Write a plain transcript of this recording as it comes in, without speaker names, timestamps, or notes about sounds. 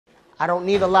I don't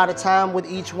need a lot of time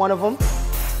with each one of them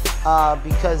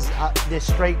because they're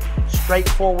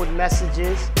straightforward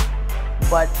messages,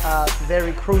 but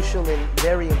very crucial and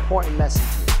very important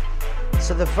messages.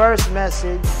 So the first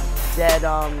message that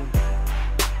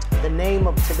the name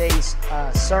of today's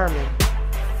sermon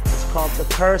is called The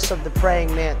Curse of the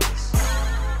Praying Mantis.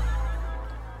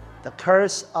 The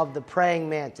Curse of the Praying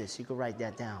Mantis. You can write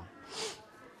that down.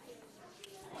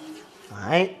 All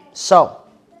right, so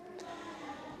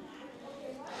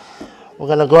we're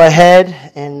going to go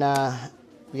ahead and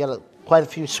we got quite a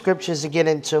few scriptures to get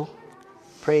into.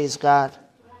 Praise God.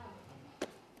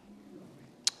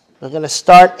 We're going to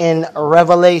start in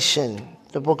Revelation,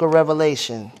 the book of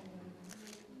Revelation.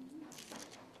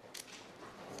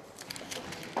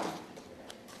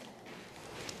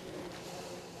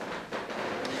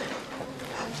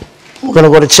 We're going to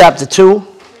go to chapter 2,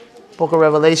 book of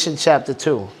Revelation, chapter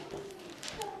 2.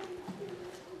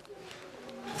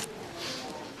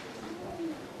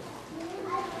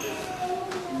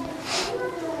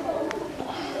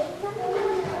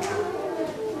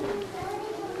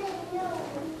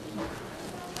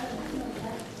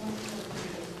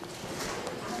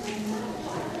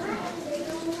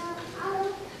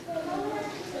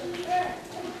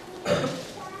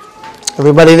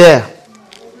 Everybody there?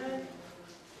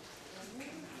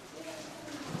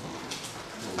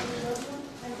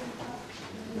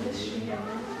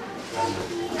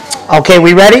 Okay,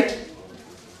 we ready?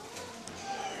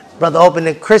 Brother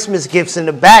opening Christmas gifts in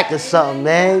the back or something,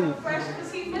 man.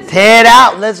 Tear it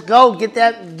out. Let's go. Get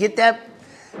that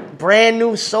brand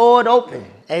new sword open.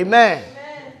 Amen.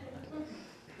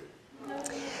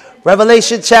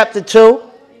 Revelation chapter 2.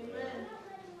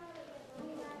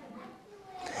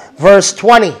 Verse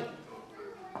 20.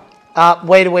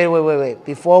 Wait.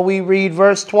 Before we read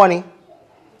verse 20,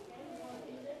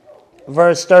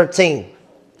 verse 13.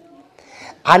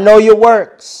 I know your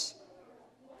works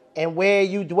and where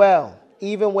you dwell,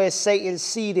 even where Satan's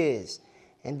seat is,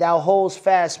 and thou holdest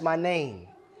fast my name,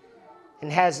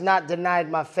 and hast not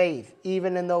denied my faith,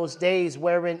 even in those days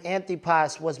wherein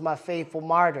Antipas was my faithful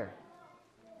martyr,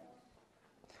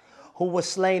 who was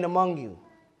slain among you,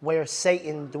 where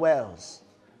Satan dwells.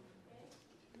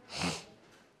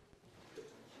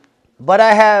 But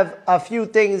I have a few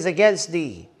things against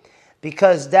thee,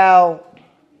 because thou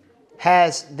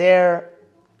hast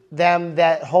them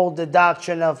that hold the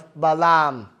doctrine of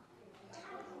Balaam,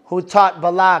 who taught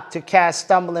Balak to cast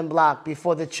stumbling block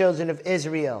before the children of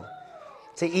Israel,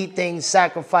 to eat things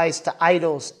sacrificed to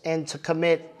idols, and to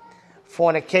commit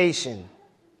fornication.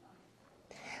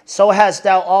 So hast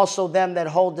thou also them that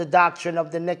hold the doctrine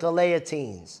of the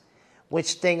Nicolaitans,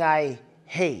 which thing I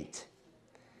hate.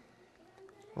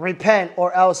 Repent,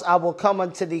 or else I will come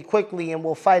unto thee quickly, and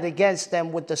will fight against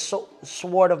them with the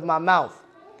sword of my mouth.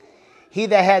 He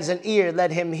that has an ear,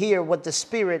 let him hear what the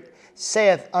Spirit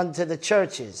saith unto the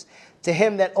churches. To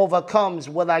him that overcomes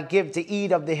will I give to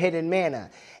eat of the hidden manna,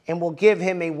 and will give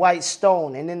him a white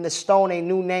stone, and in the stone a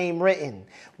new name written,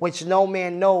 which no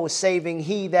man knows, saving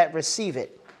he that receive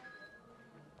it.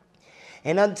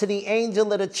 And unto the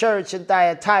angel of the church in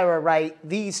Thyatira write,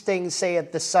 these things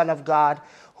saith the Son of God,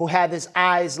 who hath his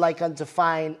eyes like unto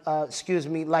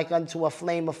like unto a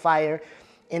flame of fire,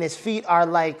 and his feet are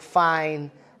like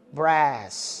fine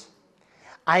brass.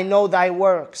 I know thy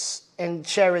works, and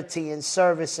charity, and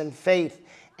service, and faith,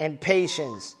 and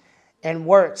patience, and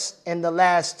works in the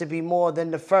last to be more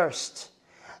than the first.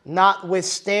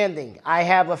 Notwithstanding, I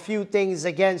have a few things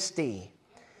against thee,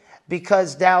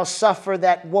 because thou suffer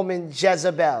that woman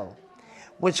Jezebel,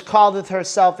 which calleth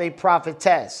herself a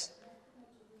prophetess,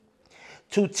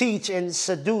 to teach and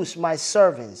seduce my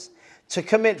servants, to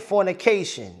commit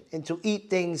fornication, and to eat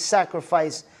things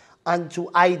sacrificed unto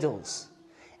idols.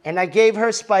 And I gave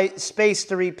her space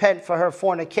to repent for her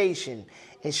fornication,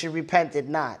 and she repented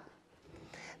not.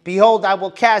 Behold, I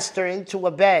will cast her into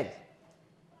a bed,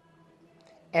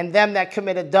 and them that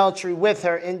commit adultery with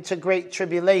her into great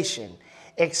tribulation,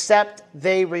 except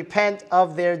they repent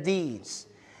of their deeds.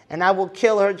 And I will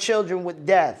kill her children with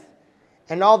death.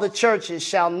 And all the churches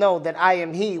shall know that I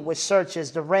am he which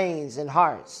searches the reins and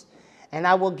hearts. And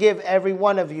I will give every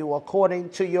one of you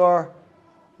according to your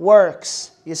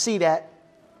works. You see that?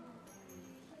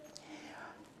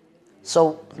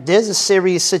 So there's a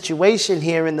serious situation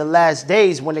here in the last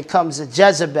days when it comes to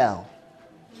Jezebel.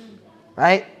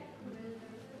 Right?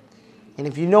 And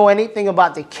if you know anything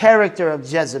about the character of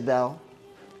Jezebel,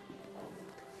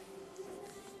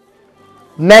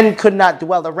 men could not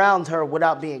dwell around her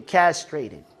without being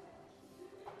castrated.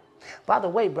 By the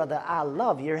way, brother, I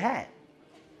love your hat.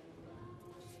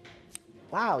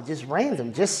 Wow, just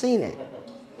random, just seen it.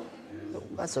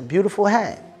 That's a beautiful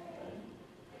hat.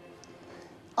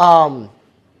 I'm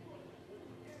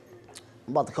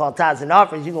about to call tithes and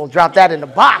offerings. You're going to drop that in the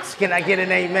box. Can I get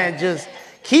an amen? Just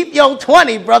keep your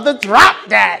 20, brother. Drop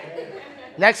that.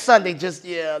 Next Sunday, just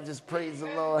praise the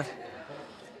Lord.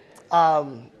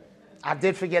 I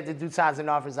did forget to do tithes and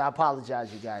offerings. I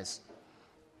apologize, you guys.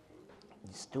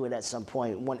 Just do it at some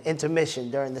point. One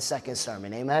intermission during the second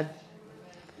sermon. Amen?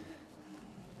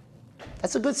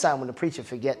 That's a good sign when the preacher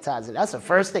forget tithes. That's the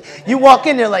first thing. You walk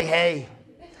in there like, hey.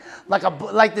 Like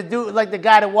the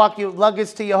guy that walk your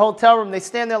luggage to your hotel room. They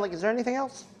stand there like, is there anything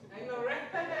else? I know, right?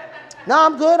 No,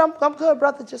 I'm good. I'm good,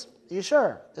 brother. Just, you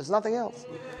sure? There's nothing else.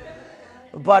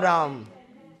 But,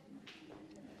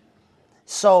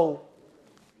 so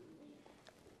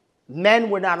men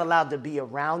were not allowed to be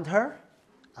around her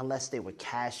unless they were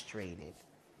castrated.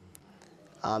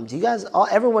 Do you guys,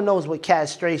 everyone knows what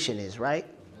castration is, right?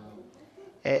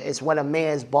 It's when a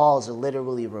man's balls are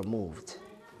literally removed.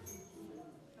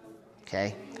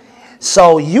 Okay?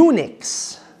 So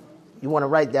eunuchs, you want to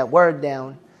write that word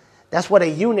down. That's what a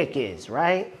eunuch is,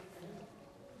 right?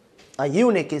 A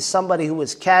eunuch is somebody who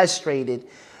is castrated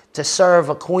to serve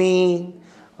a queen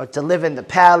or to live in the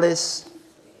palace.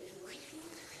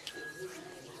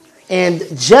 And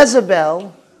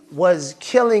Jezebel was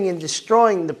killing and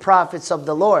destroying the prophets of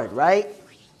the Lord, right?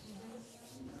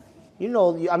 You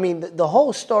know, I mean, the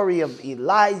whole story of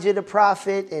Elijah the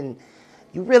prophet, and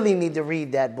you really need to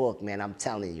read that book, man, I'm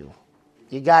telling you.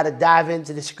 You got to dive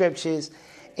into the scriptures,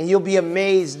 and you'll be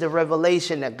amazed the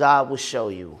revelation that God will show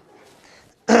you.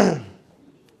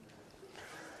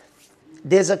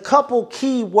 There's a couple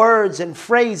key words and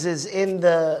phrases in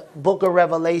the book of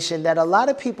Revelation that a lot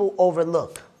of people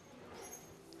overlook.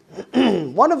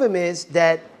 One of them is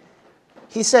that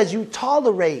he says you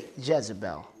tolerate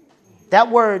Jezebel. That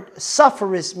word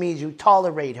sufferest means you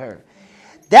tolerate her.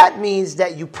 That means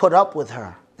that you put up with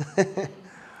her.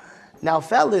 Now,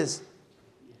 fellas,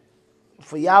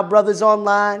 for y'all brothers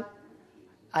online,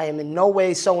 I am in no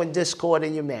way sowing discord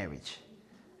in your marriage.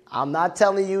 I'm not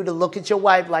telling you to look at your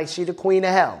wife like she the queen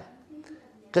of hell.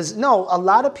 Because, no, a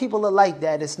lot of people are like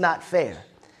that. It's not fair.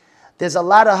 There's a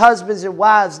lot of husbands and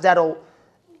wives that'll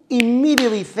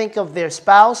immediately think of their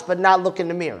spouse but not look in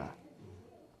the mirror.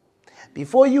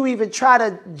 Before you even try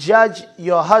to judge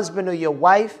your husband or your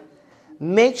wife,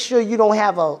 make sure you don't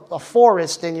have a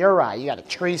forest in your eye. You got a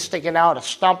tree sticking out, a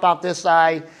stump out this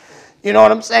eye. You know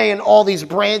what I'm saying? All these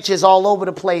branches all over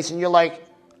the place. And you're like,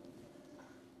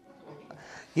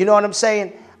 you know what I'm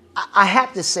saying? I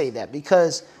have to say that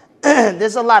because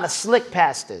there's a lot of slick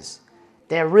pastors.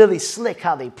 They're really slick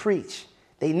how they preach.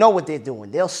 They know what they're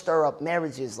doing. They'll stir up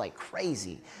marriages like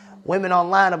crazy. Women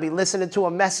online will be listening to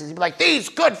a message. You'll be like, these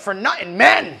good for nothing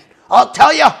men. I'll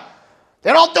tell you,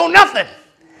 they don't do nothing.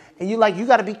 And you're like, you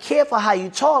got to be careful how you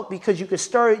talk because you could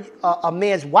stir a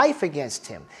man's wife against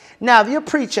him. Now, if you're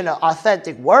preaching an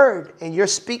authentic word and you're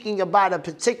speaking about a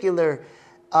particular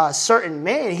certain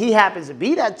man, he happens to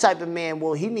be that type of man,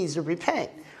 well, he needs to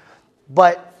repent.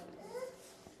 But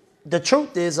the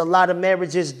truth is a lot of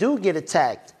marriages do get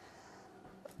attacked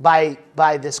by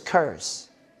this curse.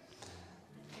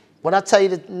 What I'll tell you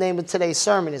the name of today's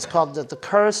sermon is called the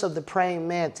Curse of the Praying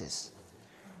Mantis.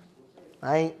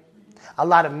 Right? A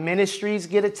lot of ministries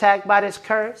get attacked by this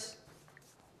curse.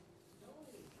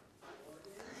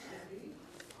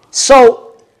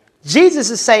 So Jesus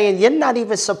is saying you're not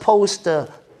even supposed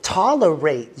to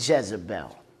tolerate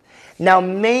Jezebel. Now,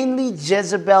 mainly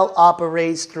Jezebel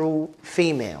operates through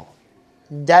female.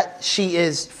 That she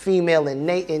is female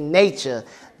in nature,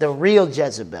 the real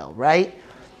Jezebel, right?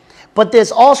 But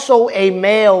there's also a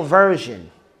male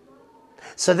version.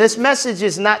 So this message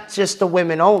is not just the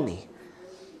women only.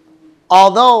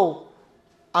 Although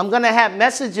I'm going to have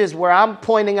messages where I'm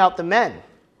pointing out the men.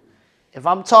 If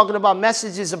I'm talking about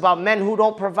messages about men who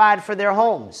don't provide for their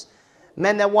homes,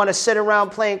 men that want to sit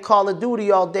around playing Call of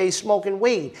Duty all day smoking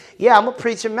weed, yeah, I'm going to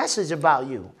preach a message about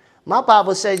you. My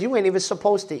Bible says you ain't even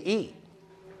supposed to eat.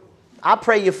 I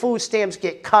pray your food stamps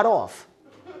get cut off.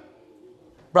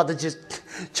 Brother just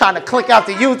trying to click out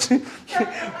the YouTube.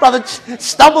 Brother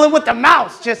stumbling with the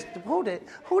mouse. Just, who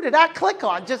did I click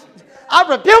on? I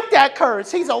rebuke that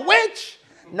curse. He's a witch.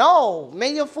 No,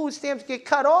 may your food stamps get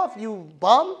cut off, you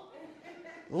bum.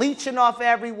 Leeching off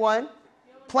everyone.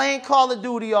 Playing Call of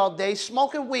Duty all day.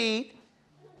 Smoking weed.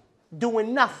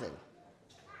 Doing nothing.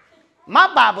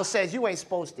 My Bible says you ain't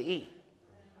supposed to eat.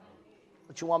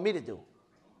 What you want me to do?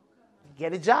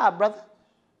 Get a job, brother.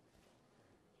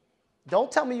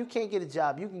 Don't tell me you can't get a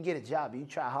job. You can get a job. You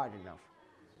try hard enough.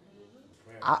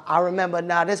 I remember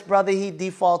now this brother, he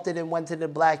defaulted and went to the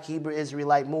Black Hebrew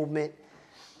Israelite movement.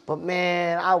 But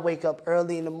man, I wake up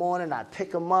early in the morning. I'd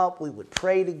pick him up. We would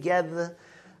pray together.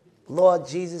 Lord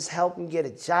Jesus helped him get a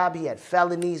job. He had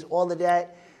felonies, all of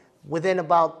that. Within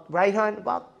about, right, hon?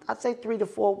 About, I'd say 3 to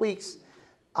 4 weeks,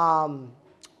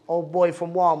 old boy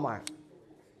from Walmart.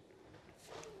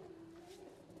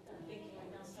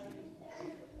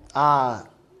 I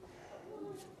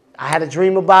had a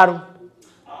dream about him.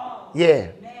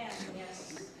 Yeah.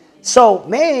 So,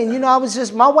 man, you know, I was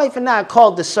just, my wife and I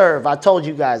called to serve. I told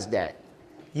you guys that.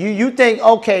 You think,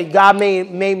 okay, God made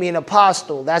me an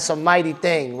apostle. That's a mighty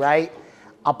thing, right?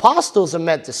 Apostles are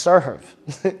meant to serve.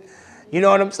 You know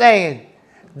what I'm saying?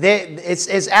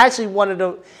 It's actually one of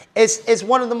the, it's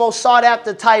one of the most sought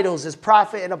after titles is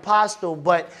prophet and apostle.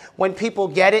 But when people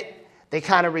get it, they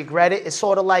kind of regret it. It's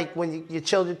sort of like when your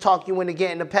children talk you into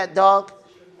getting a pet dog.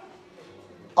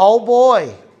 Oh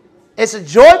boy, it's a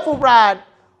joyful ride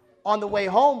on the way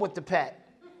home with the pet.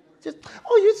 Just,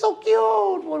 oh, you're so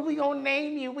cute. What are we going to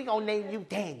name you? We're going to name you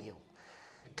Daniel.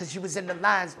 Because you was in the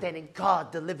lion's den and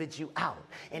God delivered you out.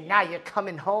 And now you're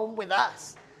coming home with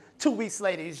us. 2 weeks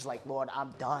later, he's just like, Lord,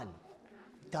 I'm done.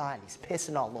 Done. He's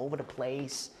pissing all over the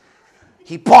place.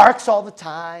 He barks all the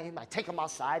time. I take him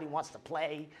outside. He wants to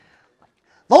play.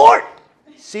 Lord,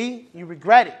 see, you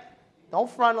regret it. Don't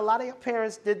front. A lot of your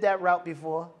parents did that route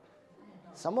before.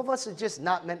 Some of us are just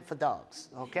not meant for dogs,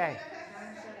 okay?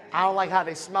 I don't like how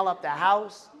they smell up the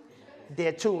house.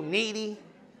 They're too needy.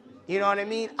 You know what I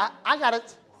mean? I got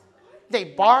it. They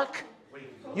bark.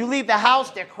 You leave the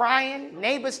house, they're crying.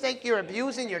 Neighbors think you're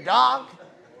abusing your dog.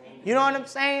 You know what I'm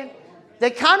saying? They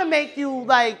kind of make you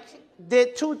like,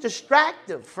 they're too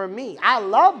distractive for me. I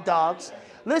love dogs.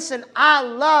 Listen, I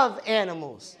love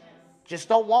animals. Just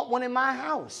don't want one in my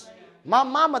house. My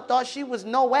mama thought she was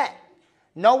Noette.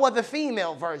 Noah the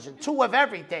female version. 2 of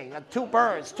everything. 2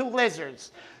 birds, 2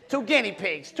 lizards, 2 guinea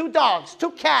pigs, 2 dogs,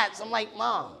 2 cats. I'm like,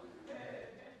 Mom,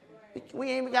 we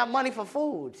ain't even got money for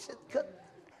food.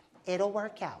 It'll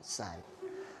work out, son.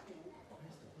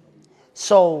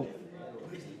 So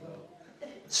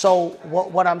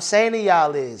what I'm saying to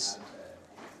y'all is,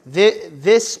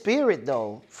 this spirit,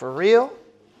 though, for real,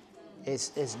 is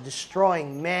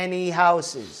destroying many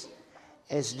houses.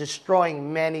 It's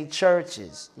destroying many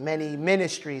churches, many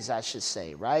ministries, I should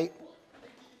say, right?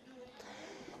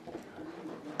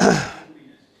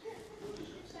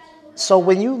 So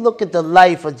when you look at the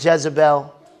life of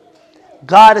Jezebel,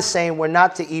 God is saying we're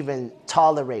not to even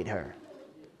tolerate her.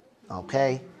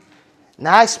 Okay?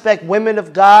 Now I expect women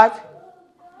of God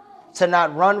to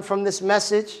not run from this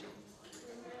message.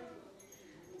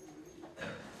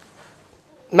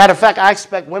 Matter of fact, I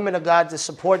expect women of God to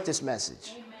support this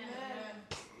message.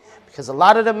 Because a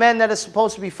lot of the men that are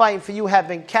supposed to be fighting for you have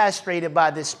been castrated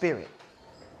by this spirit.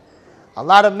 A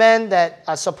lot of men that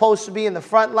are supposed to be in the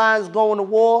front lines going to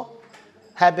war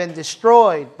have been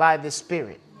destroyed by this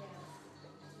spirit.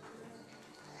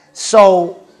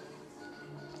 So,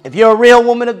 if you're a real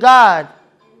woman of God,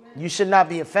 you should not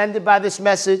be offended by this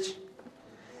message.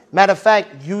 Matter of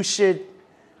fact, you should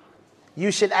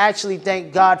actually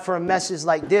thank God for a message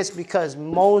like this, because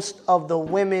most of the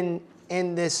women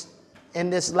in this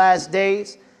last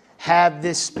days have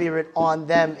this spirit on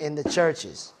them in the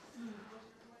churches.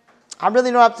 I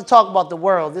really don't have to talk about the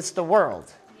world. It's the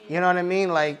world. You know what I mean?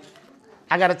 Like,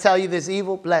 I got to tell you there's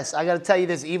evil. Bless. I got to tell you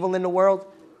there's evil in the world.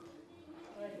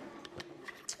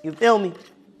 You feel me?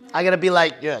 I got to be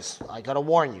like, yes, I got to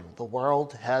warn you. The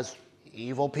world has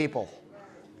evil people.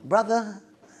 Brother,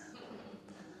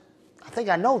 I think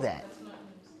I know that.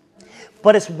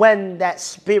 But it's when that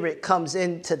spirit comes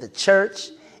into the church,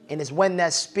 and it's when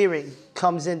that spirit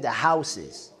comes into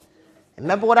houses.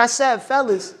 Remember what I said,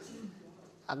 fellas?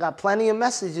 I got plenty of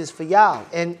messages for y'all.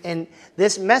 And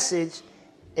this message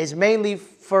is mainly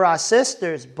for our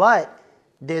sisters, but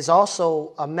there's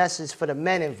also a message for the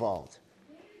men involved.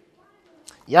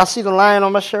 Y'all see the lion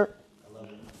on my shirt?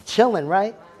 Chilling,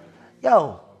 right?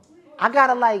 Yo, I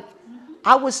gotta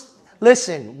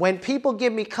listen, when people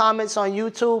give me comments on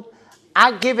YouTube,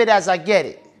 I give it as I get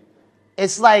it.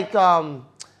 It's like the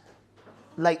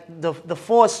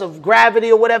force of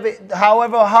gravity or whatever,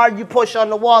 however hard you push on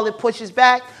the wall, it pushes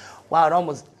back. Wow,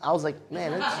 I was like,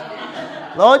 man,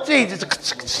 Lord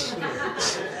Jesus.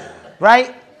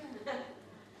 Right?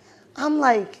 I'm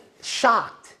like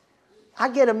shocked. I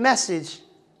get a message.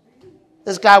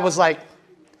 This guy was like,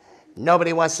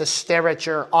 nobody wants to stare at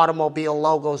your automobile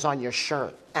logos on your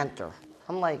shirt. Enter.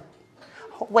 I'm like,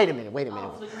 wait a minute.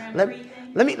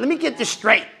 Let me get this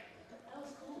straight.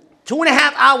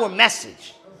 2.5 hour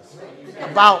message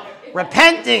about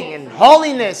repenting and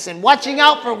holiness and watching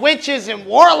out for witches and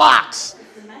warlocks.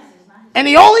 And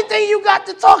the only thing you got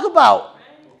to talk about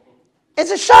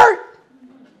is a shirt.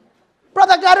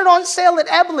 Brother, I got it on sale at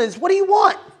Evelyn's. What do you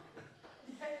want?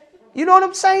 You know what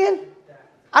I'm saying?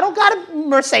 I don't got a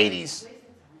Mercedes.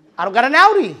 I don't got an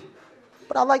Audi.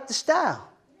 But I like the style.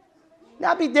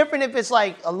 Now, it'd be different if it's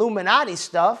like Illuminati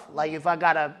stuff. Like if I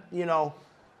got a,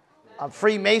 a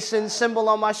Freemason symbol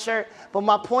on my shirt. But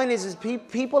my point is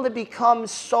people have become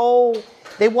so,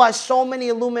 they watch so many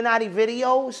Illuminati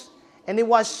videos. And they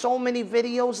watch so many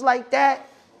videos like that.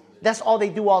 That's all they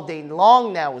do all day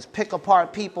long now is pick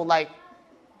apart people like.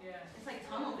 Yeah, it's like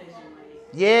tunnel vision.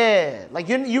 Yeah, like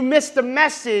you missed the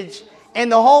message.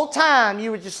 And the whole time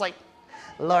you were just like,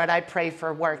 Lord, I pray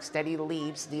for Works that he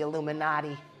leaves the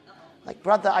Illuminati. Like,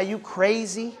 brother, are you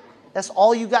crazy? That's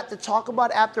all you got to talk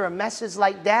about after a message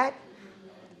like that?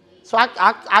 So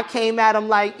I came at him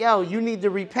like, yo, you need to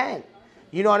repent.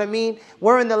 You know what I mean?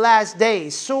 We're in the last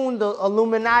days. Soon the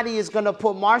Illuminati is going to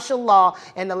put martial law,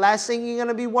 and the last thing you're going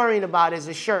to be worrying about is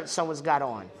a shirt someone's got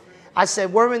on. I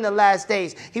said, we're in the last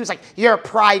days. He was like, you're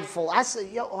prideful. I said,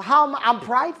 yo, how am I'm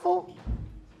prideful?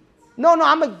 No,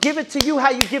 I'm going to give it to you how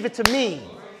you give it to me.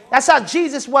 That's how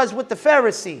Jesus was with the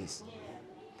Pharisees.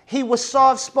 He was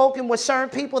soft-spoken with certain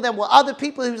people. Then with other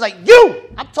people, he was like,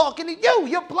 I'm talking to you.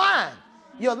 You're blind.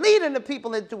 You're leading the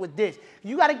people into a ditch.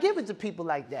 You got to give it to people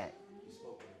like that.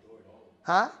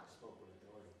 Huh?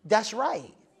 That's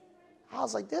right. I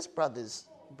was like, this brother's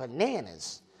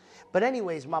bananas. But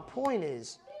anyways, my point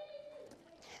is,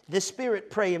 the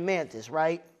spirit praying mantis,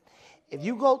 right? If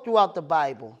you go throughout the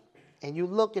Bible and you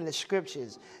look in the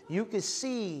scriptures, you can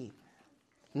see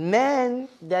men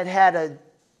that had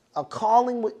a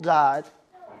calling with God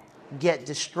get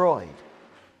destroyed.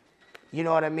 You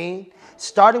know what I mean?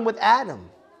 Starting with Adam.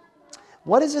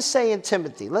 What does it say in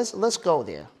Timothy? Let's go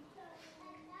there.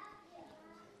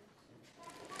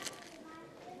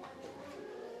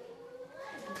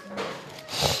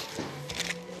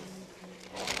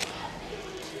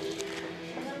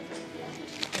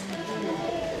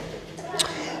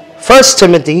 First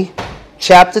Timothy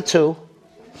chapter 2.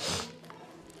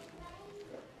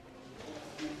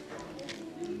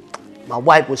 My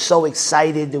wife was so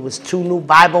excited. There was 2 new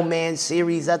Bible Man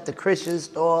series at the Christian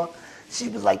store. She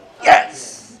was like,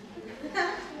 yes.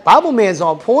 Bible Man's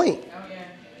on point.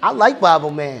 I like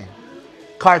Bible Man.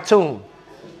 Cartoon.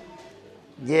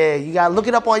 Yeah, you got to look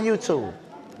it up on YouTube.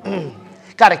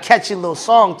 Got a catchy little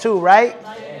song too, right?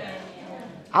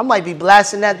 I might be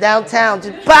blasting that downtown.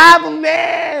 Just Bible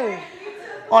Man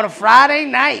on a Friday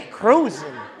night,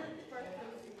 cruising.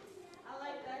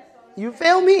 You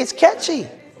feel me? It's catchy.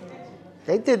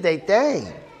 They did their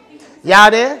thing.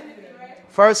 Y'all there?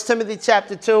 1 Timothy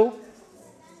chapter 2.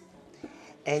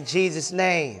 In Jesus'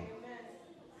 name.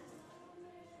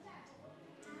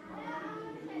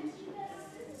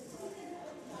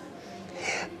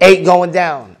 Eight going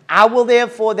down. I will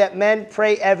therefore that men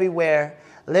pray everywhere,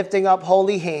 lifting up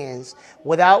holy hands,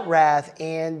 without wrath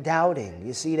and doubting.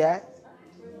 You see that?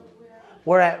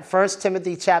 We're at 1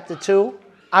 Timothy chapter 2.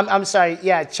 I'm sorry,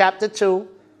 chapter 2,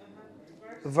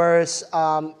 verse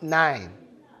 9.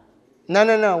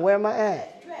 No, where am I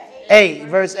at? 8,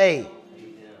 verse 8.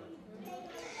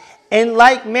 In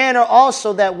like manner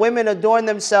also that women adorn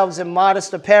themselves in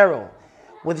modest apparel,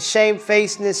 with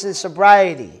shamefacedness and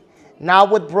sobriety, not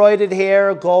with broidered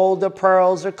hair or gold or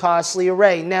pearls or costly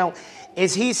array. Now,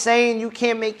 is he saying you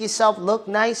can't make yourself look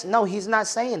nice? No, he's not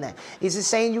saying that. Is he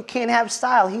saying you can't have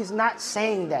style? He's not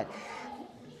saying that.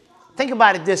 Think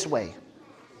about it this way.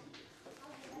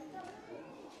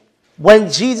 When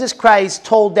Jesus Christ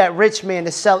told that rich man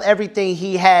to sell everything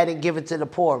he had and give it to the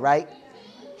poor, right?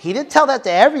 He didn't tell that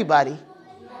to everybody.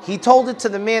 He told it to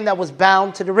the man that was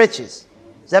bound to the riches.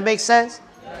 Does that make sense?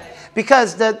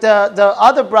 Because the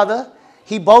other brother,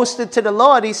 he boasted to the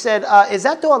Lord. He said, is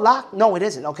that door locked? No, it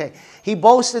isn't. Okay. He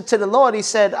boasted to the Lord. He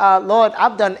said, Lord,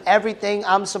 I've done everything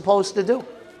I'm supposed to do.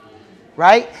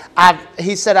 Right?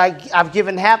 He said, I've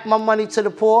given half my money to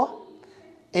the poor.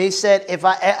 And he said, if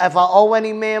I owe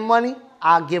any man money,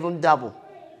 I'll give him double.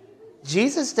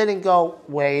 Jesus didn't go,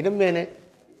 wait a minute.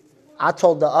 I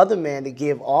told the other man to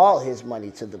give all his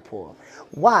money to the poor.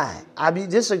 Why?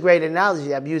 This is a great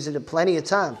analogy. I've used it plenty of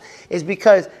times. It's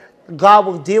because God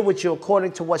will deal with you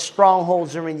according to what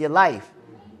strongholds are in your life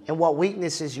and what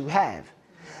weaknesses you have.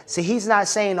 See, he's not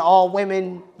saying all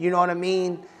women, you know what I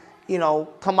mean,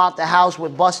 come out the house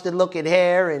with busted looking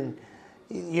hair and,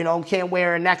 can't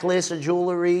wear a necklace or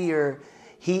jewelry or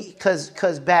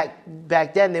because back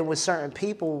then there were certain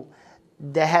people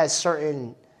that had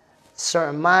certain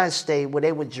mind state where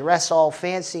they would dress all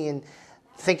fancy and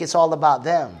think it's all about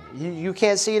them. You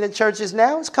can't see it in churches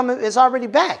now. It's already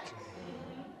back.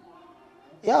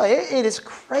 It is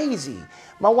crazy.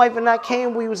 My wife and I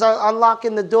came, we was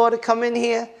unlocking the door to come in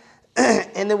here.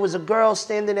 And there was a girl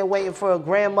standing there waiting for her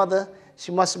grandmother.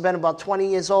 She must have been about 20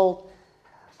 years old.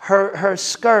 Her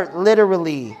skirt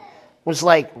literally was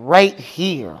like right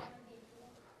here.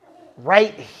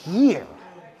 Right here.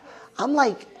 I'm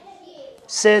like,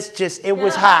 sis, just, it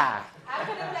was high. I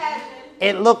can imagine.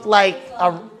 It looked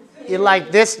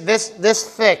like this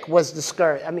thick was the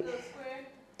skirt. I mean,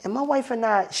 and my wife and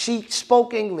I, she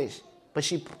spoke English, but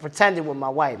she pretended with my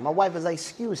wife. My wife was like,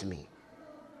 excuse me,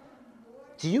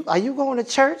 are you going to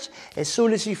church? As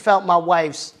soon as she felt my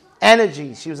wife's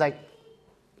energy, she was like,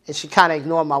 and she kind of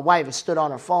ignored my wife and stood on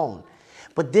her phone.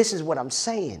 But this is what I'm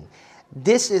saying.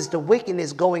 This is the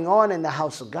wickedness going on in the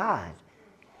house of God.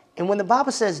 And when the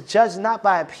Bible says, judge not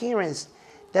by appearance,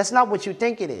 that's not what you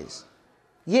think it is.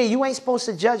 Yeah, you ain't supposed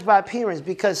to judge by appearance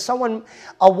because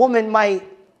a woman might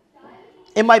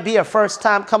be her first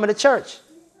time coming to church.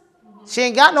 She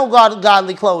ain't got no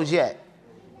godly clothes yet.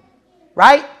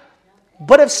 Right?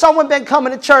 But if someone been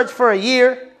coming to church for a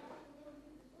year,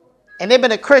 and they've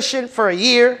been a Christian for a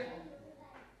year,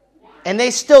 and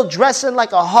they still dressing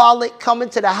like a harlot coming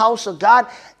to the house of God,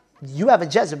 you have a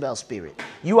Jezebel spirit.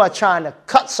 You are trying to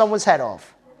cut someone's head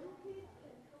off.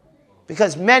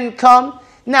 Because men come.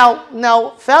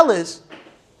 Now, fellas,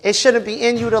 it shouldn't be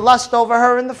in you to lust over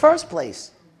her in the first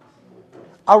place.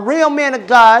 A real man of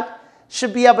God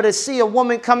should be able to see a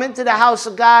woman come into the house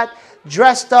of God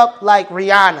dressed up like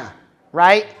Rihanna,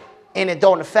 right? And it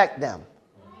don't affect them.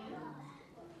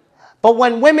 But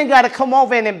when women got to come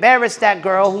over and embarrass that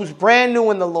girl who's brand new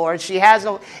in the Lord, she has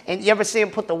no, and you ever see him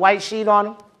put the white sheet on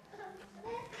him?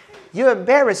 You're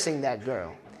embarrassing that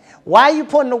girl. Why are you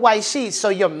putting the white sheet? So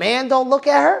your man don't look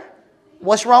at her?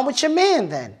 What's wrong with your man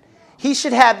then? He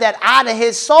should have that out of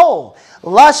his soul.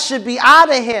 Lust should be out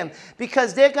of him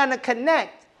because they're going to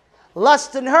connect.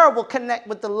 Lust in her will connect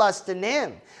with the lust in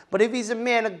him. But if he's a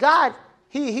man of God,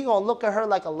 he going to look at her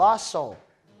like a lost soul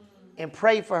and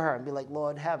pray for her and be like,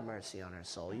 Lord, have mercy on her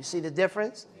soul. You see the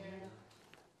difference?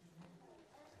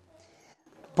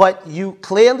 But you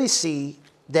clearly see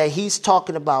that he's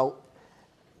talking about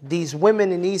these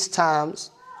women in these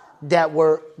times that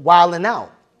were wilding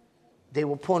out. They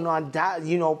were putting on,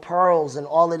 pearls and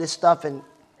all of this stuff. And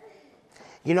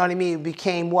you know what I mean? It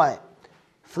became what?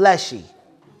 Fleshy.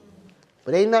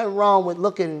 But ain't nothing wrong with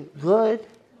looking good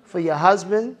for your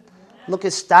husband, looking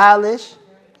stylish.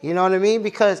 You know what I mean?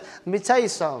 Because let me tell you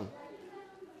something.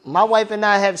 My wife and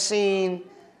I have seen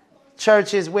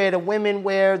churches where the women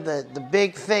wear the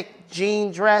big, thick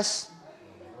jean dress,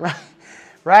 right?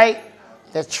 Right?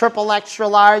 The triple extra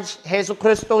large Hazel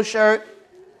Crystal shirt.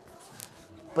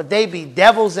 But they be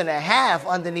devils and a half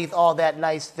underneath all that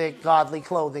nice, thick, godly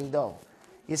clothing, though.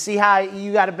 You see how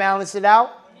you got to balance it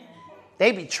out?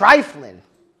 They be trifling.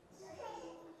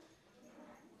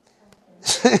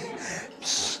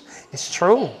 It's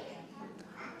true.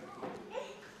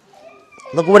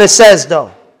 Look what it says,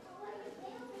 though.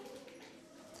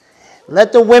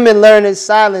 Let the women learn in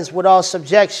silence with all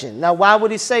subjection. Now, why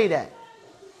would he say that?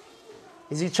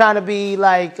 Is he trying to be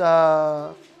like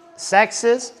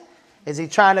sexist? Is he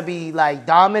trying to be like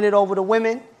dominant over the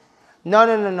women?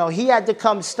 No. He had to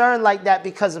come stern like that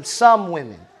because of some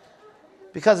women.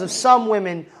 Because of some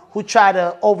women who try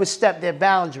to overstep their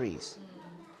boundaries.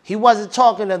 He wasn't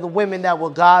talking to the women that were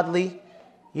godly,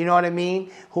 you know what I mean,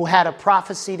 who had a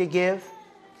prophecy to give,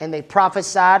 and they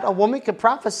prophesied. A woman can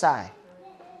prophesy.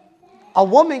 A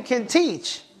woman can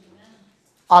teach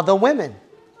other women.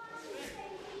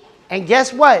 And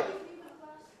guess what?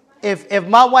 If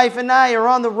my wife and I are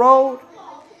on the road,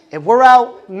 if we're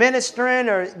out ministering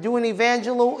or doing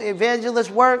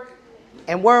evangelist work,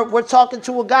 and we're talking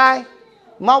to a guy,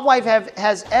 my wife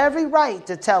has every right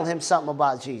to tell him something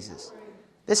about Jesus.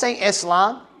 This ain't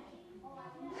Islam.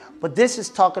 But this is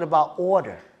talking about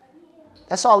order.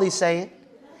 That's all he's saying.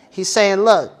 He's saying,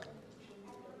 look,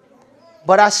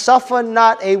 but I suffer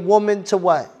not a woman to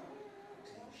what?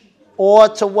 Or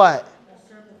to what?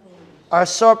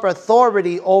 Usurp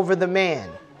authority over the man,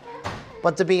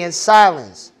 but to be in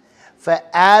silence. For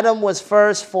Adam was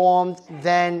first formed,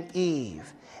 then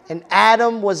Eve. And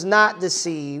Adam was not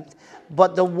deceived,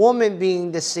 but the woman being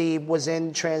deceived was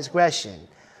in transgression.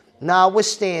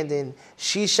 Notwithstanding,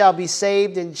 she shall be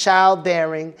saved in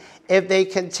childbearing if they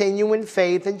continue in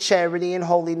faith and charity and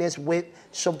holiness with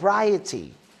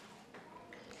sobriety.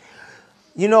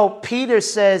 You know, Peter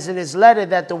says in his letter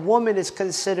that the woman is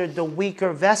considered the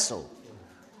weaker vessel.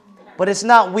 But it's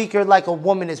not weaker like a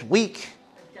woman is weak.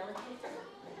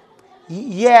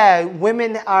 Yeah,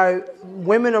 women are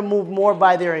moved more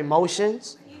by their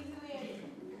emotions.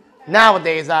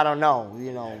 Nowadays, I don't know.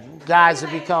 You know, guys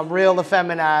have become real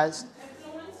effeminized.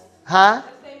 Huh?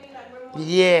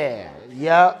 Yeah,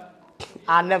 yep.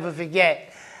 I'll never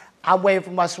forget. I'm waiting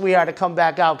for my sweetheart to come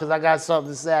back out because I got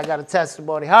something to say. I got a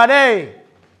testimony. Honey,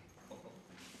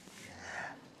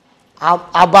 I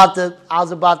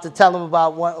was about to tell him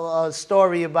about a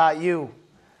story about you.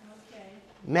 Okay.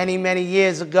 Many, many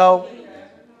years ago,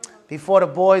 before the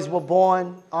boys were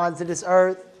born onto this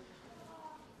earth,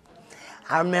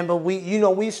 I remember we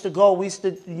used to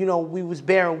we was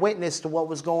bearing witness to what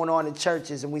was going on in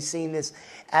churches, and we seen this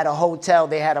at a hotel.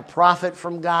 They had a prophet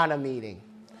from Ghana meeting.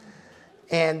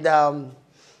 And,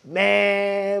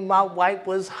 man, my wife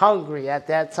was hungry at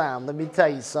that time. Let me tell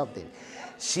you something.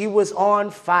 She was on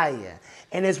fire.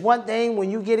 And it's one thing, when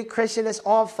you get a Christian that's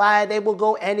on fire, they will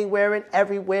go anywhere and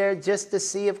everywhere just to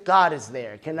see if God is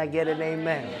there. Can I get an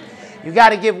amen? You got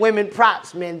to give women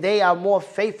props, man. They are more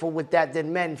faithful with that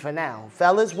than men for now.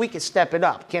 Fellas, we can step it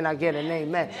up. Can I get an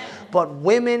amen? But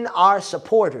women are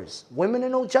supporters. Women are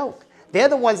no joke. They're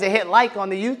the ones that hit like on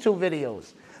the YouTube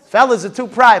videos. Fellas are too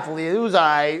prideful. It was all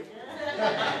right.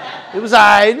 It was all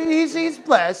right. He's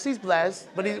blessed. He's blessed.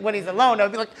 But when he's alone, they'll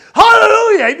be like,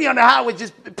 hallelujah. He'd be on the highway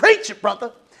just preach it,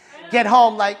 brother. Get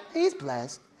home like, he's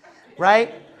blessed.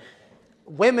 Right?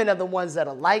 Women are the ones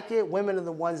that'll like it. Women are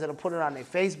the ones that'll put it on their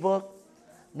Facebook.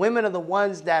 Women are the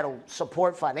ones that'll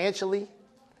support financially.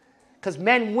 Because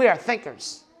men, we are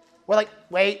thinkers. We're like,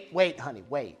 wait, honey,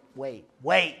 wait.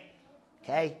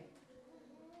 Okay?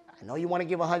 I know you want to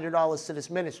give $100 to this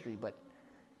ministry, but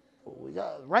we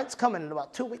got, rent's coming in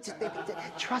about 2 weeks.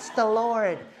 Trust the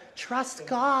Lord. Trust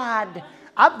God.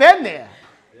 I've been there.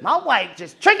 My wife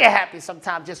just trigger happy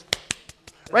sometimes, just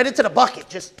right into the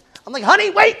bucket. I'm like, honey,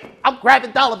 wait. I'm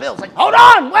grabbing dollar bills. Like, hold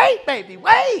on, wait, baby,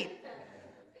 wait.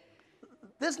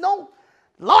 There's no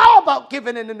law about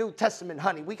giving in the New Testament,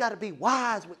 honey. We got to be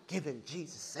wise with giving,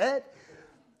 Jesus said.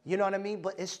 You know what I mean?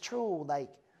 But it's true. Like,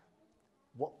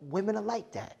 women are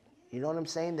like that. You know what I'm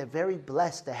saying? They're very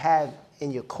blessed to have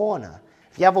in your corner.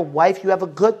 If you have a wife, you have a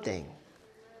good thing.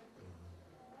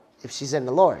 If she's in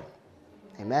the Lord.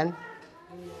 Amen?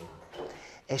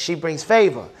 And she brings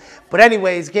favor. But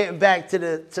anyways, getting back to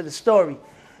the story.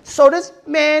 So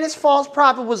this false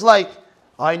prophet was like,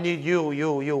 I need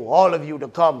you, all of you to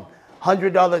come.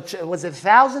 $100 was it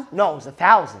 1,000? No, it was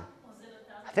 1,000.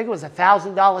 I think it was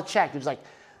 $1,000 check. He was like,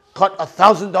 cut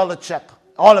 $1,000 check.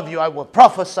 All of you, I will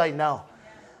prophesy now.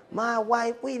 My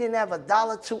wife, we didn't have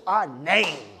 $1 to our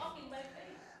name.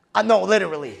 I know,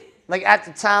 literally. Like at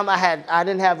the time, I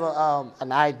didn't have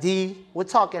an ID. We're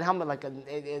talking how much, like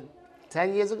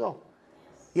 10 years ago?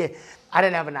 Yeah, I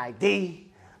didn't have an ID.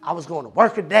 I was going to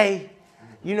work a day.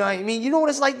 You know what I mean? You know what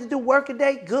it's like to do work a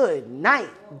day? Good night,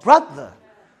 brother.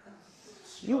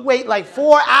 You wait like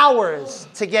 4 hours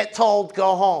to get told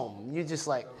go home. You're just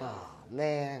like, oh,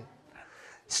 man.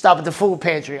 Stop at the food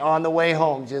pantry on the way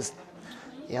home. Just,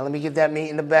 yeah, let me get that meat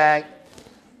in the bag.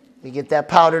 Let me get that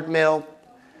powdered milk.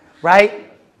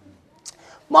 Right?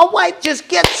 My wife just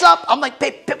gets up. I'm like,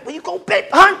 babe, where you go, babe?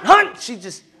 Hun. She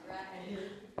just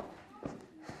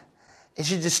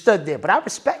stood there. But I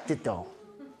respect it, though,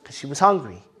 because she was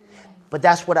hungry. But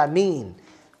that's what I mean.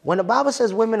 When the Bible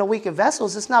says women are weaker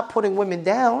vessels, it's not putting women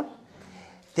down.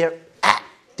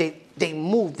 They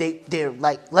move. They're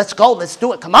like, let's go, let's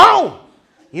do it. Come on.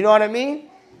 You know what I mean?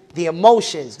 The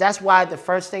emotions. That's why the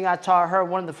first thing I taught her,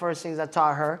 one of the first things I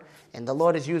taught her, and the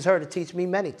Lord has used her to teach me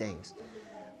many things.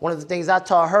 One of the things I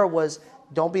taught her was,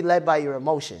 don't be led by your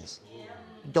emotions.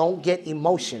 Don't get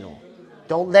emotional.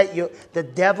 Don't let the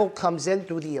devil comes in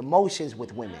through the emotions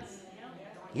with women.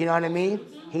 You know what I mean?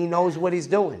 He knows what he's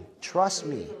doing. Trust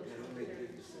me.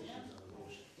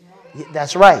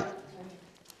 That's right.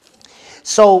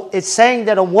 So it's saying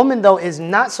that a woman, though, is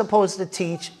not supposed to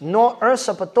teach nor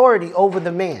usurp authority over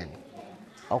the man.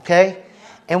 Okay?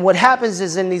 And what happens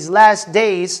is in these last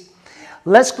days,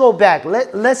 let's go back.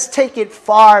 Let's take it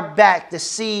far back to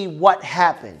see what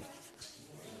happened.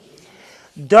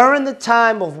 During the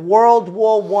time of World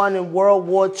War I and World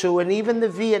War II and even the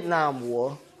Vietnam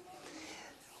War,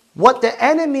 what the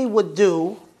enemy would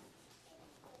do,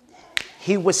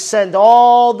 he would send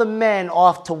all the men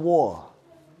off to war.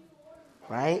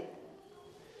 Right?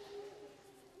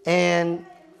 And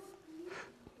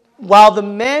while the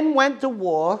men went to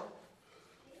war,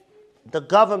 the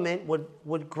government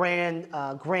would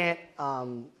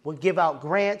give out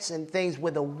grants and things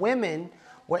where the women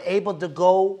were able to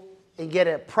go and get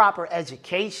a proper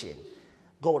education,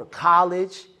 go to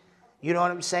college, you know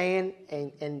what I'm saying,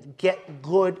 and get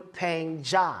good paying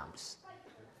jobs.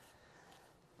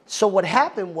 So what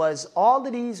happened was all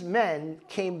of these men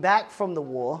came back from the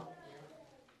war,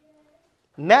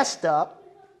 messed up,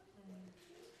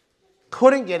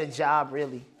 couldn't get a job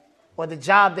really, or the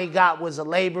job they got was a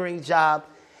laboring job,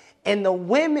 And the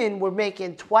women were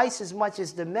making twice as much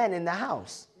as the men in the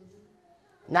house.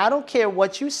 Now, I don't care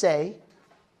what you say.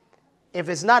 If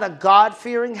it's not a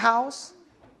God-fearing house,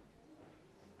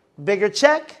 bigger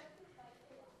check,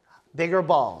 bigger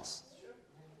balls.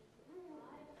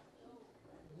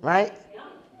 Right?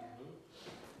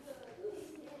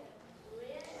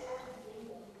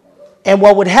 And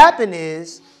what would happen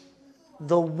is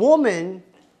the woman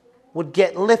would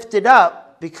get lifted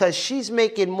up because she's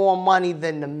making more money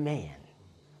than the man.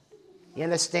 You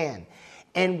understand?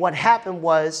 And what happened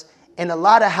was, in a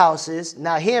lot of houses,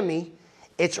 now hear me,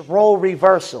 it's role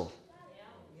reversal.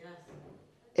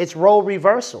 It's role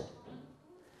reversal.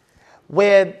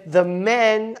 Where the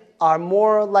men are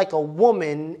more like a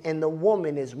woman and the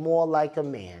woman is more like a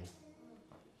man.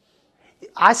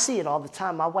 I see it all the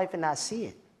time. My wife and I see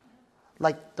it.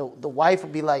 Like the wife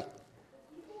will be like,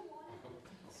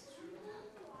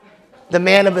 the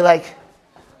man will be like,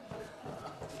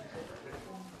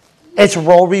 it's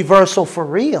role reversal for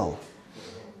real.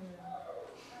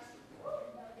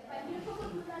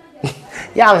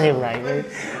 Y'all ain't right, man.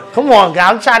 Come on,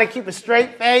 God. I'm trying to keep a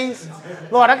straight face.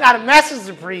 Lord, I got a message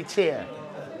to preach here.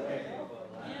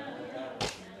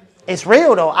 It's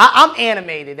real, though. I'm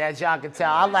animated, as y'all can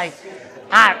tell.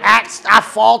 I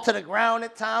fall to the ground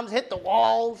at times, hit the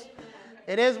walls.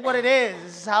 It is what it is.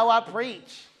 This is how I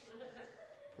preach.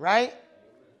 Right?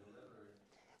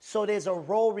 So there's a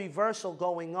role reversal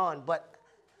going on, but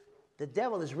the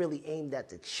devil is really aimed at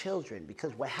the children,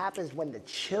 because what happens when the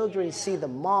children see the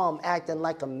mom acting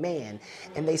like a man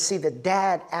and they see the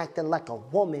dad acting like a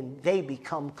woman, they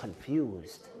become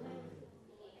confused.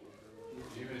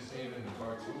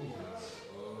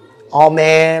 Oh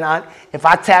man, if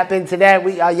I tap into that,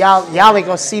 y'all ain't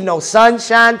gonna see no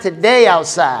sunshine today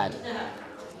outside.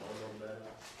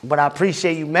 But I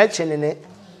appreciate you mentioning it.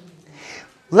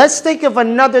 Let's think of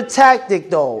another tactic,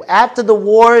 though. After the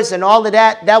wars and all of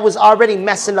that, that was already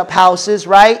messing up houses,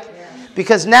 right? Yeah.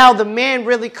 Because now the man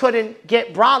really couldn't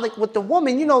get brolic with the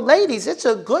woman. You know, ladies, it's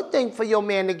a good thing for your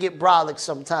man to get brolic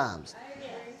sometimes.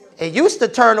 It used to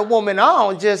turn a woman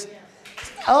on just,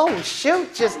 oh,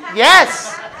 shoot, just,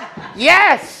 yes,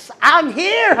 yes, I'm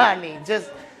here, honey. Just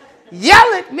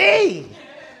yell at me.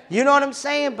 You know what I'm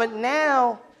saying? But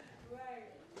now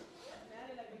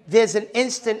there's an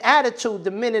instant attitude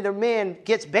the minute a man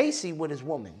gets bassy with his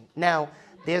woman. Now,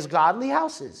 there's godly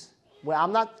houses where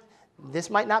this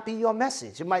might not be your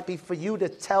message. It might be for you to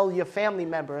tell your family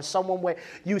member or someone where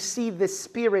you see the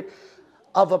spirit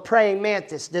of a praying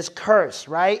mantis, this curse,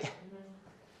 right?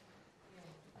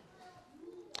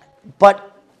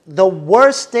 But the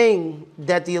worst thing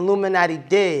that the Illuminati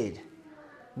did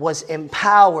was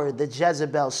empower the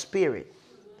Jezebel spirit.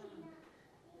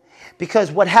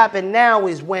 Because what happened now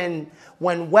is when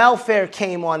welfare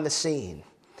came on the scene.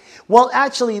 Well,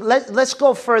 actually, let's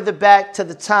go further back to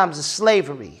the times of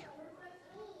slavery.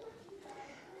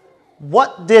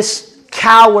 What this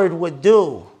coward would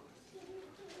do,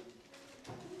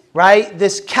 right?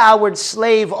 This coward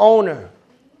slave owner.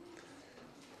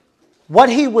 What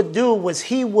he would do was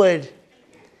he would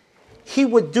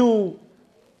do,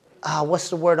 what's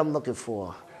the word I'm looking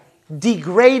for?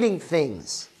 Degrading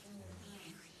things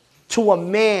to a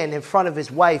man in front of his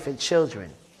wife and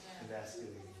children.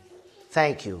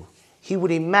 Thank you. He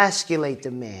would emasculate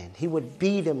the man. He would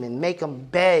beat him and make him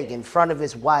beg in front of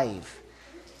his wife,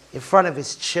 in front of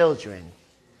his children.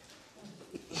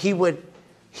 He would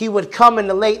come in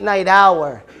the late night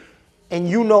hour, and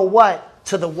you know what,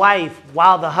 to the wife,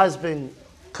 while the husband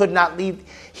could not leave,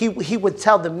 he would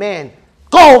tell the man,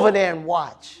 go over there and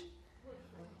watch.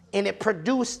 And it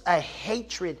produced a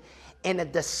hatred and a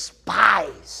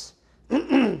despise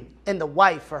in the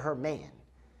wife for her man.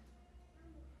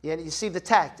 Yeah, you see the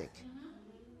tactic.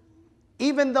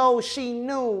 Even though she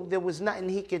knew there was nothing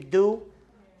he could do,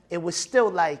 it was still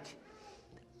like,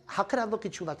 how could I look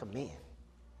at you like a man?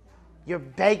 You're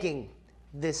begging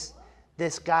this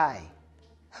guy.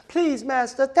 Please,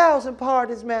 master, 1,000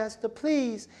 pardons, master,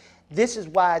 please. This is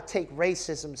why I take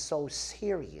racism so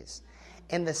serious.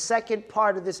 And the second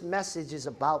part of this message is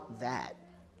about that.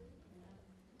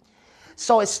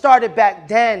 So it started back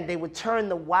then. They would turn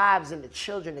the wives and the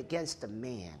children against the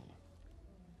man.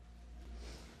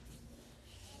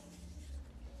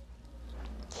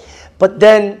 But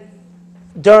then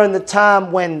during the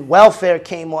time when welfare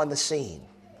came on the scene,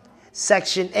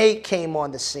 Section 8 came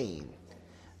on the scene,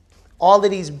 all of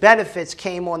these benefits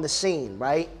came on the scene,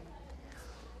 right?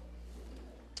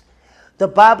 The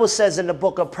Bible says in the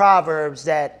book of Proverbs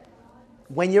that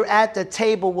when you're at the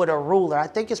table with a ruler, I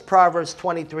think it's Proverbs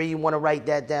 23, you want to write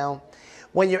that down.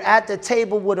 When you're at the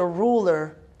table with a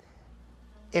ruler,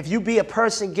 If you be a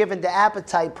person given to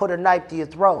appetite, put a knife to your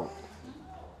throat.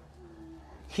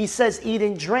 He says eat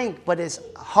and drink, but his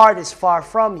heart is far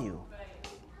from you.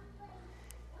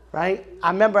 Right?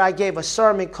 I remember I gave a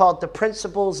sermon called The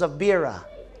Principles of Bira.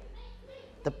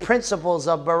 The Principles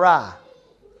of Bara.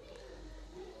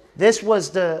 This was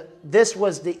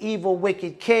the evil,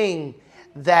 wicked king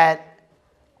that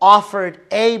offered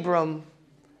Abram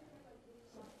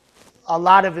a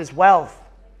lot of his wealth.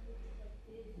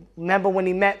 Remember when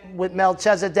he met with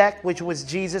Melchizedek, which was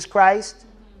Jesus Christ?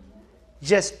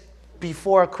 Just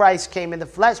before Christ came in the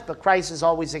flesh, but Christ has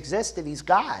always existed. He's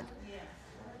God.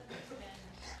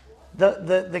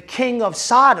 The king of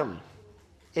Sodom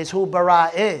is who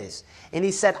Bara is. And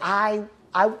he said, I'll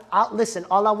listen,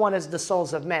 all I want is the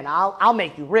souls of men. I'll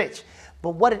make you rich.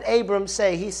 But what did Abram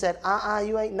say? He said,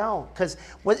 you ain't no. Because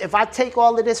if I take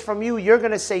all of this from you, you're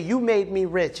going to say you made me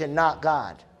rich and not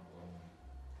God.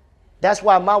 That's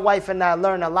why my wife and I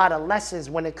learn a lot of lessons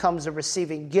when it comes to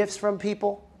receiving gifts from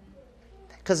people.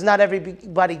 Because not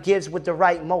everybody gives with the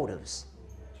right motives.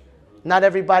 Not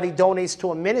everybody donates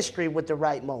to a ministry with the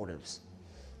right motives.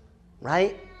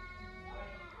 Right?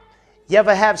 You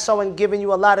ever have someone giving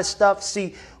you a lot of stuff?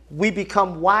 See, we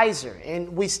become wiser, and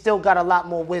we still got a lot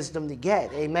more wisdom to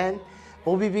get. Amen?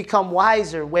 But we become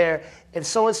wiser where if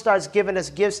someone starts giving us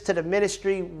gifts to the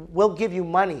ministry, we'll give you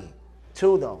money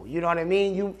too, though. You know what I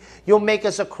mean? You'll make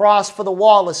us a cross for the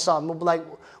wall or something. We'll be like,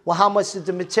 well, how much did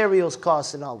the materials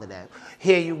cost and all of that?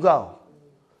 Here you go.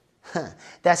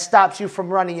 That stops you from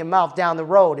running your mouth down the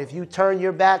road. If you turn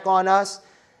your back on us,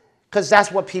 because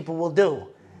that's what people will do.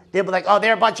 They'll be like, oh,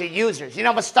 they're a bunch of users. You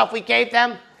know what stuff we gave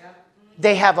them? Yep.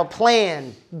 They have a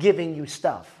plan giving you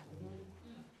stuff.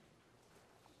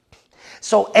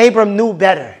 So Abram knew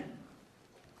better.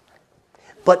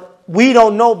 But we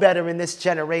don't know better in this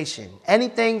generation.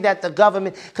 Anything that the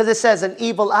government, because it says an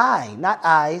evil eye, not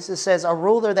eyes. It says a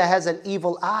ruler that has an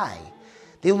evil eye.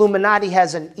 The Illuminati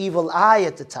has an evil eye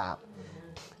at the top,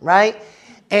 right?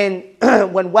 And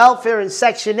when welfare and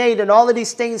Section 8 and all of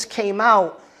these things came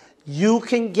out, you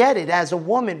can get it as a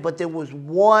woman, but there was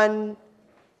one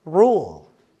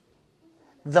rule.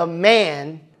 The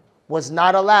man was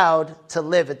not allowed to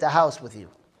live at the house with you.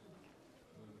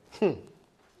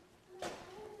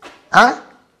 Huh?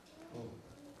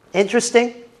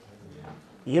 Interesting?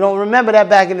 You don't remember that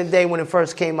back in the day when it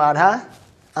first came out,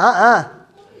 huh?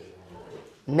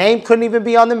 Name couldn't even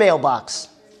be on the mailbox.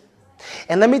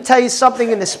 And let me tell you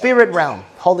something in the spirit realm.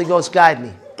 Holy Ghost, guide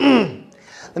me.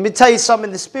 Let me tell you something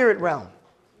in the spirit realm.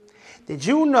 Did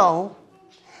you know?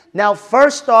 Now,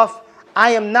 first off,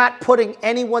 I am not putting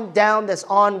anyone down that's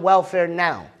on welfare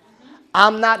now.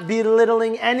 I'm not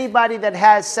belittling anybody that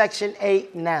has Section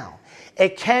 8 now.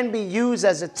 It can be used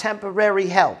as a temporary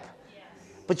help.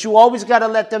 But you always got to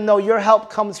let them know your help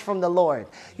comes from the Lord.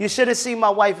 You should have seen my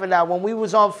wife and I when we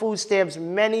was on food stamps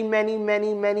many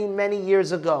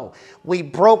years ago. We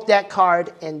broke that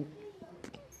card and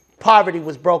poverty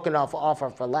was broken off her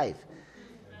for life.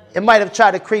 It might have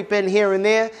tried to creep in here and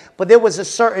there, but there was a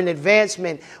certain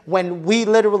advancement when we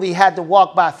literally had to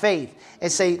walk by faith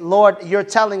and say, Lord, you're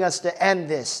telling us to end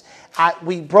this.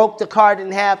 We broke the card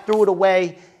in half, threw it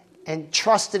away, and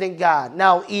trusted in God.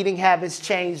 Now eating habits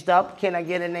changed up. Can I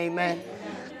get an amen?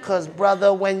 Because,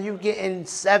 brother, when you get in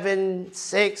 7,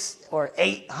 6, or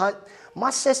 800,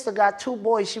 my sister got 2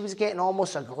 boys. She was getting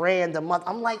almost $1,000 a month.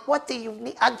 I'm like, what do you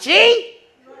need? A G?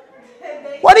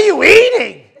 What are you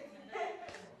eating?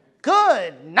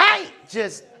 Good night.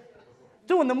 Just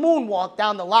doing the moonwalk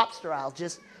down the lobster aisle.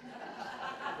 Just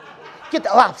get the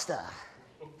lobster.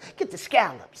 Get the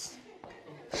scallops.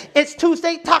 It's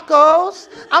Tuesday tacos.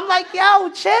 I'm like, yo,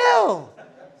 chill.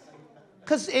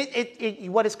 Because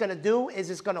what it's going to do is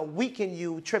it's going to weaken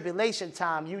you tribulation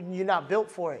time. You're not built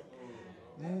for it.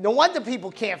 No wonder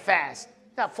people can't fast.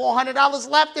 Got $400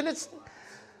 left and it's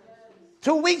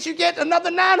 2 weeks you get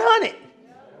another $900.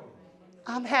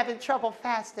 I'm having trouble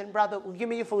fasting, brother. Well, give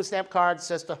me your food stamp card,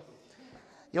 sister.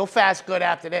 You'll fast good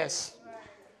after this.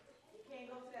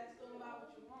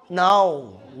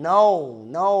 No.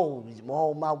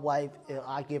 Oh, my wife,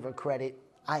 I give her credit.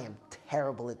 I am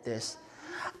terrible at this.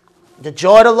 The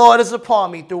joy of the Lord is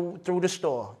upon me through the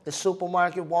store, the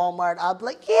supermarket, Walmart. I'll be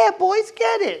like, yeah, boys,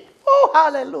 get it. Oh,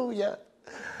 hallelujah.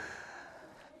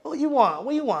 What you want?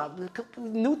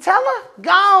 Nutella?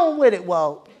 Go on with it.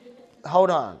 Well,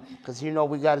 hold on, because you know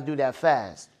we got to do that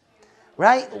fast.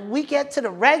 Right? We get to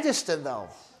the register, though.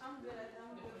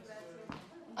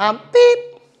 I'm beep.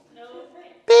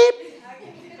 Beep.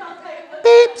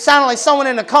 Beep. Sounding like someone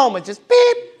in a coma. Just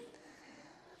beep.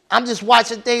 I'm just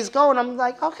watching things go, and I'm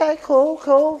like, okay, cool.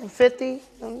 50.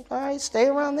 All right, stay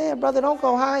around there, brother. Don't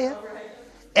go higher.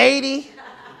 80.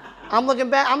 I'm looking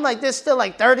back. I'm like, there's still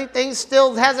like 30 things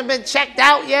still hasn't been checked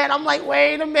out yet. I'm like,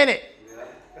 wait a minute.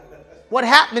 What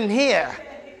happened here?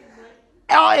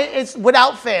 Oh, it's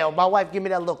without fail. My wife give me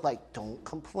that look like, don't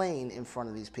complain in front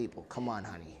of these people. Come on,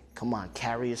 honey. Come on.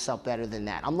 Carry yourself better than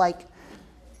that. I'm like,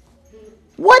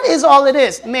 what is all of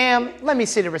this? Ma'am, let me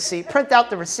see the receipt. Print out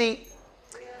the receipt.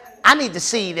 I need to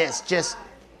see this. Just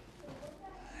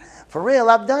for real,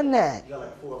 I've done that. You got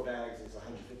like 4 bags, it's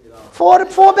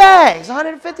 $150. Four bags,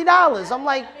 $150. I'm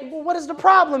like, well, what is the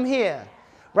problem here?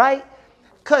 Right?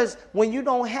 Because when you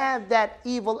don't have that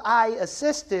evil eye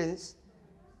assistance,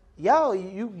 yo,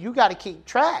 you got to keep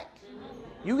track.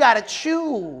 You got to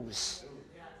choose,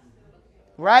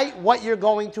 right, what you're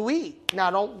going to eat.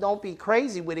 Now, don't be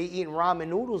crazy with it, eating ramen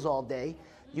noodles all day.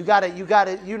 You gotta,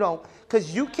 you know,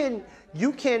 because you can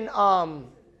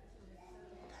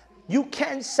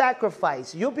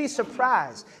sacrifice. You'll be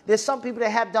surprised. There's some people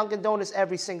that have Dunkin' Donuts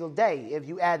every single day. If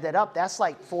you add that up, that's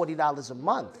like $40 a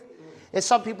month. There's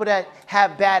some people that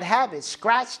have bad habits,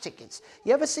 scratch tickets.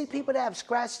 You ever see people that have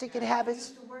scratch ticket habits? I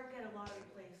used to work at a lottery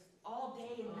place all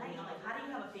day and night. I'm like, how do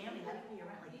you have a family? How do you pay your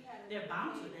rent? Like, they're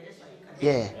bound to it. They're just like,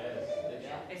 Yeah.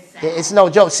 it's sad. It's no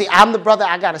joke. See, I'm the brother.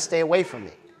 I got to stay away from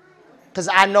it. Because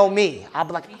I know me. I'll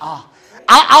be like, oh.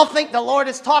 I'll think the Lord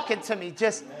is talking to me.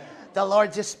 The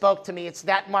Lord just spoke to me. It's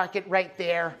that market right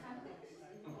there.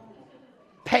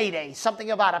 Payday.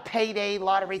 Something about a payday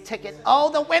lottery ticket. Oh,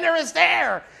 the winner is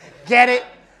there. Get it?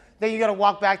 Then you got to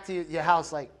walk back to your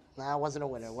house like, nah, it wasn't a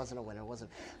winner. It wasn't a winner. It wasn't.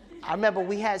 I remember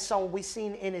we had someone we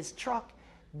seen in his truck.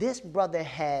 This brother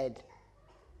had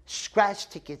scratch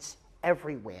tickets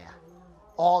everywhere,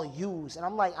 all used. And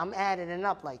I'm like, I'm adding it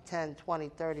up like 10, 20,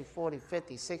 30, 40,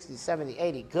 50, 60, 70,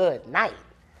 80. Good night.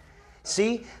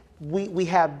 See, we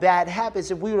have bad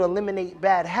habits. If we would eliminate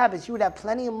bad habits, you would have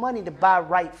plenty of money to buy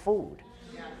right food.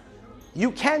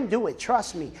 You can do it.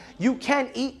 Trust me. You can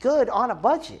eat good on a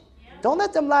budget. Don't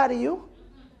let them lie to you.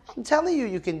 I'm telling you,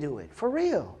 you can do it. For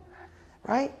real.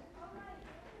 Right?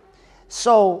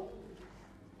 So,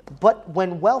 but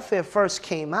when welfare first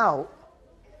came out,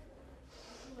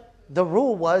 the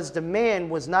rule was the man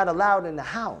was not allowed in the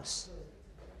house.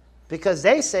 Because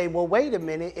they say, well, wait a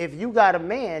minute. If you got a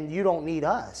man, you don't need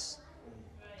us.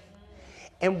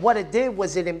 And what it did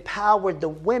was it empowered the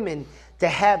women to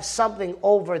have something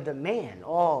over the man.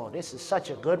 Oh, this is such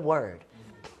a good word.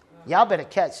 Y'all better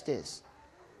catch this.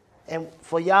 And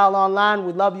for y'all online,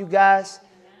 we love you guys.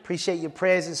 Appreciate your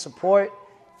prayers and support.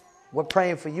 We're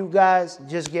praying for you guys.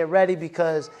 Just get ready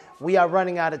because we are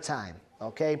running out of time.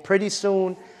 Okay? Pretty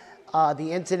soon,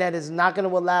 the internet is not going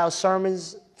to allow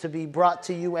sermons to be brought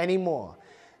to you anymore.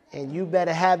 And you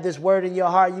better have this word in your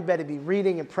heart. You better be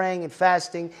reading and praying and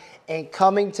fasting and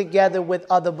coming together with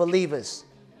other believers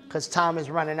because time is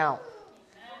running out.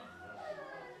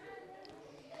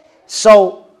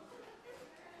 So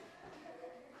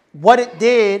what it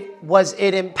did was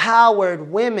it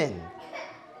empowered women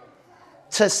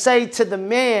to say to the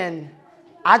man,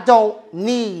 I don't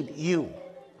need you.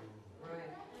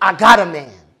 I got a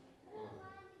man.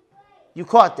 You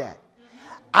caught that?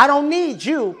 I don't need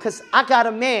you because I got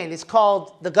a man. It's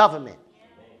called the government.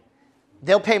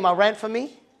 They'll pay my rent for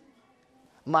me.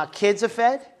 My kids are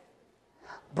fed.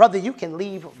 Brother, you can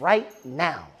leave right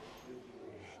now.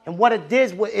 And what it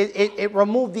did was it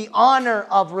removed the honor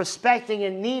of respecting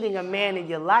and needing a man in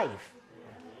your life.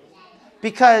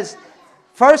 Because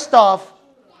first off,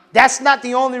 that's not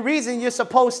the only reason you're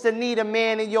supposed to need a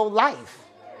man in your life.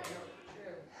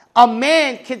 A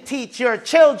man can teach your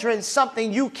children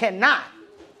something you cannot.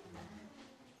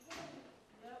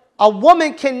 A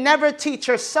woman can never teach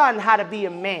her son how to be a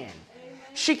man.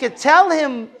 She could tell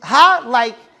him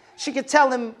she could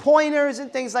tell him pointers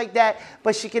and things like that,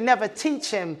 but she can never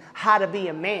teach him how to be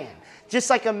a man.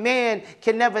 Just like a man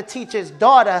can never teach his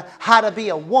daughter how to be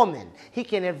a woman. He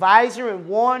can advise her and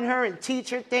warn her and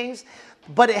teach her things,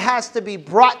 but it has to be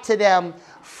brought to them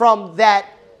from that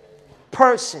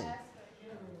person.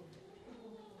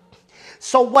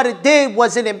 So what it did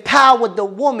was it empowered the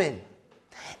woman.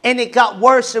 And it got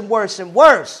worse and worse and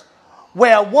worse.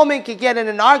 Where a woman could get in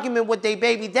an argument with their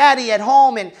baby daddy at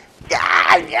home and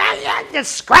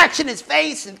just scratching his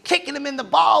face and kicking him in the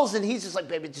balls. And he's just like,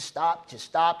 baby, just stop, just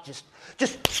stop, just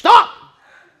stop.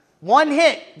 One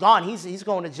hit, gone. He's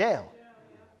going to jail.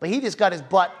 But he just got his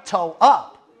butt toe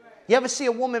up. You ever see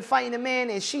a woman fighting a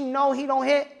man and she know he don't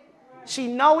hit? She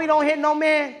know he don't hit no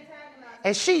man.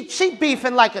 And she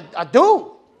beefing like a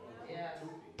dude.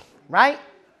 Right?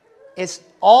 It's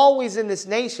always in this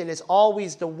nation, it's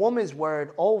always the woman's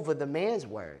word over the man's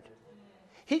word.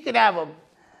 He could have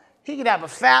a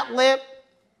fat lip,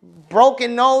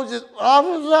 broken nose,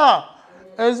 officer.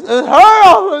 It's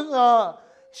her.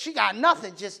 She got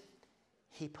nothing. Just,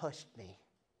 he pushed me.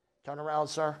 Turn around,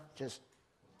 sir. Just,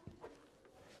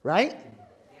 right?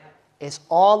 It's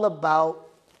all about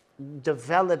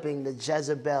developing the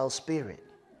Jezebel spirit.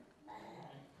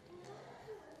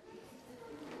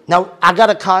 Now, I got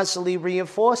to constantly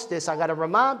reinforce this. I got to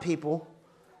remind people,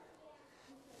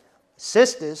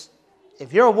 sisters,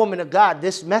 if you're a woman of God,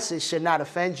 this message should not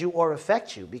offend you or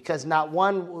affect you, because not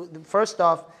one, first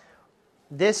off,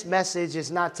 this message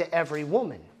is not to every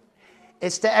woman.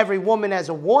 It's to every woman as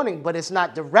a warning, but it's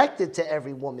not directed to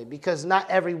every woman, because not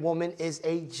every woman is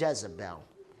a Jezebel.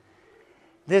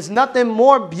 There's nothing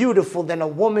more beautiful than a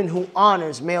woman who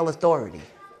honors male authority.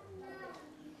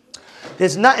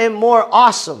 There's nothing more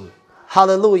awesome,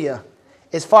 hallelujah,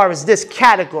 as far as this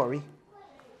category,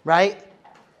 right,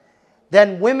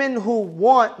 than women who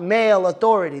want male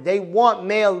authority. They want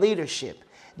male leadership.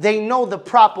 They know the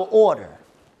proper order.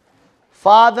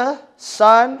 Father,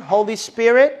 Son, Holy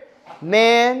Spirit,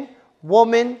 man,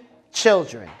 woman,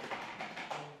 children.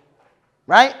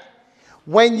 Right?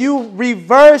 When you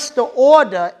reverse the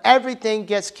order, everything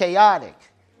gets chaotic.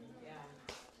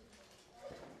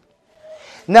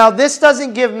 Now, this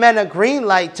doesn't give men a green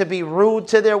light to be rude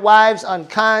to their wives,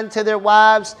 unkind to their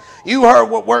wives. You heard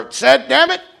what Work said, damn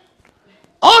it.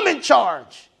 I'm in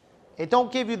charge. It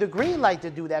don't give you the green light to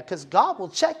do that, because God will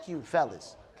check you,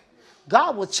 fellas.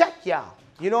 God will check y'all.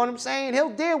 You know what I'm saying?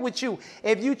 He'll deal with you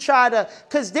if you try to,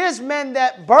 because there's men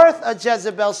that birth a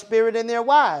Jezebel spirit in their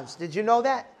wives. Did you know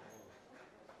that?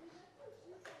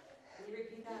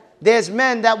 There's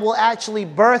men that will actually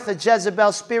birth a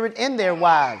Jezebel spirit in their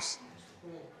wives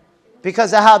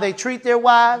because of how they treat their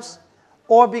wives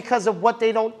or because of what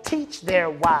they don't teach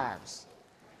their wives.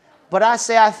 But I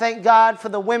say I thank God for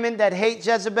the women that hate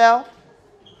Jezebel,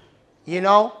 you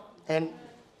know, and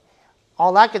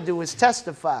all I can do is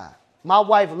testify. My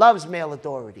wife loves male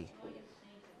authority.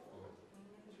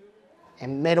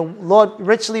 And may the Lord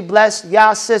richly bless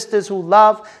y'all sisters who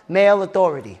love male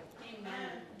authority.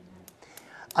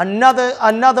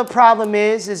 Another problem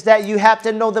is that you have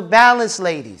to know the balance,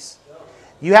 ladies.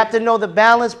 You have to know the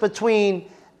balance between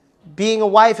being a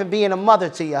wife and being a mother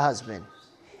to your husband.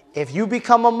 If you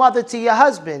become a mother to your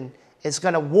husband, it's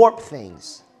going to warp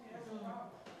things.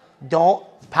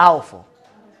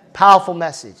 Powerful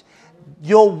message.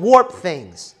 You'll warp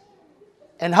things.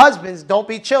 And husbands, don't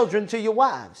be children to your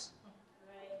wives.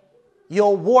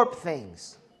 You'll warp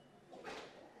things.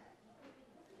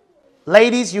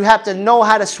 Ladies, you have to know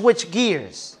how to switch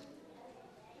gears.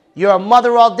 You're a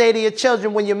mother all day to your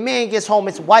children. When your man gets home,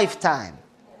 it's wife time.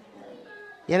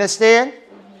 You understand?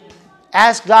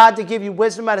 Ask God to give you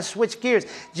wisdom how to switch gears.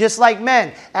 Just like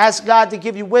men, ask God to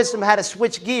give you wisdom how to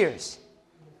switch gears.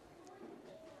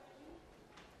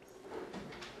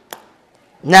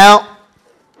 Now,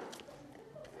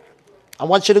 I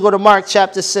want you to go to Mark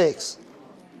chapter 6.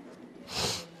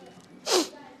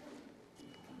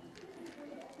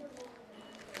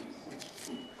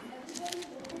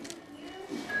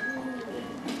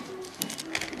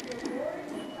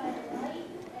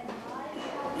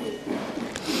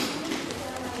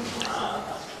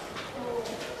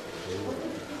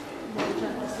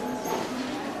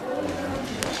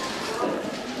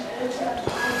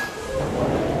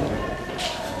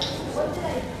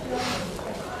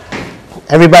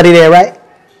 Everybody there, right?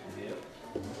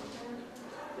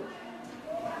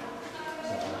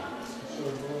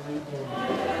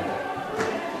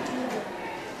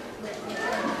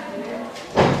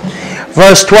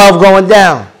 Verse 12 going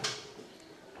down.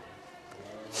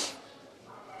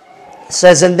 It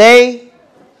says, and they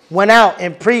went out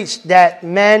and preached that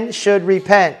men should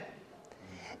repent.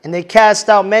 And they cast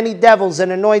out many devils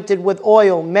and anointed with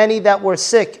oil many that were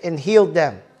sick and healed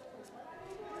them.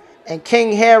 And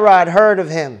King Herod heard of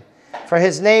him, for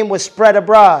his name was spread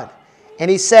abroad. And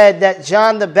he said that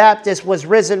John the Baptist was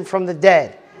risen from the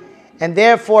dead, and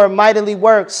therefore mightily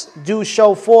works do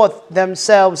show forth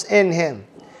themselves in him.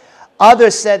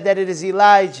 Others said that it is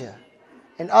Elijah,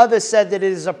 and others said that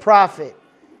it is a prophet,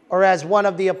 or as one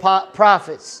of the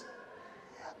prophets.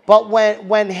 But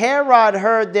when Herod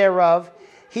heard thereof,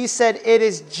 he said, it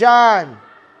is John,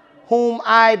 whom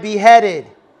I beheaded.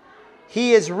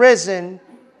 He is risen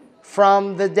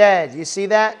from the dead. You see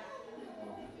that?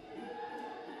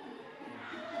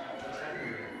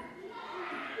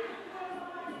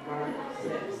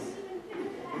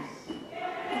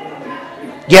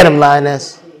 Get him,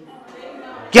 Lioness.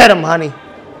 Get him, honey.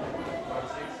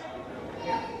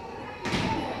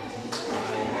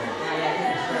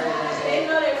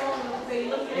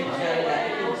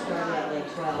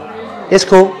 It's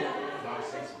cool.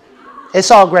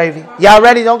 It's all gravy. Y'all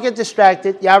ready? Don't get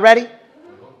distracted. Y'all ready?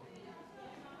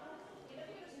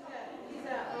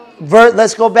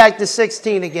 Let's go back to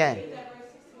 16 again.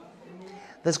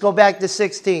 Let's go back to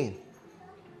 16.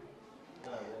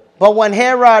 But when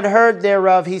Herod heard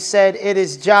thereof, he said, it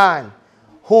is John,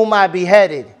 whom I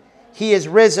beheaded. He is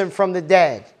risen from the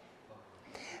dead.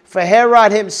 For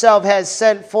Herod himself has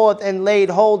sent forth and laid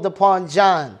hold upon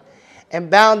John, and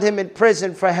bound him in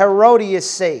prison for Herodias'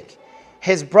 sake,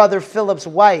 his brother Philip's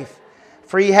wife,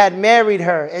 for he had married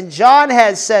her. And John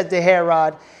had said to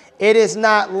Herod, it is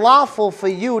not lawful for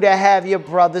you to have your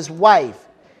brother's wife.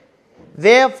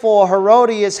 Therefore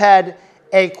Herodias had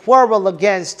a quarrel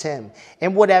against him,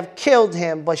 and would have killed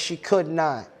him, but she could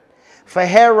not. For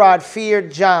Herod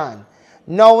feared John,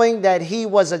 knowing that he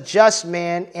was a just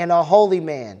man and a holy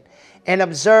man, and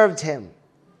observed him.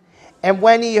 And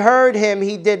when he heard him,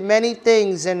 he did many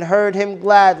things and heard him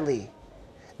gladly.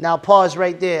 Now pause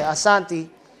right there. Asante.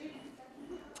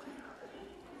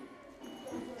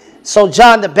 So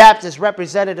John the Baptist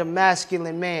represented a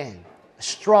masculine man, a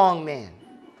strong man,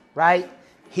 right?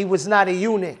 He was not a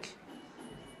eunuch.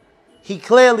 He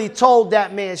clearly told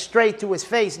that man straight to his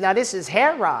face. Now this is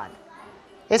Herod.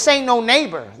 This ain't no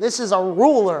neighbor. This is a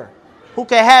ruler who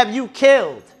can have you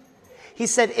killed. He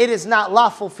said, it is not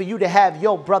lawful for you to have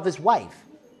your brother's wife.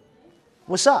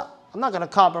 What's up? I'm not going to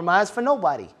compromise for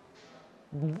nobody.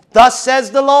 Thus says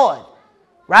the Lord.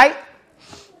 Right?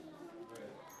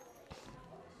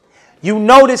 You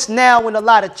notice now in a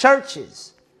lot of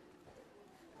churches,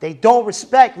 they don't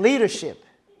respect leadership.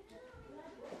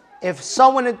 If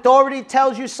someone in authority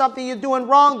tells you something you're doing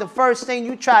wrong, the first thing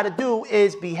you try to do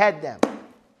is behead them.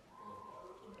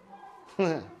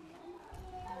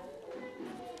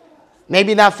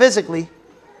 Maybe not physically.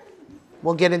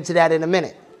 We'll get into that in a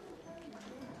minute.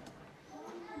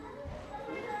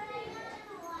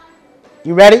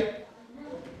 You ready?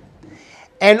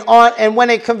 And when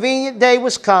a convenient day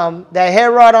was come, that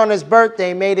Herod on his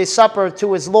birthday made a supper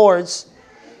to his lords,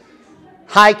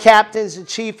 high captains and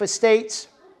chief estates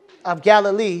of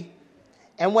Galilee,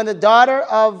 and when the daughter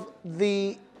of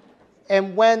the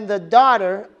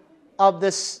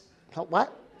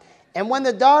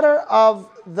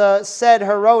said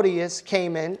Herodias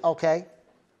came in, okay,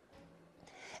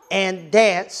 and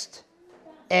danced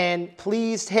and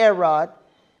pleased Herod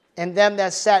and them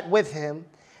that sat with him,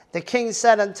 the king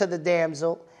said unto the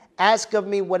damsel, ask of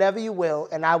me whatever you will,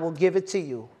 and I will give it to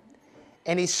you.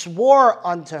 And he swore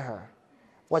unto her,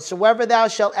 whatsoever thou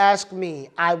shalt ask me,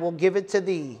 I will give it to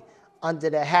thee unto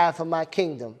the half of my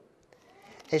kingdom.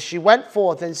 And she went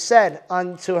forth and said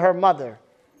unto her mother,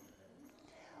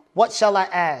 what shall I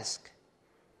ask?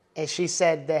 And she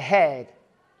said, the head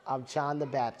of John the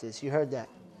Baptist. You heard that?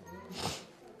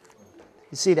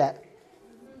 You see that?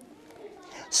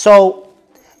 So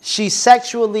she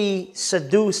sexually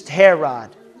seduced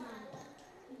Herod,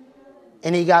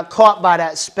 and he got caught by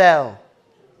that spell,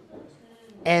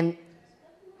 and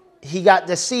he got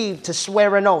deceived to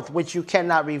swear an oath, which you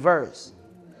cannot reverse.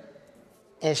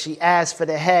 And she asked for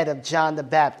the head of John the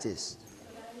Baptist.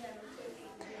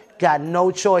 Got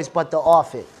no choice but to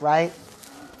off it, right?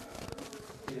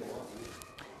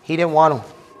 He didn't want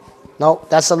him. No,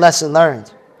 that's a lesson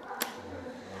learned.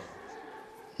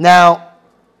 Now,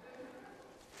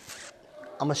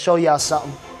 I'm going to show y'all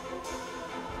something.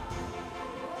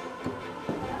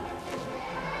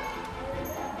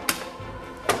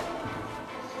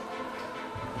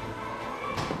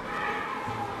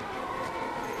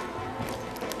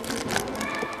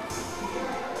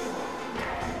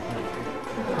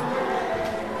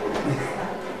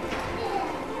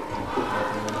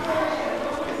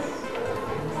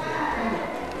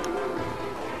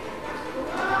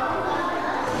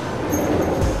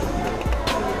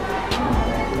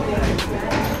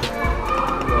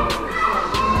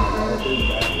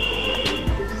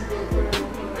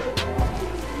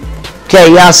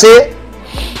 Okay, y'all see it?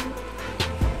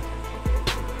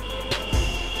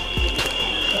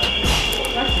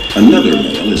 Another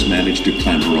male has managed to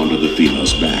clamber onto the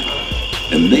female's back,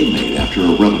 and they mate after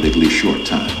a relatively short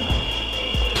time.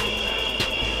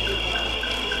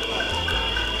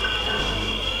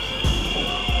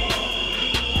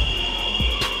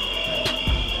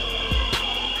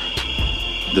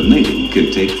 The mating can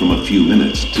take from a few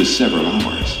minutes to several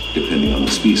hours, depending on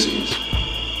the species.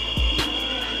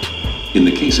 In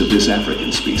the case of this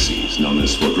African species, known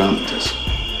as Squadromatus,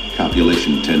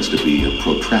 copulation tends to be a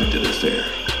protracted affair.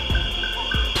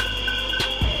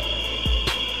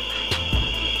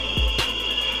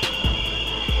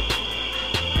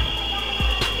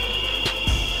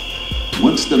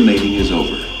 Once the mating is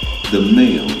over, the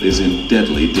male is in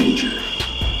deadly danger.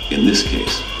 In this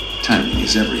case, timing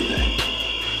is everything.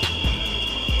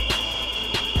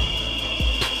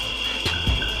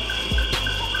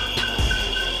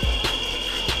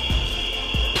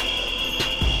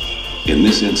 In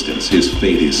this instance, his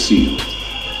fate is sealed.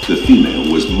 The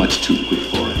female was much too quick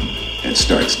for him and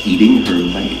starts eating her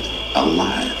mate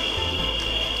alive.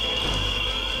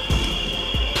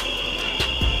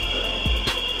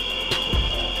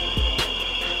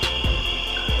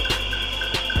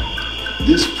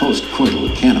 This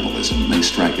post-coital cannibalism may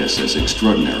strike us as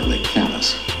extraordinarily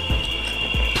callous.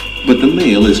 But the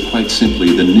male is quite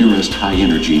simply the nearest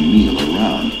high-energy meal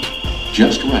around,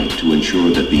 just right to ensure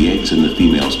that the eggs in the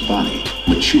female's body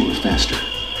mature faster.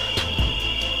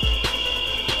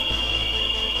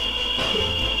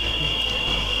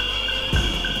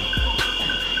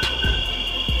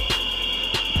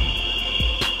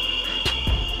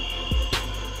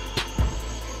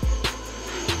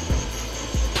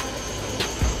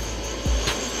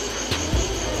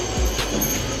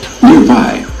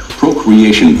 Nearby,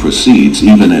 procreation proceeds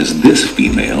even as this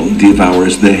female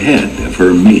devours the head of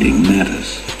her mating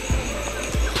mantis.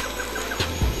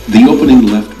 The opening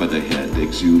left by the head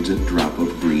exudes a drop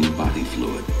of green body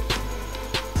fluid.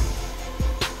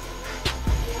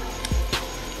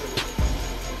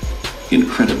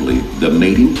 Incredibly, the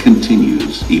mating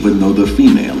continues even though the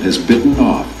female has bitten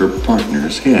off her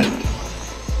partner's head.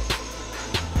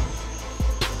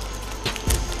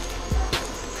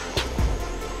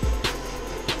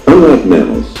 Unlike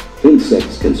mammals,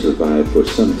 insects can survive for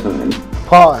some time.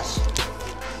 Pause.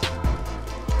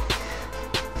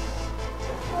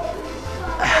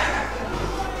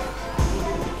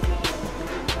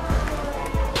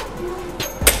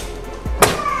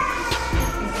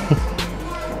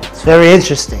 It's very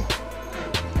interesting.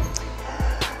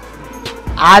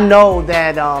 I know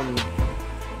that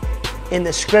in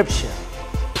the scripture,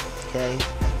 okay,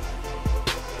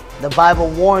 the Bible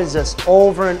warns us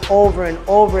over and over and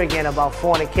over again about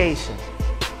fornication,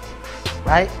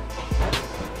 right?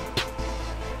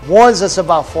 Warns us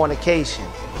about fornication.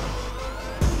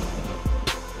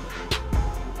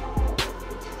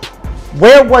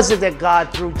 Where was it that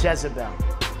God threw Jezebel?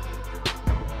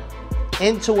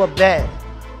 Into a bed.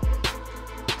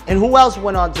 And who else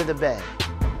went onto the bed?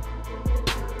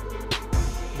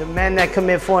 The men that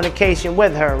commit fornication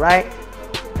with her, right?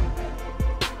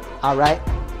 All right.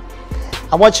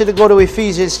 I want you to go to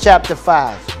Ephesians chapter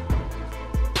 5.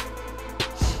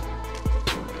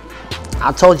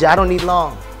 I told you I don't need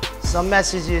long. Some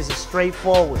messages are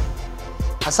straightforward.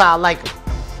 That's how I like them.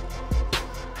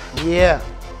 Yeah.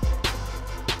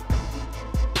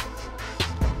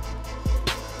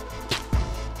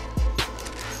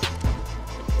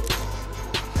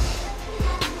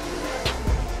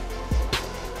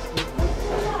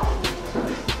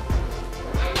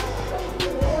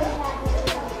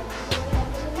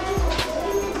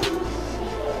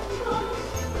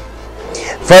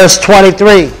 Verse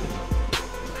 23.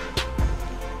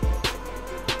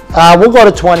 We'll go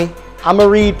to 20. I'm going to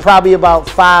read probably about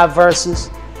 5 verses.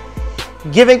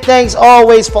 Giving thanks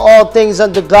always for all things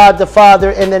unto God the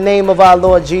Father in the name of our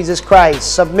Lord Jesus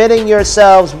Christ. Submitting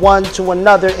yourselves one to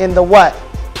another in the what?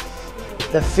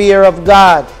 The fear of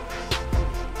God.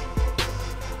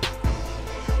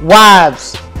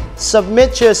 Wives,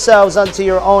 submit yourselves unto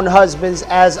your own husbands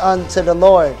as unto the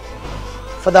Lord.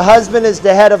 For the husband is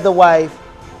the head of the wife,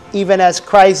 even as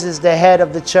Christ is the head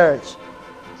of the church,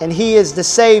 and he is the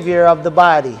Savior of the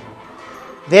body.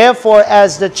 Therefore,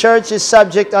 as the church is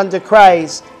subject unto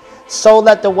Christ, so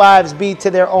let the wives be to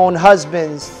their own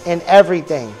husbands in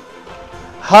everything.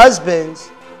 Husbands,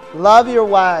 love your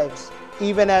wives,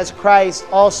 even as Christ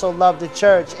also loved the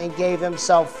church and gave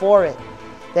himself for it,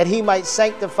 that he might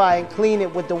sanctify and clean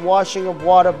it with the washing of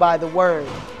water by the word.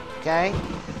 Okay?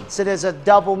 So there's a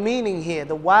double meaning here.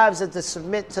 The wives are to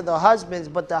submit to the husbands,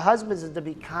 but the husbands are to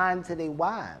be kind to their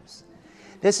wives.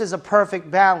 This is a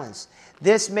perfect balance.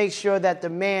 This makes sure that the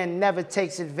man never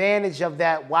takes advantage of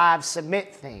that wives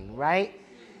submit thing, right?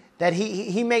 That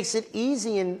he makes it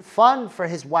easy and fun for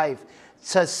his wife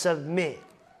to submit,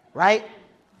 right?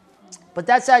 But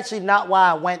that's actually not why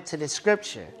I went to the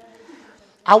scripture.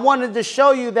 I wanted to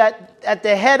show you that at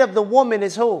the head of the woman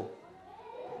is who?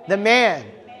 The man.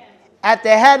 At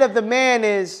the head of the man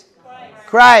is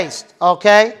Christ.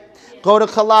 Okay? Go to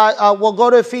we'll go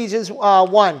to Ephesians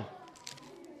 1.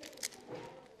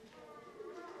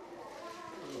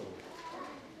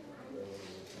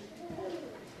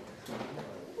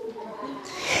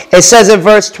 It says in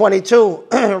verse 22,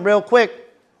 real quick,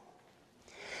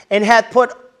 and hath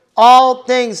put all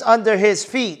things under his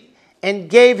feet, and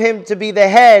gave him to be the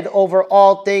head over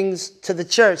all things to the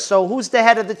church. So who's the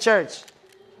head of the church?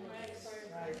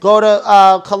 Go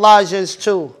to Colossians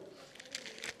 2.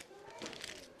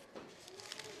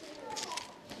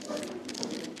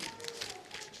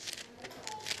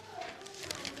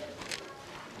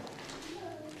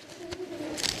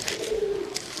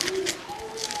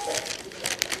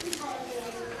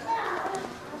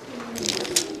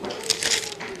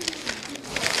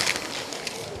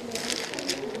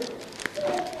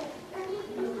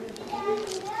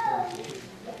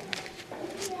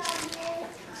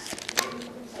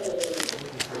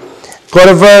 Go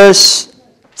to verse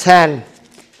 10.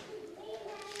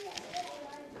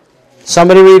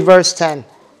 Somebody read verse 10.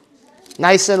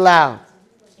 Nice and loud.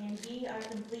 And ye are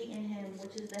complete in him,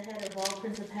 which is the head of all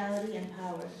principality and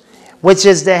power. Which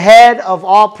is the head of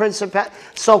all principality.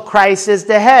 So Christ is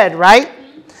the head, right?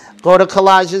 Go to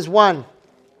Colossians 1.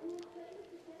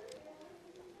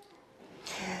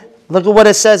 Look at what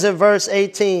it says in verse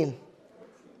 18.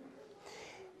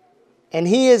 And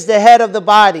he is the head of the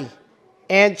body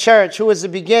and church, who is the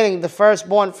beginning, the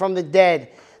firstborn from the dead,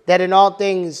 that in all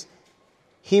things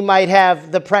he might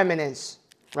have the preeminence,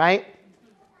 right?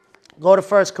 Go to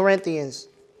 1 Corinthians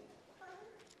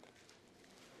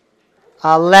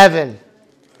 11.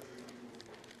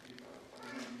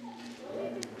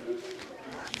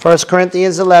 1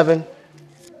 Corinthians 11.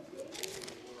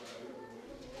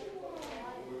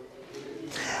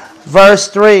 Verse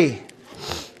 3.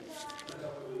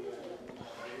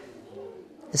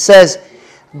 It says,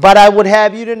 but I would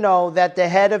have you to know that the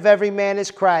head of every man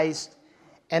is Christ,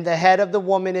 and the head of the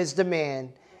woman is the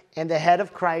man, and the head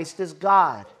of Christ is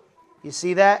God. You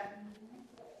see that?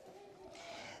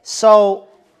 So,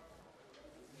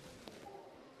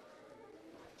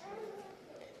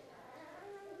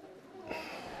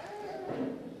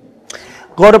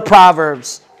 go to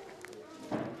Proverbs.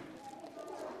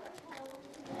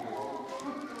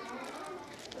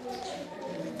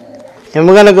 And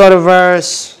we're going to go to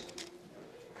verse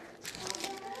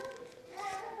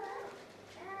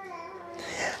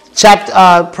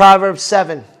Proverbs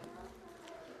 7.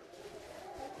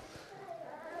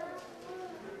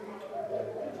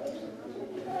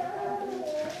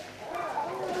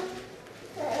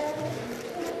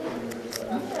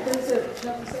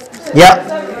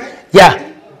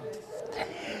 Yeah.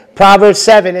 Proverbs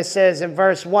 7, it says in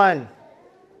verse 1,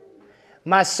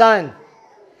 my son,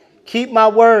 keep my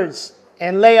words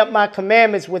and lay up my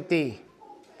commandments with thee.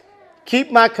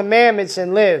 Keep my commandments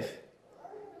and live,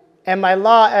 and my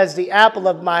law as the apple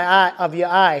of your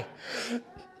eye.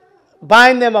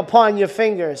 Bind them upon your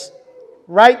fingers,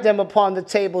 write them upon the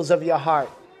tables of your heart.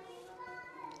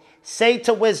 Say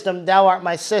to wisdom, thou art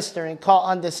my sister, and call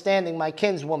understanding my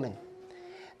kinswoman,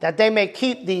 that they may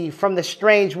keep thee from the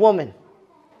strange woman,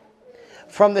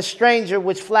 from the stranger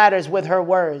which flatters with her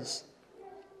words.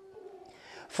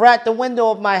 For at the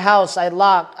window of my house I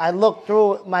looked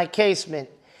through my casement,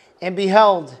 and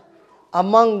beheld,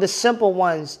 among the simple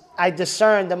ones I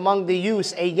discerned among the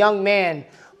youths a young man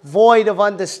void of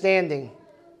understanding.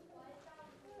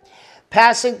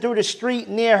 Passing through the street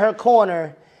near her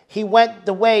corner, he went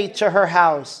the way to her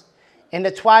house. In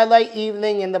the twilight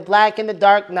evening, in the black and the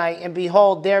dark night, and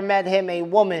behold, there met him a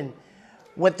woman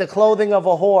with the clothing of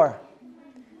a whore,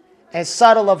 and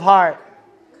subtle of heart.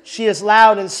 She is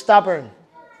loud and stubborn.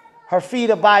 Her feet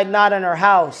abide not in her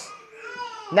house.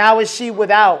 Now is she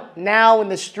without, now in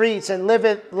the streets, and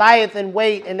lieth in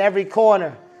wait in every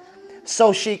corner.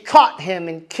 So she caught him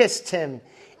and kissed him,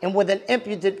 and with an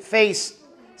impudent face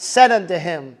said unto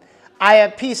him, I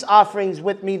have peace offerings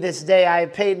with me this day, I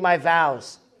have paid my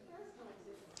vows.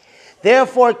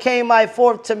 Therefore came I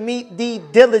forth to meet thee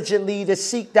diligently, to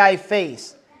seek thy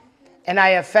face, and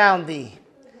I have found thee.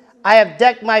 I have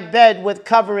decked my bed with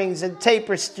coverings and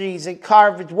tapestries and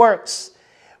carved works.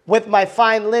 With my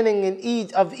fine linen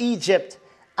of Egypt,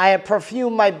 I have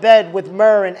perfumed my bed with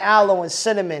myrrh and aloe and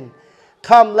cinnamon.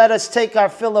 Come, let us take our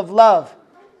fill of love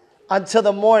until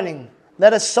the morning.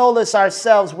 Let us solace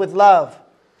ourselves with love.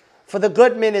 For the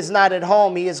good man is not at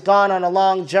home. He is gone on a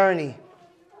long journey.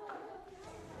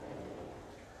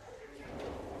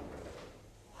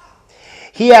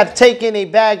 He hath taken a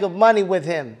bag of money with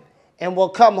him, and will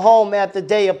come home at the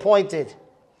day appointed.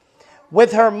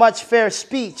 With her much fair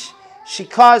speech, she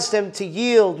caused him to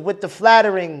yield. With the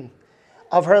flattering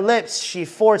of her lips, she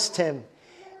forced him.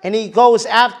 And he goes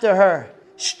after her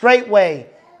straightway,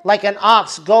 like an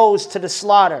ox goes to the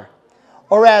slaughter,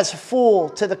 or as fool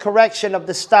to the correction of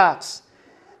the stocks,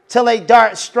 till a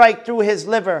dart strike through his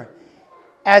liver,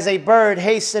 as a bird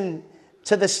hasten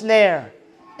to the snare,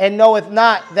 and knoweth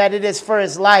not that it is for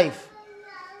his life.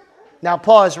 Now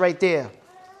pause right there.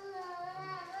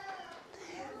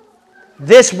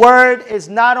 This word is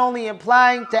not only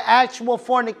implying to actual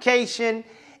fornication,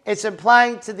 it's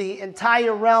implying to the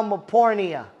entire realm of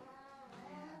porneia,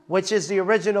 which is the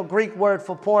original Greek word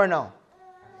for porno.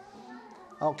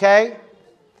 Okay?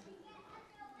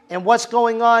 And what's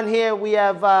going on here, we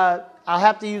have, I'll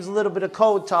have to use a little bit of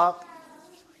code talk.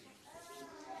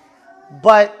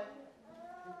 But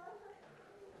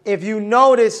if you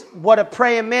notice what a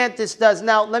praying mantis does,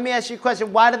 now let me ask you a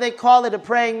question. Why do they call it a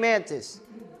praying mantis?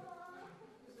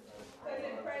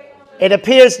 It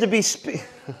appears to be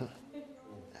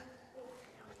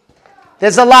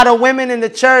There's a lot of women in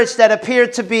the church that appear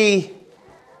to be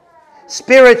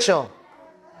spiritual,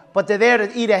 but they're there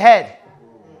to eat a head.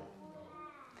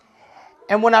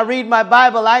 And when I read my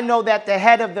Bible, I know that the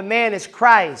head of the man is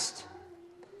Christ.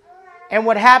 And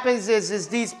what happens is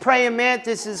these praying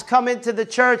mantises come into the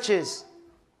churches,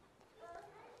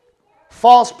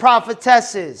 false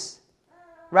prophetesses,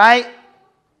 right?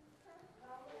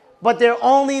 But they're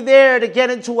only there to get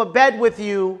into a bed with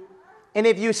you, and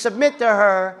if you submit to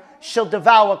her, she'll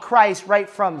devour Christ right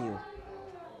from you.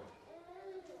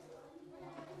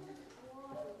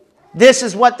 This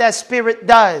is what that spirit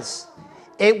does.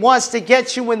 It wants to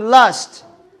get you in lust.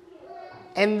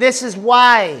 And this is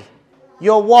why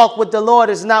your walk with the Lord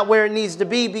is not where it needs to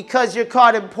be, because you're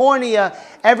caught in porneia.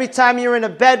 Every time you're in a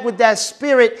bed with that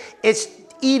spirit, it's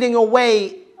eating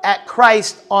away at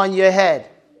Christ on your head.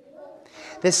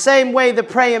 The same way the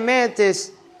praying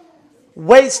mantis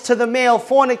waits till the male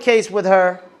fornicates with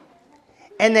her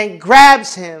and then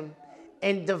grabs him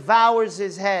and devours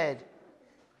his head.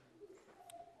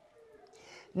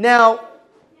 Now,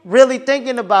 really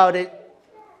thinking about it,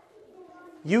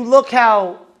 you look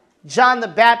how John the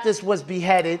Baptist was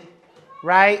beheaded,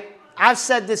 right? I've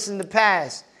said this in the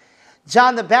past.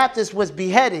 John the Baptist was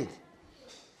beheaded.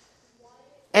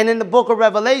 And in the book of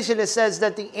Revelation, it says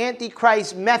that the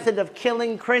Antichrist method of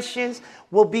killing Christians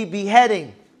will be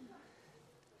beheading.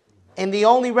 And the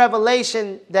only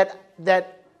revelation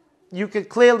that you could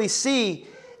clearly see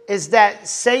is that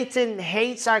Satan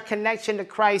hates our connection to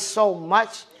Christ so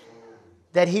much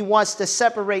that he wants to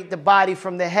separate the body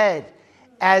from the head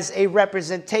as a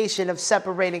representation of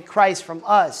separating Christ from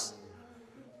us.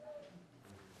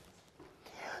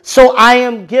 So I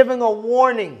am giving a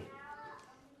warning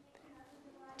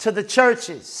to the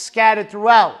churches scattered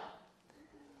throughout.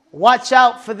 Watch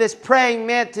out for this praying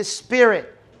mantis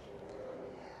spirit.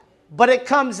 But it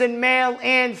comes in male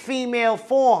and female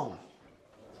form.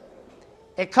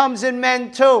 It comes in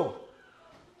men too.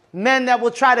 Men that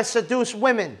will try to seduce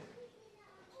women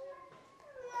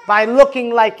by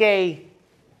looking like a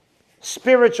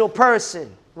spiritual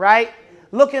person, right?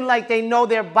 Looking like they know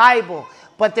their Bible,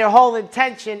 but their whole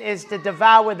intention is to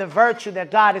devour the virtue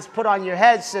that God has put on your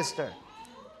head, sister.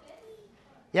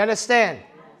 You understand?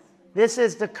 This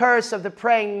is the curse of the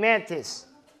praying mantis.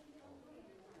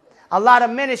 A lot of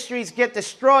ministries get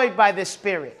destroyed by this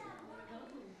spirit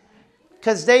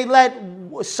because they let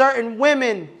certain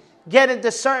women get into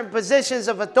certain positions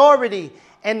of authority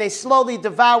and they slowly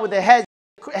devour the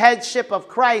headship of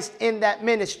Christ in that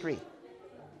ministry.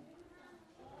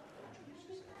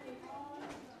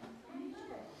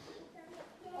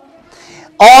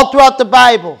 All throughout the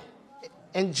Bible,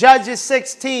 in Judges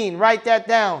 16, write that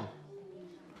down.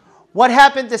 What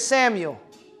happened to Samuel?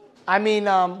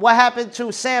 What happened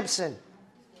to Samson?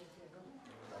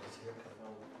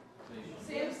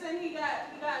 Samson,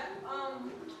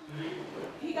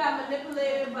 he got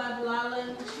manipulated by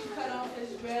Delilah. She cut off his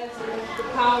dreads, and the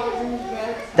power was in his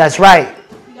dreads. That's right.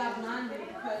 He got blinded.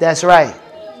 That's right.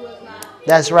 He was not.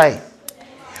 That's right.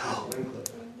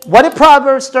 What did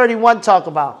Proverbs 31 talk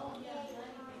about?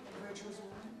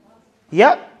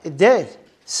 Yep, it did.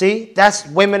 See, that's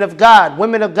women of God.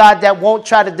 Women of God that won't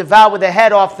try to devour the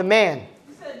head off the man.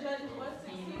 You said Judges what,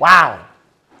 16? Wow.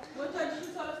 What judge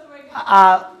you taught us to right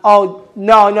now?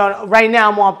 No. Right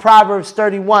now I'm on Proverbs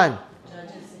 31.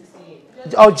 Judges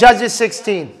 16. Oh, Judges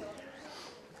 16.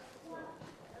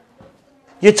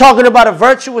 You're talking about a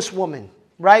virtuous woman,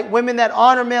 right? Women that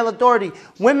honor male authority.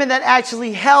 Women that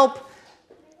actually help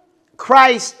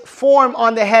Christ form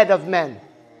on the head of men.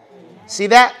 See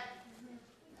that?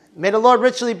 May the Lord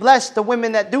richly bless the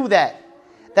women that do that.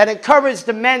 That encourage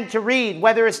the men to read,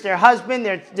 whether it's their husband,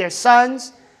 their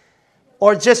sons,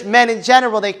 or just men in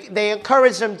general. They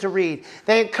encourage them to read.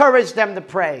 They encourage them to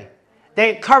pray.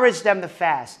 They encourage them to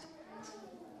fast.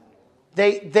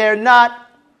 They're not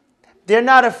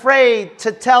afraid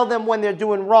to tell them when they're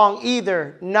doing wrong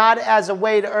either. Not as a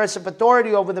way to usurp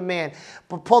authority over the man,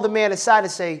 but pull the man aside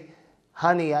and say,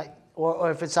 honey, or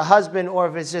if it's a husband or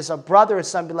if it's just a brother or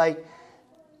something, like,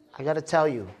 I got to tell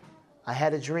you, I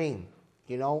had a dream,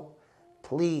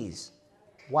 please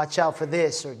watch out for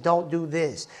this or don't do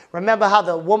this. Remember how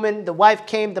the wife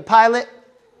came to Pilate,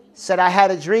 said, I had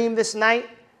a dream this night.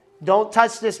 Don't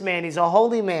touch this man. He's a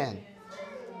holy man.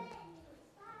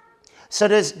 So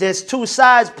there's two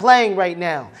sides playing right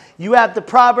now. You have the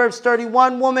Proverbs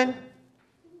 31 woman.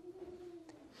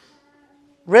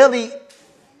 Really,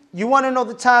 you want to know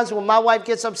the times when my wife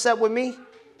gets upset with me?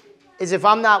 Is if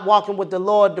I'm not walking with the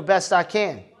Lord the best I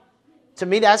can. To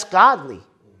me, that's godly.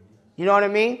 You know what I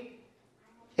mean?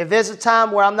 If there's a time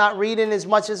where I'm not reading as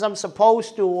much as I'm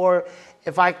supposed to, or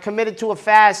if I committed to a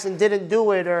fast and didn't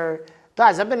do it, or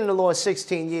guys, I've been in the Lord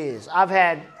 16 years. I've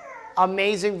had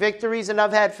amazing victories and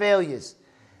I've had failures.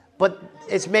 But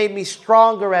it's made me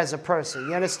stronger as a person.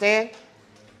 You understand?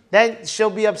 Then she'll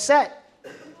be upset.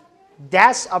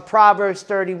 That's a Proverbs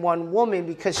 31 woman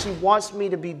because she wants me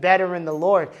to be better in the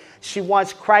Lord. She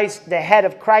wants Christ, the head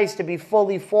of Christ, to be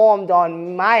fully formed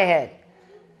on my head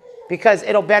because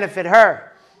it'll benefit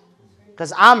her.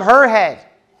 Because I'm her head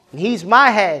and he's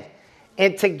my head.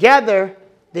 And together,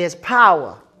 there's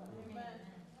power.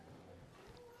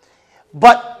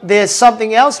 But there's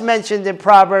something else mentioned in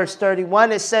Proverbs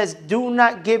 31. It says, do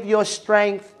not give your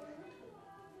strength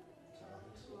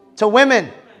to women.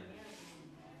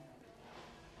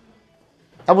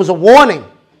 That was a warning.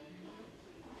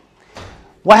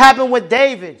 What happened with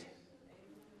David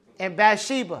and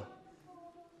Bathsheba?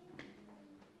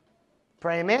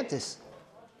 Praying mantis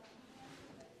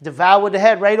devoured the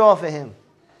head right off of him.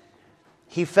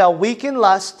 He fell weak in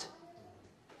lust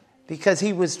because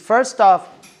he was, first off,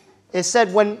 it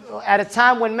said when at a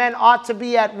time when men ought to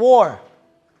be at war,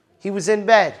 he was in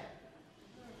bed.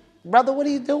 Brother, what are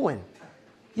you doing?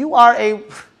 You are a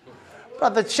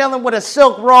brother chilling with a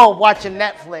silk robe watching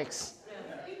Netflix.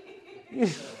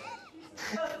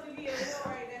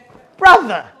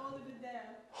 Brother,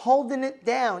 holding it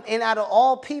down. And out of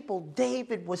all people,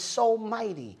 David was so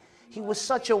mighty. He was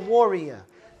such a warrior.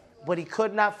 But he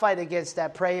could not fight against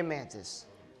that praying mantis.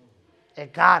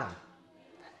 It got him.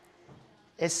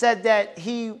 It said that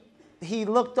he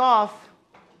looked off,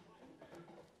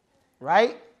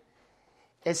 right?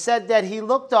 It said that he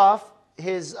looked off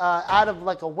his out of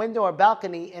like a window or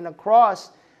balcony, and across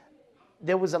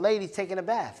there was a lady taking a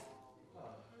bath.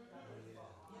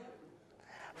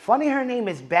 Funny, her name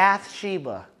is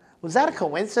Bathsheba. Was that a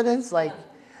coincidence? Like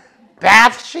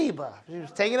Bathsheba, she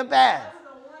was taking a bath.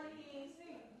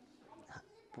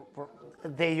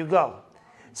 There you go.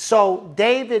 So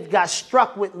David got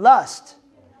struck with lust.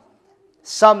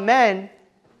 Some men,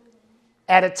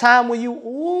 at a time when you,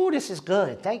 ooh, this is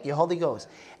good. Thank you, Holy Ghost.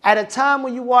 At a time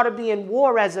when you ought to be in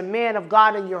war as a man of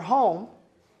God in your home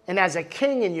and as a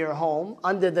king in your home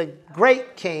under the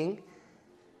great king,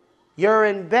 you're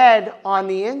in bed on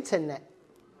the internet.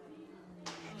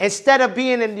 Instead of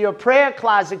being in your prayer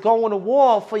closet, going to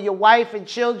war for your wife and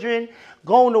children,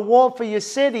 going to war for your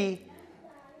city,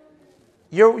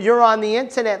 you're on the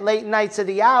internet late nights of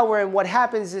the hour, and what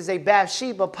happens is a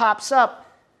Bathsheba pops up,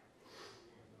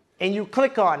 and you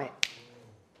click on it.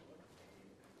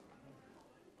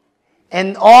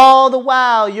 And all the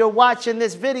while you're watching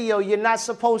this video you're not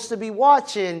supposed to be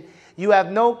watching, you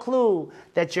have no clue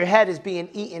that your head is being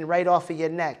eaten right off of your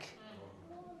neck.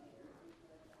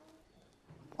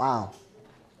 Wow.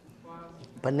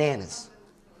 Bananas.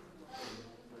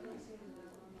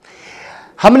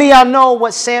 How many of y'all know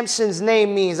what Samson's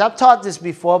name means? I've taught this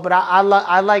before, but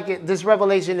I like it. This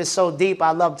revelation is so deep,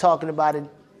 I love talking about it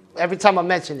every time I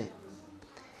mention it.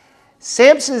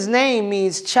 Samson's name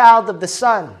means child of the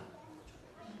sun,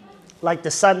 like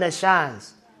the sun that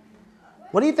shines.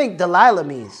 What do you think Delilah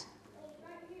means?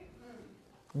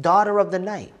 Daughter of the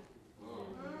night.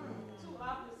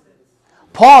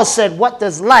 Paul said, what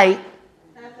does light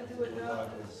have to do with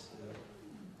darkness?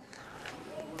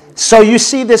 So you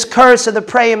see this curse of the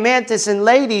praying mantis, and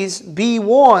ladies, be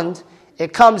warned,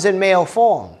 it comes in male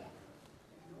form.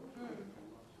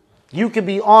 You could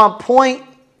be on point,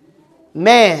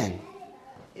 man.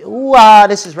 Ooh,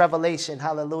 this is revelation.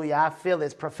 Hallelujah. I feel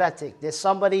it's prophetic. There's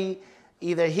somebody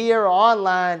either here or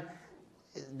online.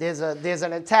 There's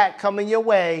an attack coming your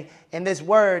way, and this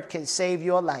word can save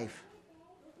your life.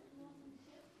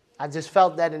 I just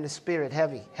felt that in the spirit.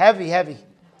 Heavy, heavy, heavy.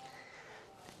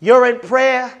 You're in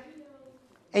prayer,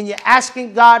 and you're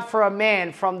asking God for a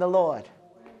man from the Lord.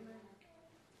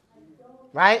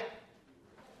 Right?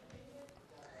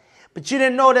 But you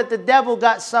didn't know that the devil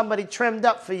got somebody trimmed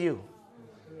up for you.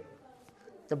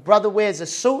 The brother wears a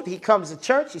suit. He comes to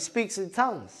church. He speaks in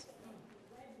tongues.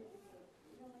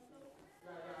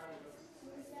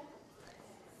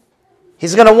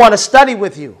 He's going to want to study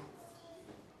with you.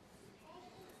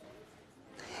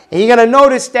 And you're going to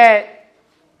notice that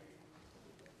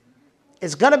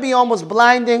it's going to be almost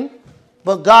blinding,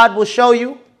 but God will show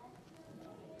you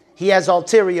he has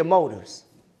ulterior motives.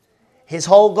 His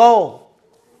whole goal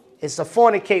is to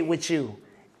fornicate with you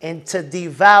and to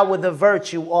devour the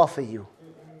virtue off of you.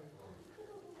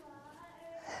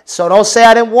 So don't say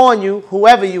I didn't warn you,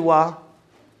 whoever you are.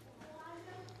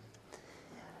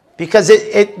 Because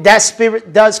that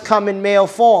spirit does come in male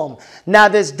form. Now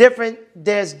there's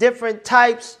different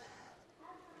types.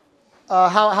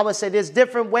 How I say, there's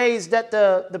different ways that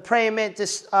the praying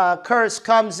mantis curse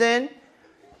comes in.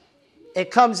 It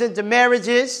comes into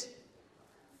marriages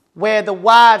where the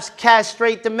wives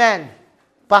castrate the men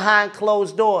behind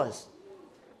closed doors.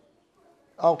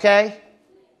 Okay?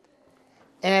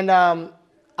 And I'm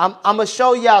going to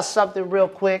show y'all something real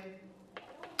quick.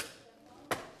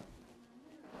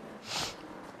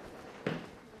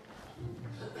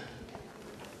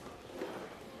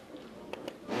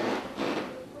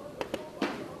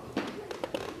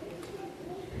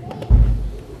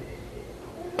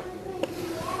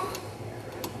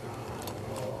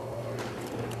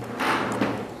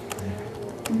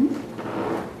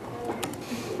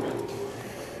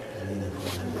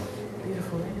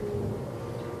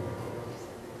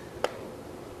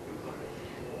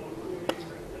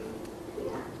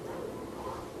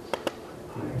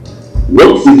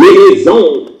 Once you get his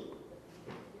zone.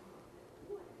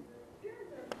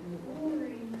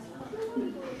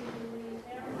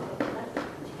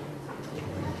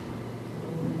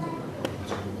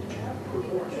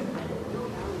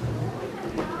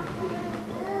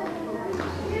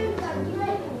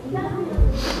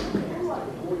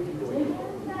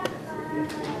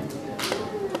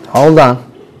 Hold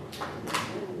on.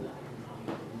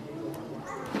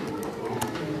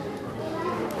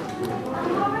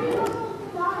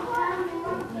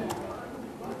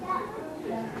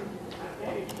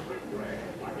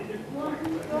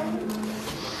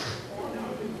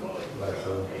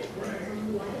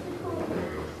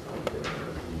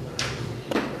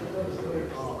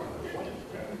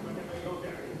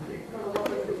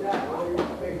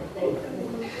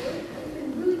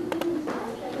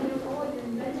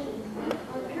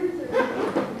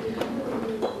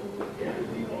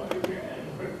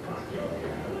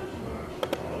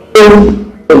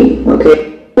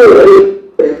 Okay.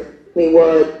 Me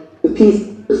was the piece.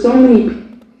 So many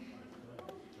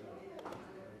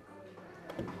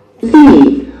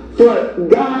see, for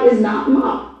God is not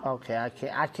mocked. Okay,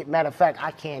 I can't. Matter of fact,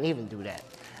 I can't even do that.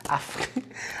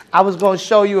 I was going to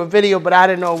show you a video, but I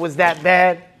didn't know it was that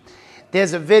bad.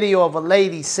 There's a video of a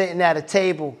lady sitting at a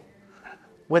table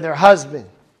with her husband,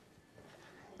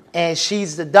 and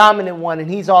she's the dominant one, and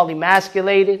he's all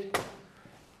emasculated,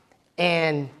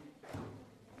 and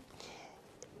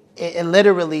it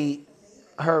literally,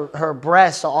 her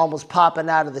breasts are almost popping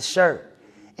out of the shirt,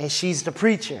 and she's the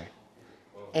preacher,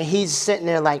 and he's sitting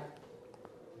there like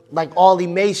all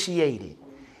emaciated,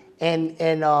 and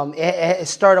it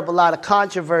stirred up a lot of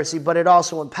controversy, but it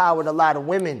also empowered a lot of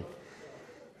women.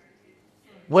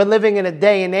 We're living in a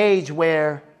day and age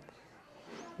where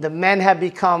the men have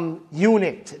become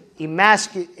eunuched,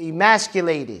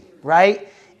 emasculated, right?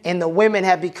 And the women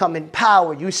have become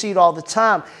empowered. You see it all the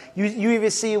time. You even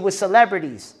see it with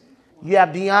celebrities. You have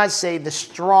Beyonce, the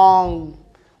strong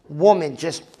woman,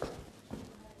 just,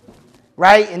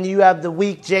 right? And you have the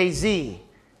weak Jay-Z.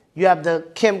 You have the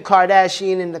Kim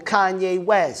Kardashian and the Kanye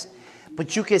West.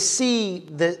 But you can see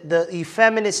the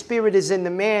effeminate spirit is in the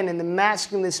man and the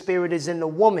masculine spirit is in the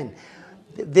woman.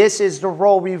 This is the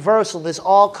role reversal. This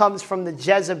all comes from the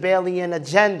Jezebelian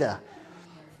agenda.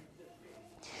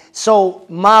 So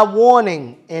my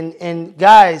warning, and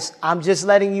guys, I'm just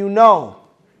letting you know,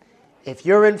 if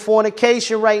you're in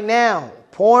fornication right now,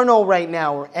 porno right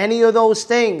now, or any of those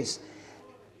things,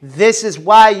 this is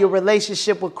why your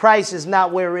relationship with Christ is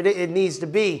not where it needs to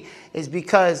be. It's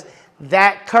because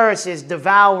that curse is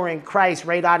devouring Christ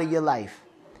right out of your life.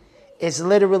 It's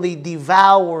literally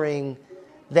devouring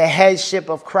the headship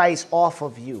of Christ off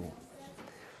of you.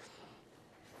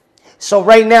 So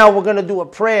right now we're going to do a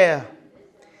prayer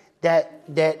that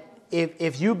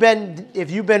if you've been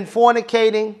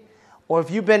fornicating, or if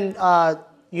you've been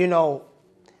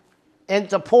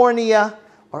into pornea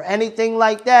or anything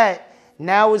like that,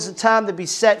 now is the time to be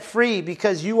set free,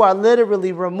 because you are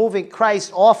literally removing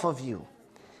Christ off of you.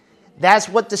 That's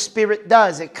what the spirit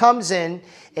does. It comes in,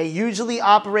 it usually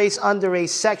operates under a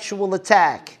sexual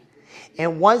attack.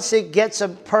 And once it gets a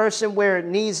person where it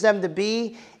needs them to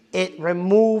be, it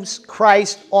removes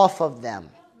Christ off of them.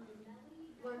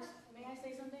 May I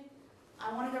say something?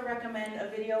 I wanted to recommend a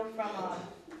video from a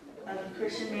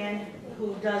Christian man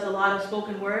who does a lot of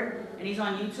spoken word, and he's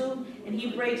on YouTube, and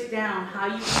he breaks down how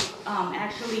you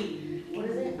actually,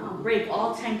 break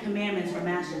all 10 commandments for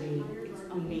masturbating. It's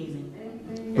amazing.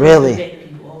 Really?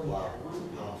 People. Oh,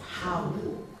 yeah. How?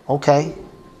 Okay.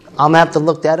 I'm going to have to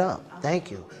look that up.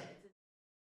 Thank you.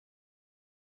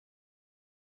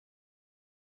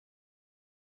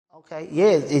 Okay,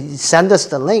 yeah, send us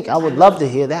the link. I would love to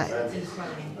hear that.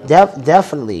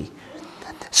 Definitely.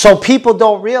 So people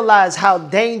don't realize how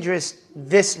dangerous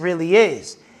this really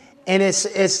is. And it's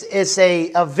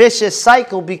a vicious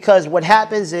cycle, because what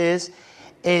happens is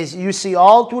is you see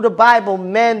all through the Bible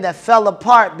men that fell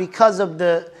apart because of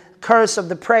the curse of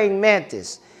the praying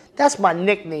mantis. That's my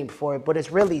nickname for it, but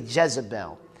it's really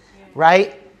Jezebel,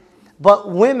 right?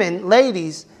 But women,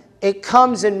 ladies, it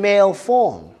comes in male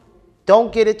form.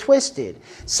 Don't get it twisted.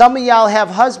 Some of y'all have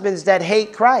husbands that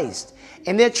hate Christ,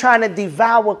 and they're trying to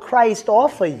devour Christ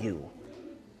off of you.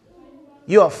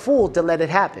 You're a fool to let it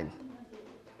happen.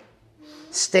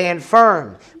 Stand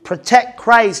firm. Protect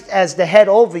Christ as the head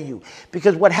over you.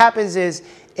 Because what happens is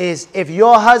if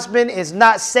your husband is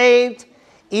not saved,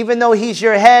 even though he's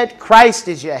your head, Christ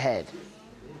is your head.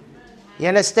 You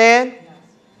understand?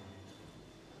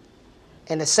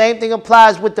 And the same thing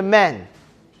applies with the men.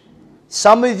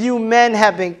 Some of you men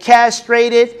have been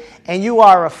castrated and you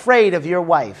are afraid of your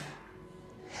wife.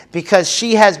 Because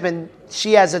she has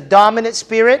a dominant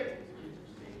spirit.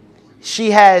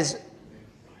 She has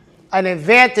an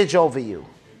advantage over you.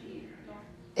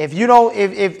 If you don't,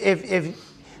 if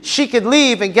she could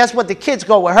leave, and guess what? The kids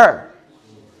go with her.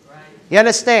 You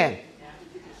understand?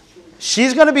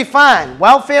 She's going to be fine.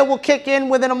 Welfare will kick in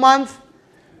within a month.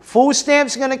 Food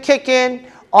stamps going to kick in.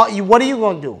 What are you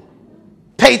going to do?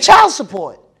 Pay child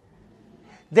support.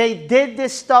 They did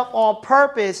this stuff on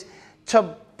purpose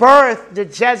to birth the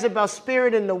Jezebel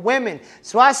spirit in the women.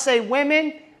 So I say,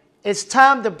 women, it's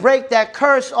time to break that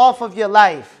curse off of your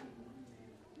life.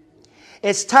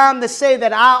 It's time to say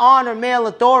that I honor male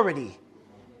authority.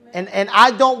 And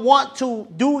I don't want to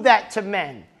do that to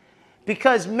men.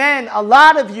 Because men, a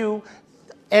lot of you,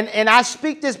 and I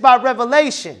speak this by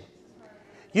revelation.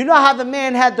 You know how the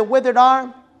man had the withered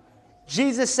arm?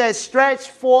 Jesus says, stretch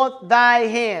forth thy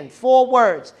hand. 4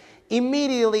 words.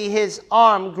 Immediately his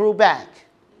arm grew back.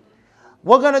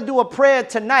 We're going to do a prayer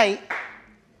tonight.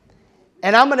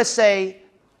 And I'm going to say,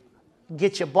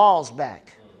 get your balls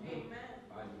back.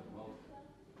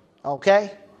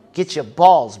 Okay? Get your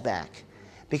balls back.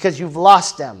 Because you've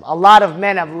lost them. A lot of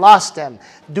men have lost them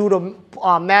due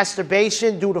to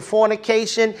masturbation, due to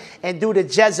fornication, and due to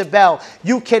Jezebel.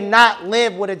 You cannot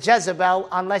live with a Jezebel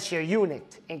unless you're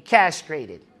eunuched and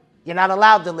castrated. You're not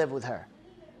allowed to live with her.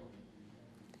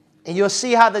 And you'll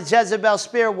see how the Jezebel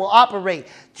spirit will operate.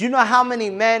 Do you know how many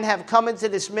men have come into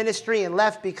this ministry and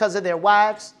left because of their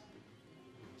wives?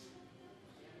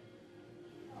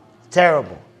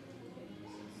 Terrible.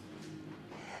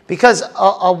 Because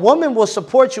a woman will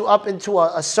support you up into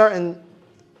a certain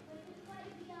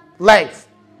length.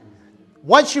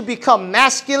 Once you become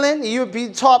masculine, you'll be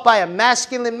taught by a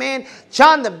masculine man.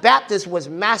 John the Baptist was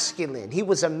masculine. He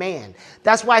was a man.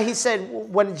 That's why he said,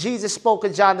 when Jesus spoke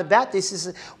of John the Baptist, he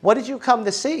said, what did you come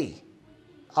to see?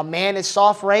 A man in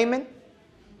soft raiment?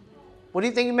 What do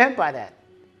you think he meant by that?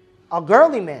 A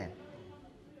girly man.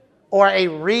 Or a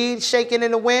reed shaking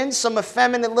in the wind, some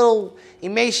effeminate little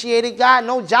emaciated guy.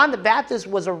 No, John the Baptist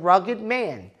was a rugged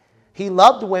man. He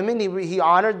loved women. He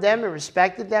honored them and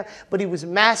respected them. But he was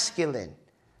masculine.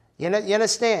 You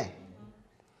understand?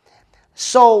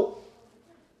 So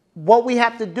what we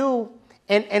have to do,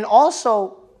 and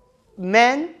also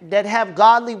men that have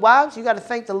godly wives, you got to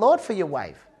thank the Lord for your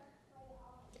wife.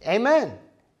 Amen.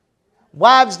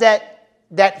 Wives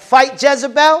that fight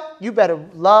Jezebel, you better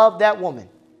love that woman.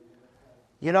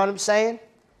 You know what I'm saying?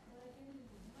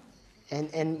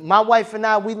 And my wife and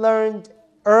I, we learned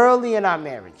early in our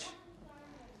marriage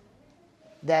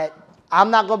that I'm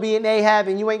not going to be an Ahab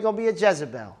and you ain't going to be a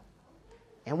Jezebel.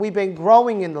 And we've been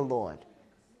growing in the Lord.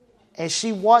 And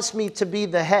she wants me to be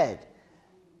the head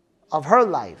of her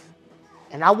life.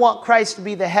 And I want Christ to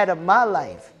be the head of my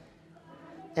life.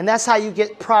 And that's how you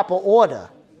get proper order.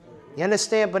 You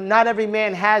understand? But not every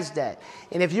man has that.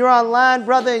 And if you're online,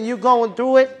 brother, and you're going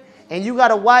through it, and you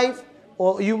got a wife,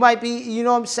 or you might be, you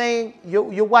know what I'm saying,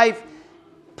 your wife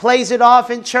plays it off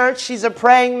in church. She's a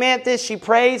praying mantis. She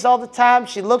prays all the time.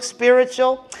 She looks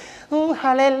spiritual. Oh,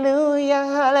 hallelujah,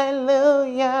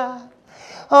 hallelujah.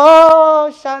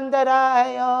 Oh,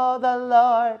 Shandarai, oh, the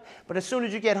Lord. But as soon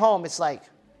as you get home, it's like,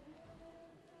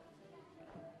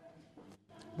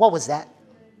 what was that?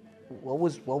 What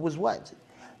was what?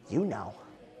 You know.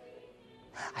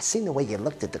 I seen the way you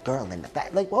looked at the girl in the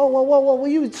back. Like, whoa.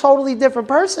 You're a totally different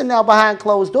person now behind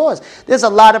closed doors. There's a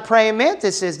lot of praying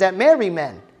mantises that marry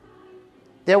men.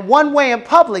 They're one way in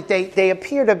public. They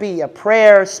appear to be a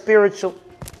prayer, spiritual.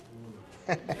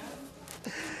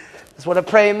 That's what a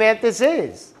praying mantis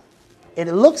is. And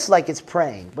it looks like it's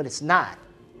praying, but it's not.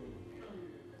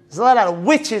 There's a lot of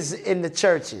witches in the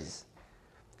churches.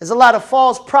 There's a lot of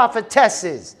false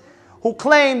prophetesses who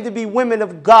claim to be women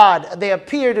of God. They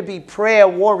appear to be prayer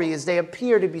warriors. They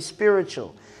appear to be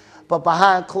spiritual. but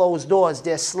behind closed doors,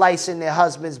 they're slicing their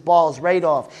husband's balls right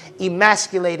off,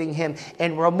 emasculating him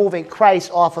and removing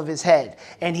Christ off of his head.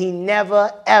 And he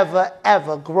never, ever,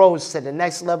 ever grows to the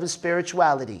next level of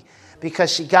spirituality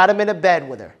because she got him in a bed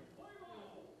with her.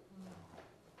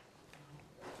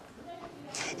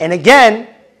 And again,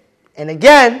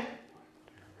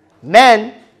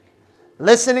 men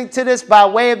listening to this by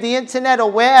way of the internet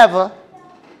or wherever,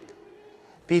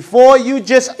 before you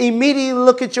just immediately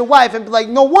look at your wife and be like,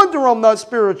 no wonder I'm not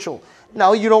spiritual.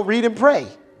 No, you don't read and pray.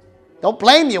 Don't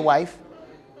blame your wife.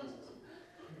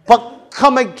 But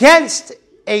come against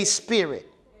a spirit.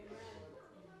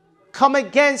 Come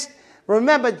against,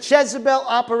 remember, Jezebel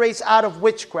operates out of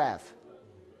witchcraft.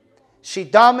 She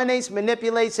dominates,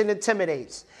 manipulates, and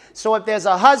intimidates. So if there's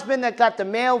a husband that got the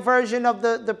male version of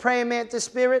the praying mantis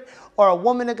spirit, or a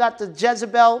woman that got the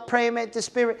Jezebel praying mantis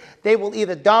spirit, they will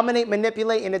either dominate,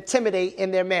 manipulate, and intimidate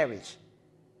in their marriage.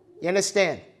 You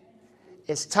understand?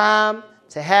 It's time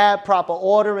to have proper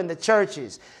order in the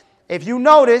churches. If you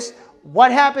notice,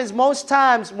 what happens most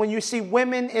times when you see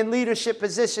women in leadership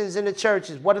positions in the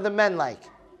churches, what are the men like?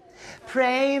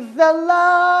 Praise the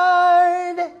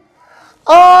Lord,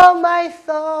 oh my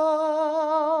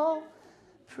soul.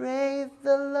 Praise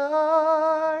the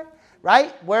Lord.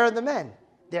 Right? Where are the men?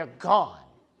 They're gone.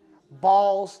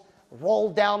 Balls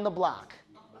rolled down the block.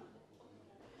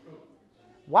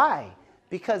 Why?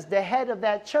 Because the head of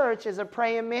that church is a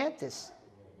praying mantis.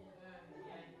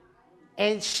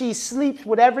 And she sleeps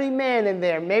with every man in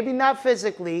there. Maybe not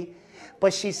physically,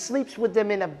 but she sleeps with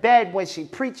them in a bed when she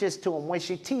preaches to them, when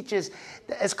she teaches.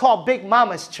 It's called Big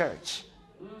Mama's Church.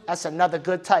 That's another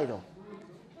good title.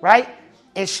 Right?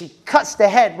 And she cuts the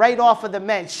head right off of the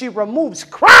men. She removes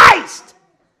Christ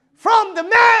from the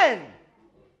men.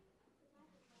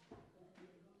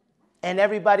 And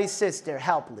everybody sits there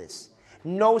helpless.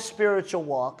 No spiritual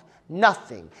walk,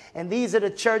 nothing. And these are the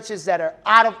churches that are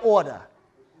out of order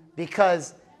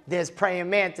because there's praying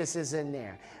mantises in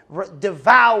there.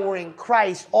 Devouring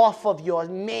Christ off of your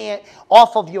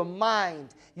mind.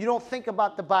 You don't think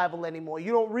about the Bible anymore.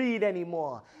 You don't read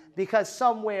anymore. Because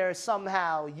somewhere,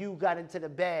 somehow, you got into the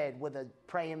bed with a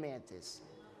praying mantis.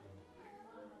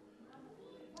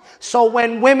 So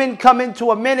when women come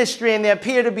into a ministry and they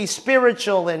appear to be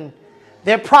spiritual and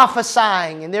they're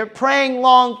prophesying and they're praying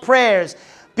long prayers,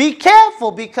 be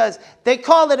careful because they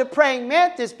call it a praying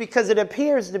mantis because it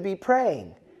appears to be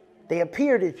praying. They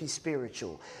appear to be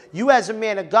spiritual. You as a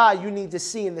man of God, you need to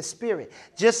see in the spirit.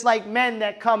 Just like men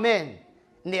that come in.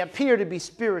 And they appear to be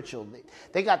spiritual.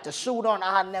 They got the suit on.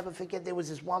 I'll never forget, there was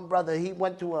this one brother. He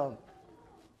went to one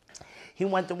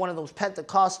of those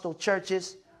Pentecostal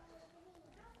churches.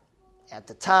 At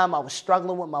the time, I was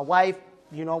struggling with my wife.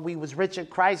 You know, we was rich in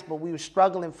Christ, but we were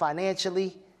struggling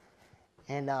financially.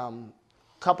 And a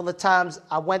couple of times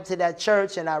I went to that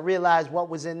church and I realized what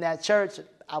was in that church.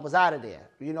 I was out of there.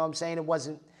 You know what I'm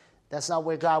saying? That's not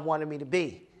where God wanted me to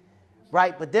be.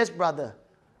 Right? But this brother,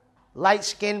 light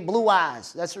skin, blue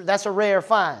eyes. That's a rare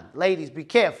find. Ladies, be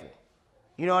careful.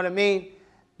 You know what I mean?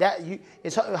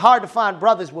 It's hard to find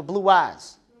brothers with blue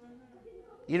eyes.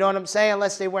 You know what I'm saying?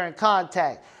 Unless they wearing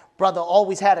contact. Brother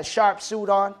always had a sharp suit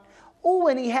on. Oh,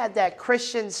 and he had that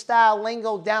Christian style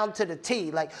lingo down to the T.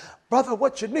 Like, brother,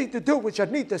 what you need to do is you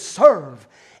need to serve.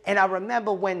 And I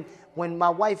remember when my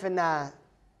wife and I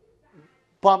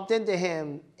bumped into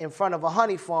him in front of a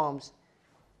Honey Farms,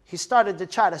 he started to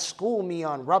try to school me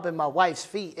on rubbing my wife's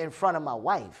feet in front of my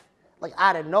wife. Like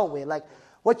out of nowhere. Like,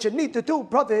 what you need to do,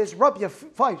 brother, is rub your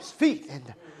wife's feet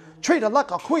and treat her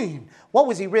like a queen. What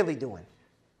was he really doing?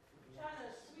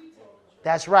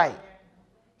 That's right.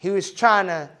 He was trying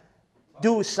to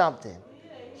do something.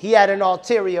 He had an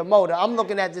ulterior motive. I'm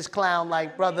looking at this clown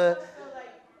like, brother,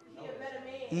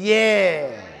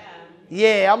 yeah.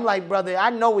 Yeah, I'm like, brother, I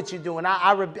know what you're doing.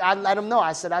 I let him know.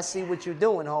 I said, I see what you're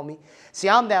doing, homie. See,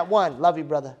 I'm that one. Love you,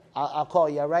 brother. I'll call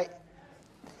you, all right?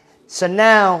 So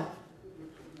now,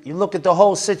 you look at the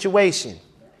whole situation.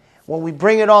 When we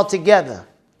bring it all together,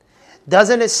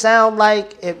 doesn't it sound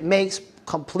like it makes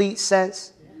complete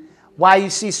sense? Why you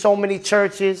see so many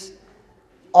churches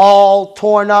all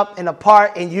torn up and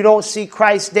apart and you don't see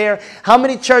Christ there? How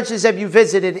many churches have you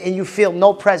visited and you feel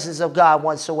no presence of God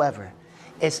whatsoever?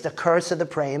 It's the curse of the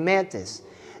praying mantis.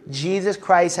 Jesus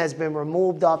Christ has been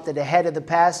removed off to the head of the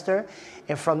pastor,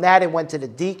 and from that it went to the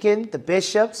deacon, the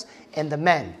bishops, and the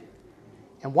men.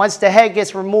 And once the head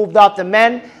gets removed off the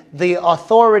men, the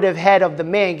authoritative head of the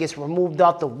man gets removed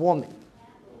off the woman.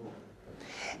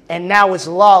 And now it's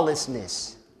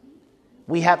lawlessness.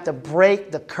 We have to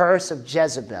break the curse of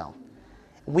Jezebel.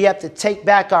 We have to take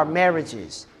back our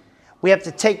marriages. We have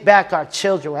to take back our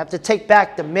children. We have to take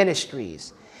back the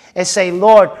ministries. and say,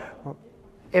 Lord,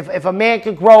 if a man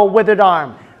could grow a withered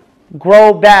arm,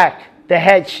 grow back the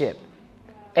headship.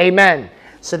 Amen.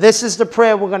 So this is the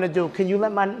prayer we're going to do. Can you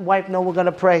let my wife know we're going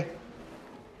to pray?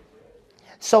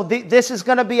 So this is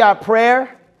going to be our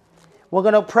prayer. We're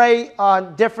going to pray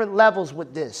on different levels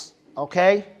with this,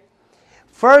 okay?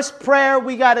 First prayer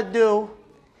we got to do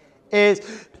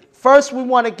is, first we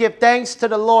want to give thanks to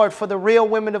the Lord for the real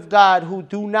women of God who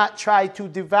do not try to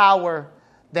devour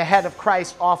the head of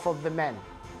Christ off of the men.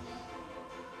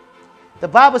 The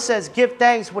Bible says, give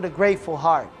thanks with a grateful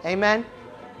heart. Amen?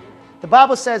 The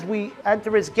Bible says we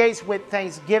enter his gates with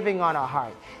thanksgiving on our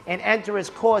heart and enter his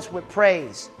courts with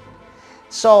praise.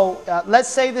 So let's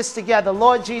say this together.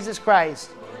 Lord Jesus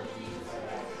Christ,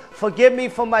 forgive me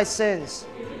for my sins,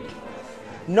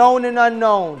 known and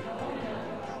unknown.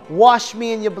 Wash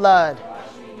me in your blood.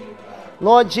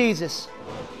 Lord Jesus,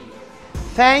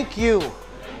 thank you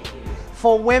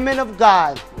for women of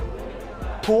God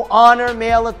who honor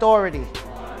male authority.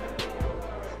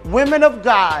 Women of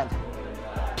God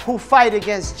who fight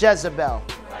against Jezebel.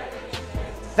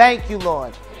 Thank you,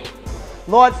 Lord.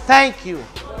 Lord, thank you.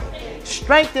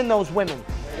 Strengthen those women.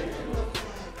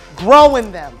 Grow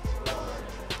in them.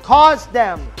 Cause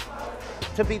them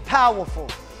to be powerful,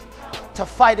 to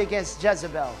fight against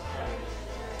Jezebel,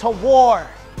 to war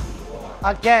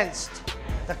against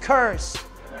the curse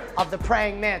of the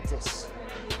praying mantis.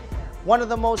 One of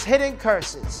the most hidden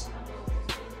curses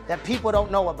that people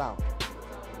don't know about.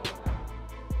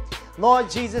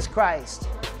 Lord Jesus Christ,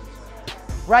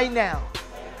 right now,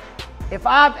 if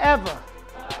I've ever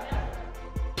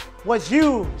was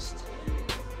used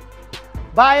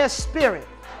by a spirit,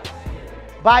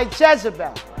 by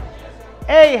Jezebel,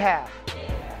 Ahab,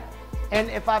 and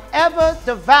if I've ever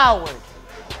devoured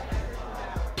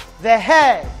the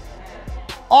head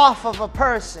off of a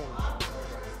person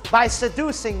by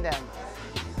seducing them,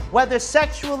 whether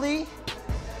sexually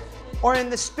or in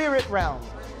the spirit realm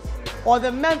or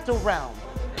the mental realm,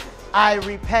 I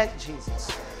repent,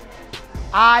 Jesus.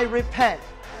 I repent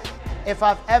if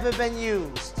I've ever been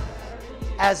used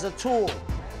as a tool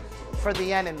for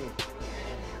the enemy.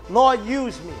 Lord,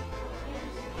 use me.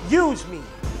 Use me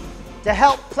to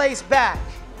help place back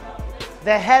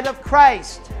the head of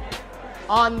Christ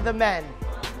on the men,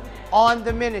 on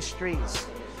the ministries.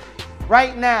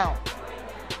 Right now,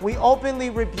 we openly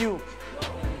rebuke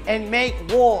and make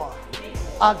war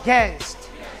against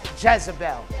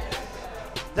Jezebel,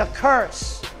 the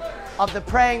curse of the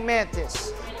praying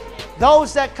mantis.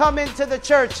 Those that come into the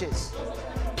churches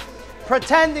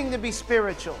pretending to be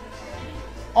spiritual,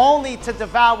 only to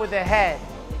devour the head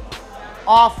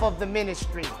off of the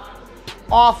ministry,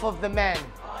 off of the men,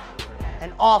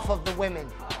 and off of the women.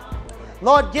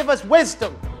 Lord, give us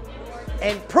wisdom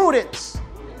and prudence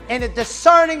and a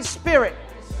discerning spirit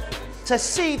to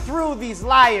see through these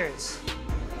liars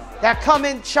that come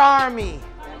in charmy.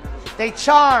 They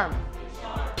charm.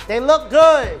 They look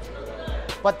good,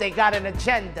 but they got an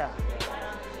agenda.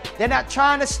 They're not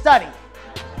trying to study.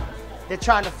 They're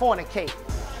trying to fornicate.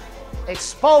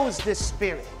 Expose this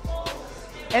spirit.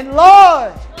 And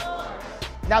Lord,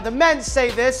 now the men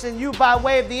say this, and you by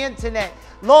way of the internet,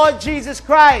 Lord Jesus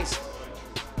Christ,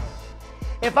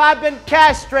 if I've been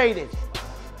castrated,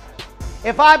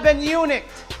 if I've been eunuched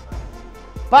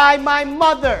by my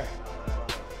mother,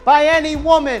 by any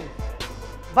woman,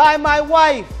 by my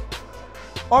wife,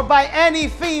 or by any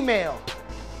female,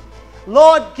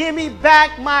 Lord, give me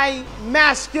back my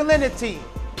masculinity.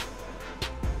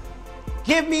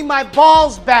 Give me my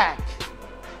balls back,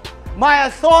 my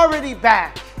authority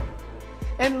back.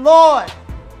 And Lord,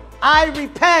 I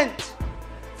repent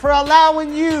for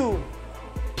allowing you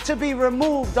to be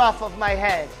removed off of my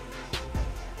head.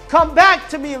 Come back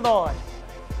to me, Lord.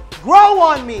 Grow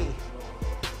on me.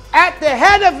 At the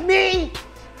head of me,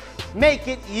 make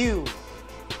it you.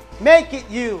 Make it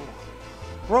you.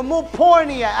 Remove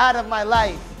pornea out of my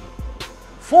life.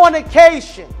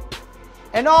 Fornication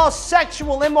and all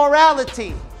sexual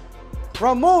immorality.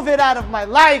 Remove it out of my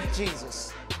life,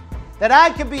 Jesus. That I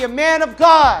can be a man of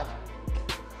God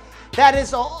that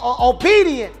is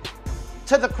obedient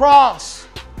to the cross.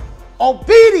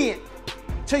 Obedient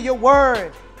to your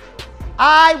word.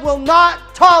 I will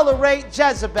not tolerate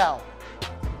Jezebel.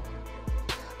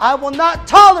 I will not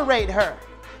tolerate her.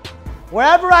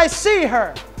 Wherever I see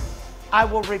her, I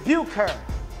will rebuke her.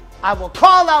 I will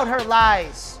call out her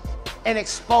lies and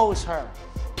expose her.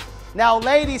 Now,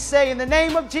 ladies, say in the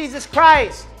name of Jesus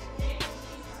Christ,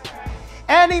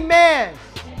 any man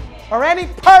or any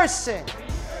person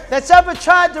that's ever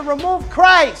tried to remove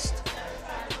Christ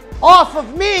off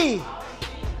of me,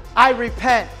 I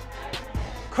repent.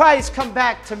 Christ, come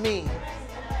back to me.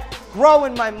 Grow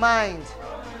in my mind.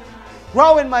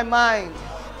 Grow in my mind.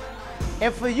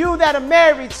 And for you that are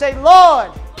married, say,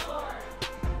 Lord,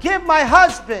 give my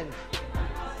husband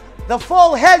the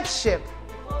full headship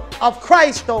of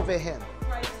Christ over him.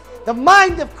 The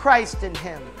mind of Christ in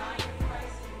him.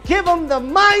 Give him the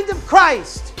mind of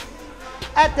Christ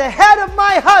at the head of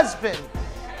my husband.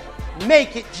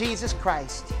 Make it Jesus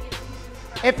Christ.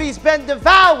 If he's been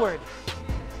devoured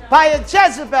by a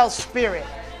Jezebel spirit,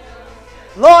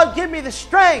 Lord, give me the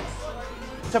strength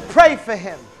to pray for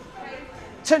him,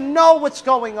 to know what's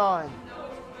going on,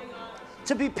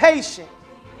 to be patient,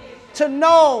 to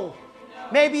know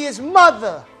maybe his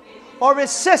mother or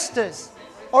his sisters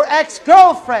or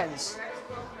ex-girlfriends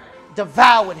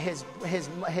devoured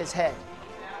his head.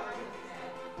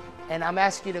 And I'm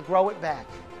asking you to grow it back.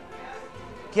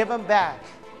 Give him back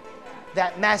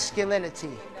that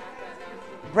masculinity.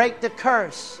 Break the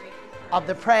curse of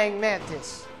the praying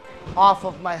mantis off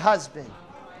of my husband,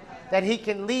 that he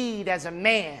can lead as a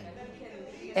man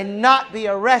and not be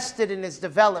arrested in his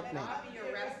development,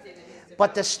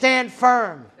 but to stand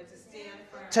firm,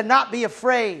 to not be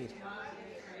afraid,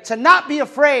 to not be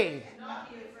afraid,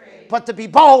 but to be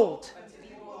bold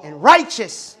and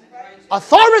righteous,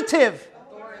 authoritative,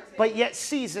 but yet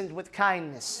seasoned with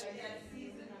kindness.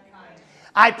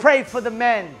 I pray for the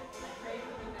men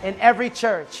in every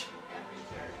church.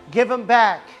 Give them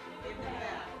back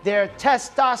their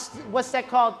testosterone. What's that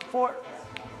called?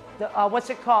 What's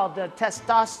it called? The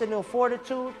testosterone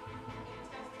fortitude.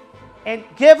 And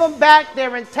give them back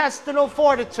their intestinal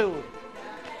fortitude.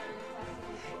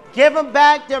 Give them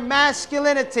back their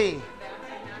masculinity.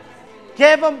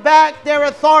 Give them back their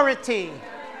authority.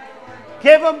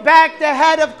 Give them back the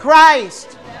head of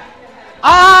Christ.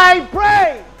 I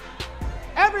pray.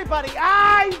 Everybody,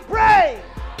 I pray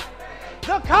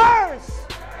the curse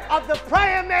of the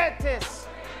praying mantis.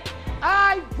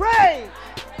 I pray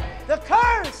the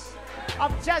curse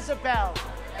of Jezebel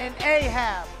and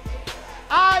Ahab.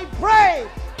 I pray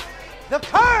the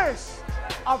curse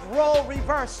of role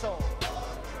reversal.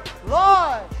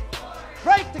 Lord,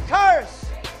 break the curse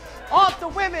off the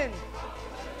women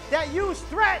that use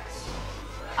threats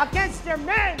against their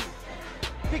men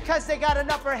because they got an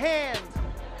upper hand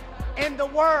in the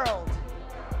world.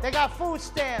 They got food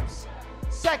stamps,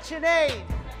 Section 8,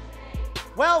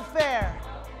 welfare.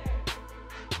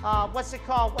 What's it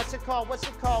called when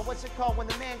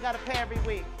the man got to pay every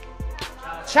week?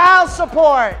 Child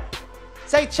support.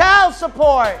 Say child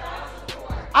support.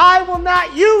 I will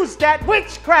not use that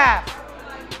witchcraft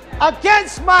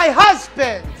against my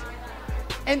husband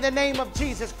in the name of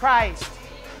Jesus Christ.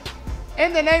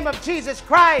 In the name of Jesus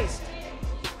Christ.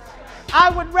 I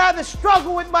would rather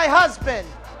struggle with my husband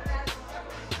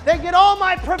than get all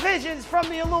my provisions from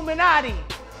the Illuminati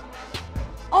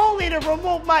only to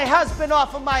remove my husband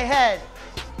off of my head.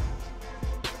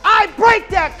 I break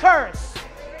that curse.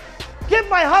 Give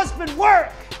my husband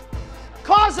work.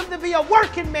 Cause him to be a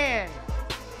working man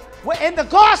in the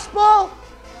gospel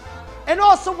and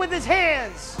also with his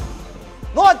hands.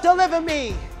 Lord, deliver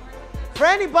me. For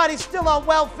anybody still on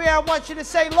welfare, I want you to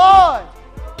say, Lord,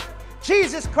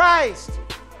 Jesus Christ,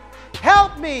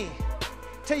 help me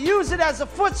to use it as a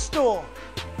footstool,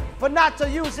 but not to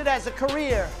use it as a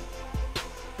career.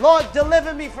 Lord,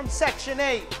 deliver me from Section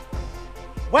 8,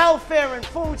 welfare and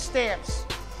food stamps.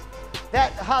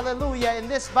 That, hallelujah, and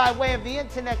this by way of the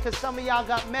internet, because some of y'all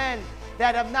got men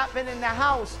that have not been in the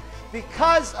house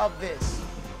because of this.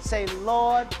 Say,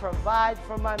 Lord, provide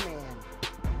for my man,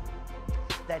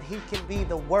 that he can be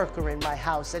the worker in my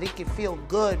house, that he can feel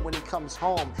good when he comes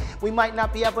home. We might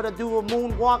not be able to do a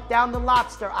moonwalk down the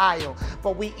lobster aisle,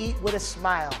 but we eat with a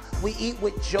smile. We eat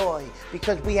with joy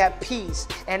because we have peace.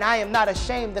 And I am not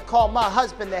ashamed to call my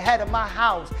husband the head of my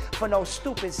house for no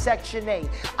stupid Section 8.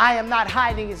 I am not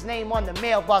hiding his name on the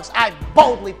mailbox. I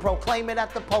boldly proclaim it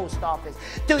at the post office.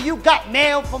 Do you got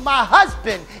mail for my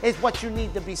husband is what you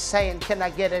need to be saying. Can I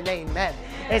get an amen?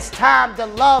 It's time to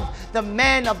love the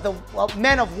men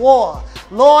of war.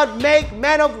 Lord, make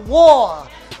men of war.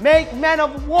 Make men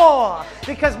of war.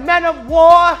 Because men of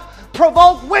war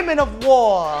provoke women of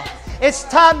war. It's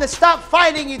time to stop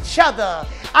fighting each other.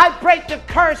 I break the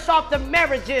curse off the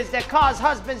marriages that cause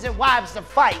husbands and wives to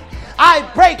fight. I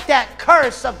break that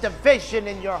curse of division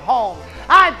in your home.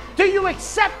 Do you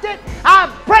accept it?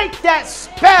 I break that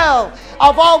spell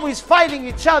of always fighting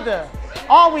each other,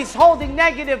 always holding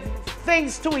negative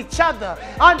things to each other,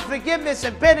 unforgiveness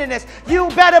and bitterness. You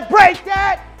better break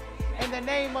that in the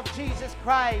name of Jesus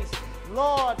Christ.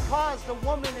 Lord, cause the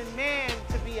woman and man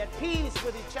to be at peace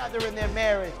with each other in their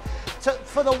marriage.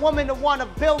 For the woman to want to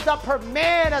build up her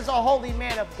man as a holy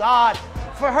man of God.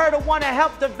 for her to want to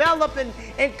help develop and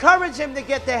encourage him to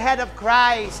get the head of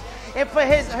Christ. And for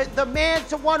the man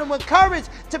to want to encourage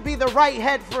to be the right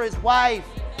head for his wife.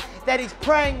 That he's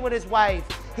praying with his wife.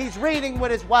 He's reading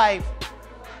with his wife.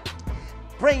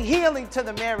 Bring healing to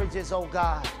the marriages, oh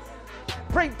God.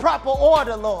 Bring proper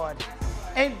order, Lord.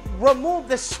 And remove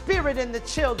the spirit in the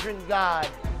children, God,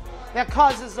 that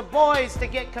causes the boys to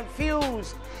get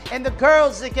confused and the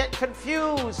girls to get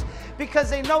confused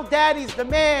because they know daddy's the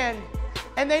man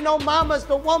and they know mama's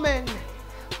the woman.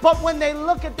 But when they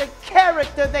look at the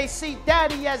character, they see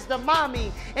daddy as the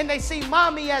mommy and they see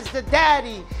mommy as the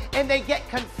daddy and they get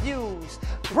confused.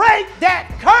 Break that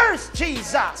curse,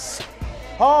 Jesus.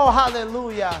 Oh,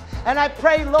 hallelujah. And I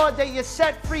pray, Lord, that you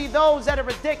set free those that are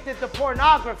addicted to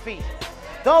pornography,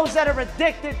 those that are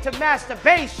addicted to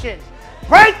masturbation.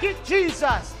 Break it,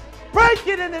 Jesus. Break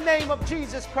it in the name of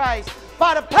Jesus Christ.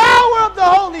 By the power of the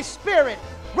Holy Spirit,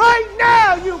 right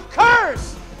now, you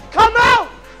curse, come out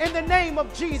in the name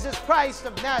of Jesus Christ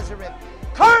of Nazareth.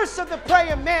 Curse of the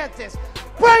praying mantis,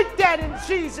 break that in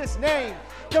Jesus' name.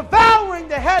 Devouring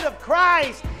the head of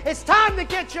Christ. It's time to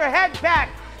get your head back.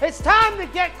 It's time to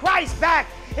get Christ back.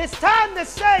 It's time to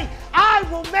say, I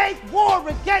will make war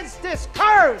against this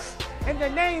curse in the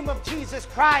name of Jesus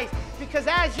Christ. Because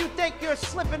as you think you're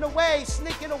slipping away,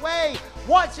 sneaking away,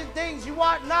 watching things you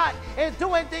ought not, and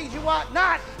doing things you ought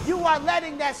not, you are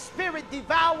letting that spirit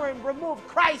devour and remove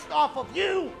Christ off of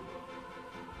you.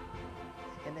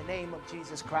 In the name of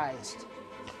Jesus Christ.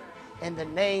 In the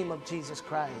name of Jesus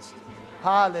Christ.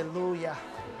 Hallelujah.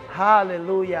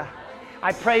 Hallelujah.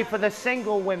 I pray for the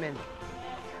single women.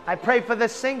 I pray for the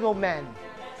single men.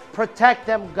 Protect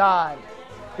them, God.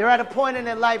 They're at a point in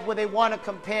their life where they want a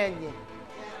companion.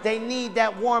 They need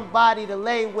that warm body to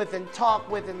lay with and talk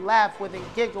with and laugh with and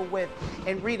giggle with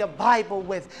and read a Bible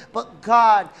with. But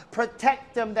God,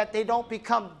 protect them that they don't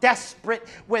become desperate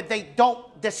where they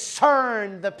don't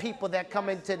discern the people that come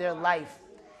into their life.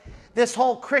 This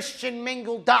whole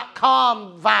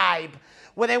ChristianMingle.com vibe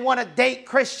where they want to date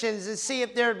Christians and see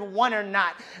if they're one or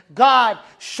not. God,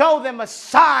 show them a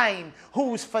sign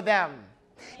who's for them.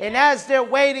 And as they're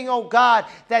waiting, oh God,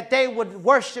 that they would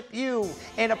worship you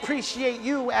and appreciate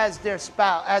you as their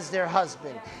spouse, as their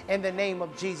husband, in the name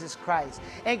of Jesus Christ.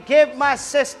 And give my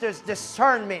sisters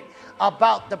discernment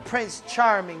about the Prince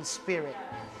Charming spirit.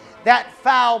 That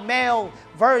foul male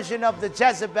version of the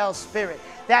Jezebel spirit.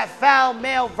 That foul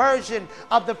male version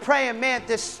of the praying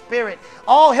mantis spirit.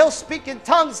 Oh, he'll speak in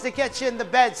tongues to get you in the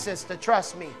bed, sister.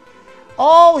 Trust me.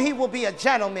 Oh, he will be a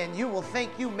gentleman. You will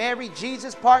think you married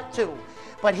Jesus part 2.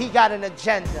 But he got an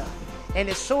agenda. And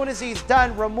as soon as he's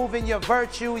done removing your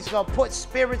virtue, he's going to put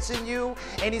spirits in you.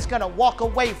 And he's going to walk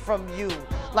away from you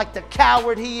like the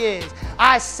coward he is.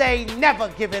 I say never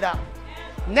give it up.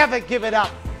 Never give it up.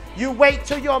 You wait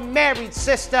till you're married,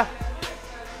 sister.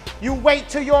 You wait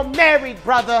till you're married,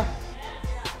 brother.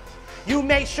 You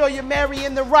make sure you're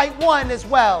marrying the right one as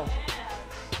well.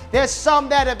 There's some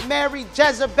that have married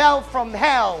Jezebel from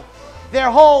hell. Their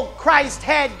whole Christ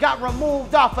head got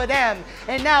removed off of them.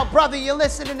 And now, brother, you're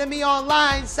listening to me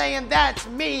online saying, that's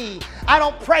me. I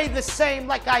don't pray the same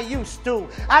like I used to.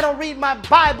 I don't read my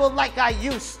Bible like I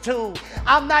used to.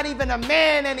 I'm not even a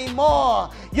man anymore.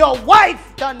 Your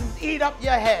wife done eat up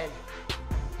your head.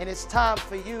 And it's time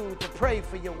for you to pray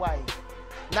for your wife,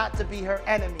 not to be her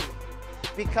enemy.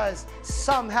 Because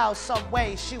somehow, some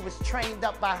way, she was trained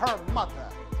up by her mother.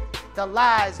 The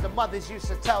lies the mothers used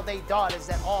to tell their daughters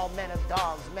that all men are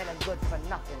dogs, men are good for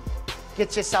nothing.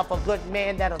 Get yourself a good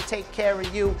man that'll take care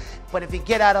of you. But if you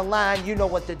get out of line, you know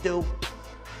what to do.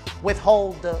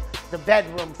 Withhold the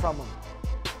bedroom from him.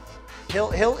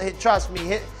 He'll trust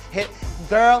me.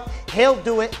 Girl, he'll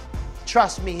do it.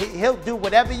 Trust me. He'll do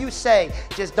whatever you say.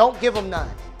 Just don't give him none.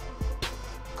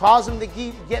 Cause him to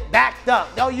get backed up.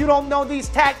 No, you don't know these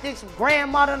tactics.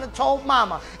 Grandma done told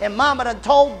mama, and mama done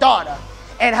told daughter.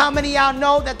 And how many of y'all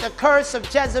know that the curse of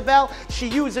Jezebel, she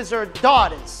uses her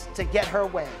daughters to get her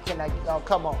way? Oh,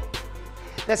 come on.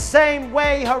 The same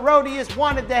way Herodias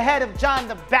wanted the head of John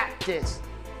the Baptist,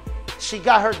 she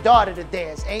got her daughter to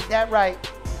dance. Ain't that right?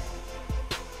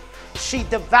 She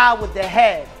devoured the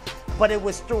head, but it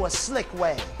was through a slick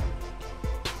way.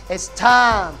 It's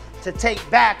time to take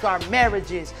back our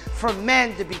marriages, for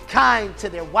men to be kind to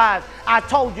their wives. I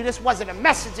told you this wasn't a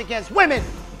message against women.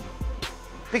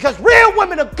 Because real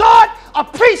women of God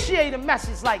appreciate a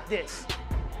message like this.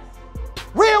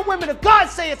 Real women of God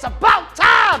say it's about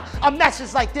time a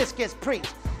message like this gets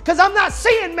preached. Because I'm not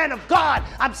seeing men of God.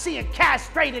 I'm seeing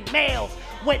castrated males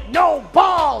with no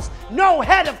balls, no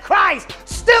head of Christ,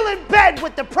 still in bed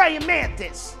with the praying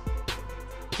mantis.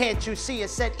 can't you see?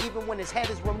 It said even when his head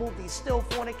is removed, he's still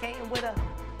fornicating with her.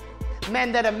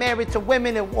 Men that are married to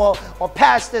women or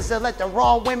pastors that let the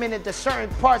wrong women into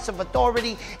certain parts of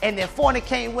authority and they're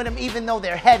fornicating with them, even though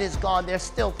their head is gone, they're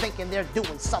still thinking they're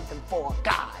doing something for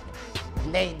God.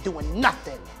 And they ain't doing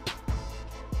nothing.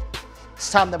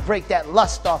 It's time to break that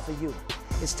lust off of you.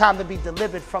 It's time to be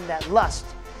delivered from that lust.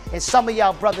 And some of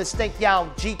y'all brothers think y'all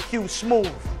GQ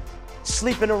smooth,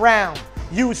 sleeping around,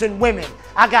 using women.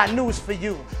 I got news for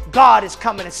you. God is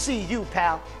coming to see you,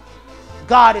 pal.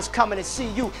 God is coming to see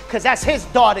you because that's his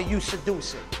daughter you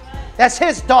seducing. That's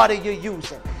his daughter you're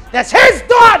using. That's his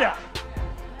daughter.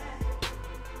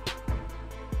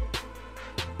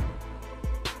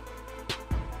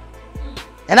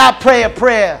 And I pray a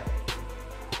prayer.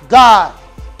 God,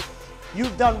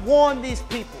 you've done warned these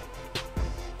people.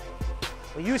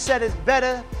 Well, you said it's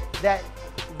better that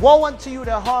woe unto you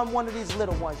that harm one of these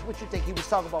little ones. What you think he was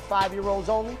talking about 5-year-olds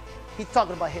only? He's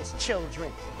talking about his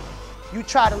children. You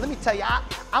try to, let me tell you,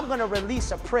 I'm going to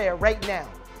release a prayer right now.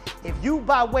 If you,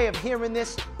 by way of hearing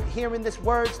this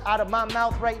words out of my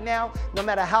mouth right now, no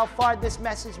matter how far this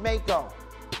message may go,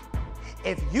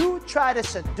 if you try to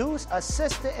seduce a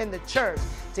sister in the church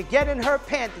to get in her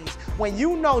panties when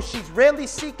you know she's really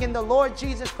seeking the Lord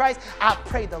Jesus Christ, I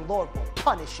pray the Lord will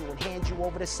punish you and hand you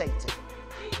over to Satan.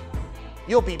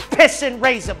 You'll be pissing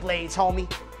razor blades,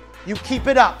 homie. You keep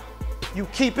it up. You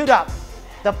keep it up.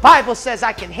 The Bible says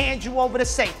I can hand you over to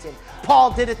Satan.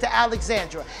 Paul did it to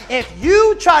Alexandra. If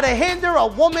you try to hinder a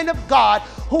woman of God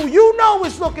who you know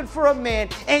is looking for a man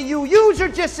and you use her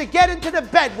just to get into the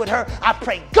bed with her, I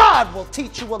pray God will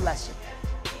teach you a lesson.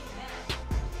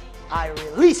 I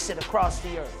release it across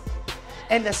the earth.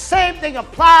 And the same thing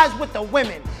applies with the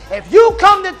women. If you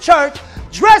come to church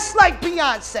dressed like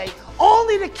Beyonce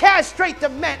only to castrate the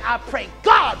men, I pray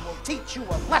God will teach you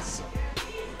a lesson.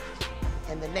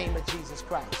 In the name of Jesus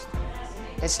Christ.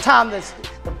 It's time that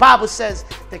the Bible says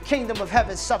the kingdom of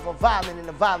heaven suffer violent and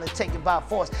the violent take it by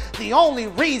force. The only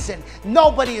reason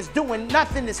nobody is doing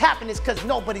nothing is happening is because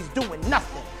nobody's doing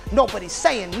nothing. Nobody's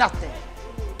saying nothing.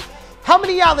 How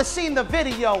many of y'all have seen the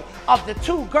video of the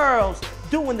 2 girls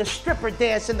doing the stripper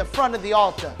dance in the front of the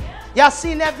altar? Y'all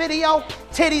seen that video?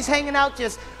 Titties hanging out,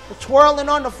 just twirling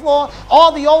on the floor.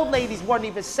 All the old ladies weren't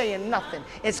even saying nothing.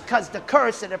 It's because the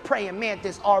curse of the praying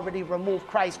mantis already removed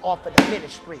Christ off of the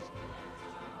ministry.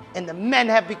 And the men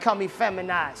have become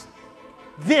effeminized.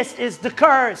 This is the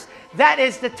curse. That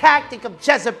is the tactic of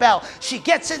Jezebel. She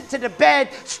gets into the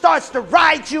bed, starts to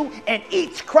ride you, and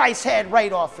eats Christ's head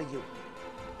right off of you.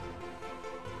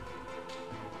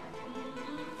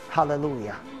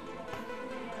 Hallelujah.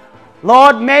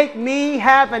 Lord, make me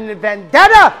have a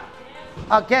vendetta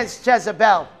against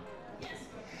Jezebel.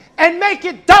 And make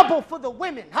it double for the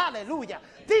women. Hallelujah.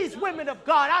 These women of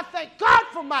God, I thank God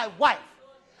for my wife.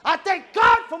 I thank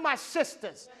God for my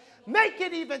sisters. Make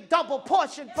it even double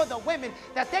portion for the women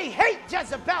that they hate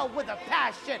Jezebel with a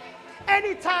passion.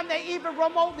 Anytime they even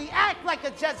remotely act like a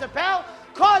Jezebel,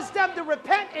 cause them to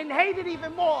repent and hate it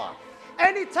even more.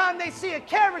 Anytime they see a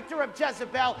character of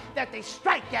Jezebel, that they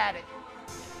strike at it.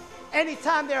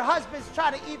 Anytime their husbands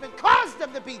try to even cause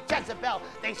them to be Jezebel,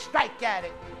 they strike at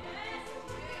it.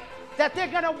 That they're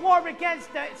going to war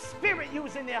against the spirit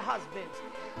using their husbands.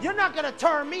 You're not going to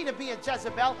turn me to be a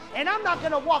Jezebel, and I'm not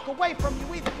going to walk away from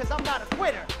you either because I'm not a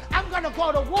quitter. I'm going to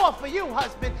go to war for you,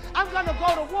 husband. I'm going to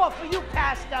go to war for you,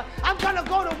 pastor. I'm going to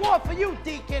go to war for you,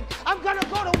 deacon. I'm going to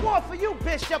go to war for you,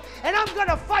 bishop. And I'm going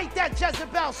to fight that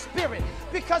Jezebel spirit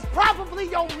because probably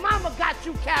your mama got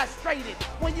you castrated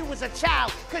when you was a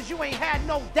child because you ain't had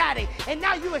no daddy. And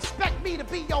now you expect me to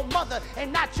be your mother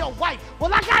and not your wife.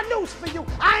 Well, I got news for you.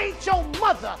 I ain't your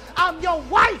mother. I'm your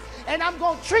wife. And I'm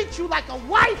going to treat you like a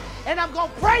wife, and I'm going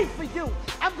to pray for you.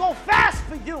 I'm going to fast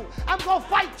for you. I'm going to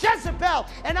fight Jezebel,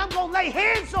 and I'm going to lay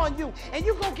hands on you, and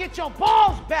you're going to get your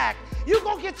balls back. You're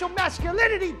going to get your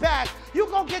masculinity back. You're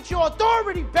going to get your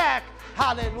authority back.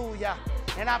 Hallelujah.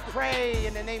 And I pray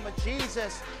in the name of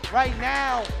Jesus right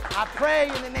now. I pray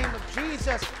in the name of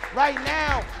Jesus right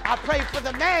now. I pray for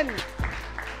the men.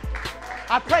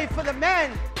 I pray for the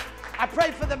men. I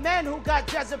pray for the men who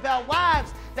got Jezebel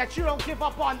wives, that you don't give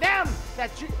up on them,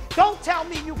 that you don't tell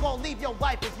me you're going to leave your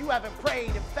wife if you haven't prayed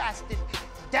and fasted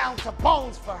down to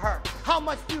bones for her. How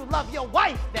much do you love your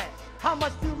wife then? How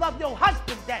much do you love your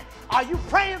husband then? Are you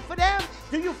praying for them?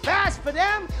 Do you fast for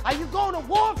them? Are you going to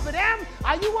war for them?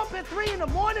 Are you up at 3 in the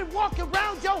morning walking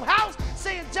around your house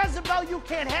saying, Jezebel, you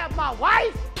can't have my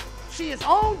wife? She is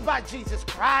owned by Jesus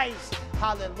Christ.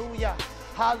 Hallelujah.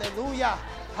 Hallelujah.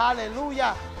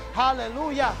 Hallelujah.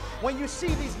 Hallelujah. When you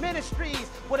see these ministries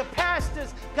where the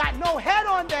pastors got no head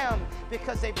on them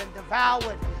because they've been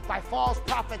devoured by false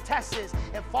prophetesses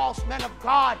and false men of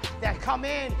God that come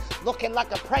in looking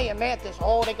like a praying mantis.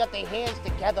 Oh, they got their hands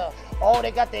together. Oh,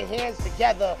 they got their hands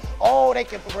together. Oh, they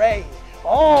can pray.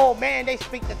 Oh, man, they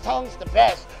speak the tongues the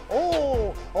best.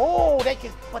 Oh, they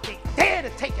can, but they dare to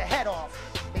take a head off.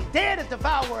 They dare to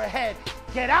devour a head.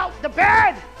 Get out the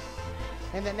bed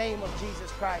in the name of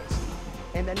Jesus Christ.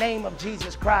 In the name of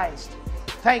Jesus Christ.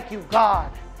 Thank you, God.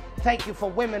 Thank you for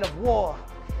women of war.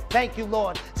 Thank you,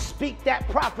 Lord. Speak that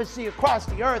prophecy across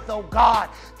the earth, oh God.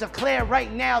 Declare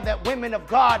right now that women of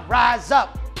God rise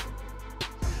up.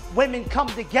 Women come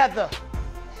together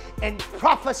and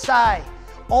prophesy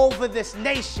over this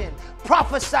nation.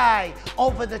 Prophesy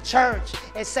over the church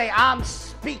and say, I'm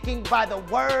speaking by the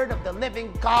word of the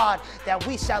living God that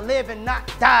we shall live and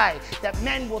not die, that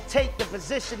men will take the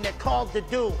position they're called to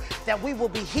do, that we will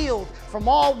be healed from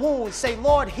all wounds. Say,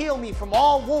 Lord, heal me from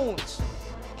all wounds.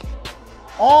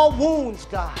 All wounds,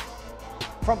 God,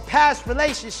 from past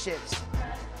relationships,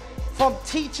 from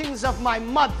teachings of my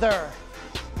mother,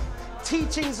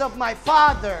 teachings of my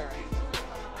father,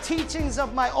 teachings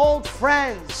of my old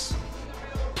friends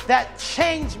that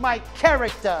changed my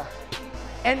character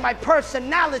and my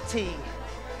personality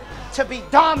to be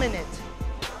dominant,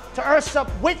 to urge up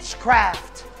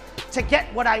witchcraft, to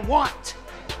get what I want.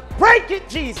 Break it,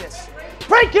 Jesus.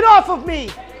 Break it off of me.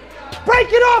 Break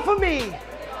it off of me.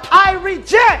 I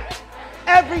reject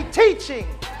every teaching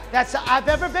that I've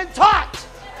ever been taught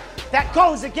that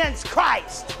goes against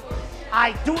Christ.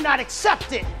 I do not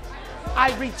accept it.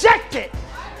 I reject it.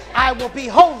 I will be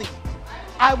holy.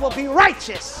 I will be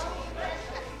righteous.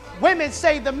 Women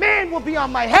say the man will be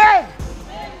on my head.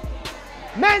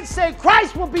 Men say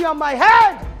Christ will be on my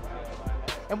head.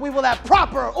 And we will have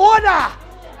proper order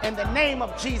in the name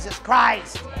of Jesus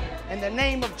Christ. In the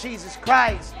name of Jesus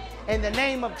Christ. In the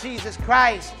name of Jesus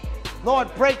Christ.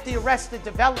 Lord, break the arrested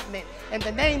development in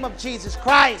the name of Jesus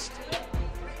Christ.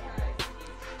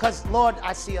 Because, Lord,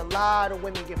 I see a lot of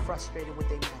women get frustrated with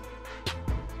their men.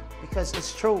 Because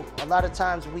it's true. A lot of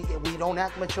times we don't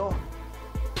act mature.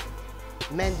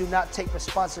 Men do not take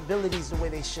responsibilities the way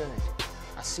they should.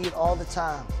 I see it all the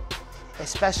time,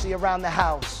 especially around the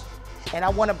house. And I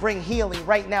want to bring healing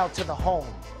right now to the home.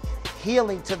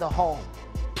 Healing to the home.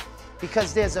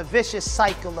 Because there's a vicious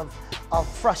cycle of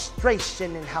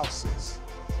frustration in houses.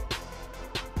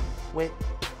 With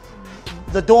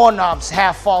the doorknobs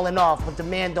half falling off, but the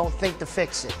man don't think to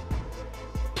fix it.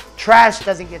 Trash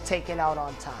doesn't get taken out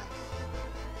on time.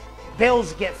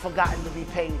 Bills get forgotten to be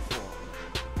paid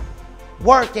for.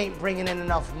 Work ain't bringing in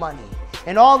enough money.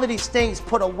 And all of these things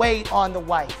put a weight on the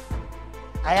wife.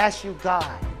 I ask you,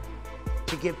 God,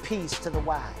 to give peace to the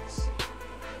wives.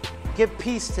 Give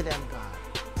peace to them,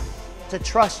 God, to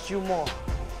trust you more,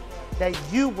 that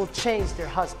you will change their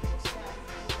husbands.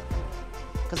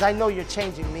 Because I know you're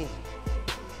changing me.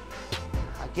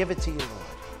 I give it to you,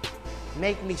 Lord.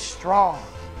 Make me strong,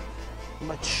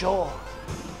 mature,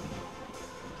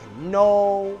 and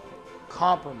no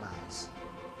compromise.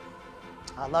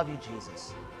 I love you,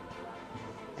 Jesus.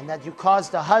 And that you cause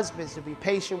the husbands to be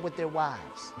patient with their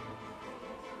wives.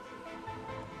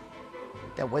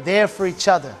 That we're there for each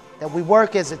other. That we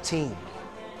work as a team.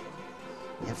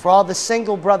 And for all the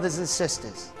single brothers and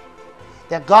sisters,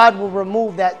 that God will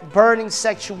remove that burning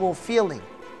sexual feeling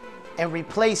and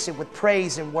replace it with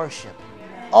praise and worship.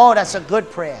 Oh, that's a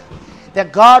good prayer.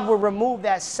 That God will remove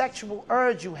that sexual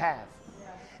urge you have.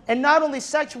 And not only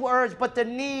sexual urge, but the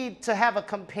need to have a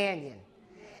companion.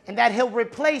 And that he'll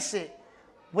replace it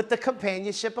with the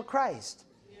companionship of Christ.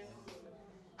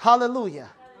 Hallelujah.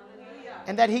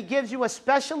 And that he gives you a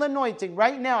special anointing.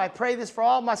 Right now, I pray this for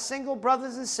all my single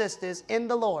brothers and sisters in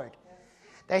the Lord.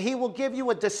 That he will give you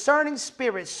a discerning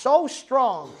spirit so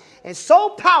strong and so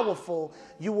powerful,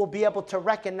 you will be able to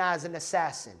recognize an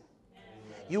assassin.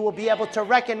 You will be able to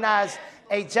recognize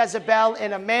a Jezebel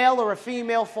in a male or a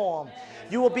female form.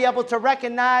 You will be able to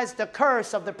recognize the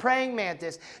curse of the praying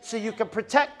mantis so you can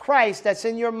protect Christ that's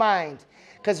in your mind.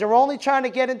 Because they're only trying to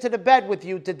get into the bed with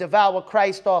you to devour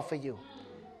Christ off of you.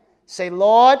 Say,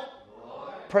 Lord,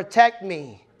 protect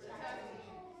me.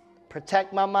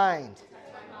 Protect my mind.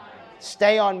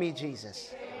 Stay on me,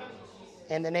 Jesus.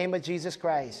 In the name of Jesus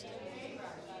Christ.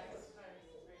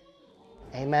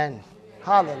 Amen.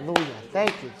 Hallelujah.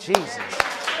 Thank you, Jesus.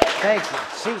 Thank you,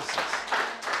 Jesus.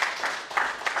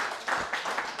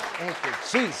 Thank you,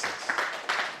 Jesus.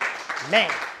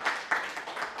 Man.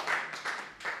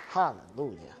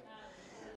 Hallelujah.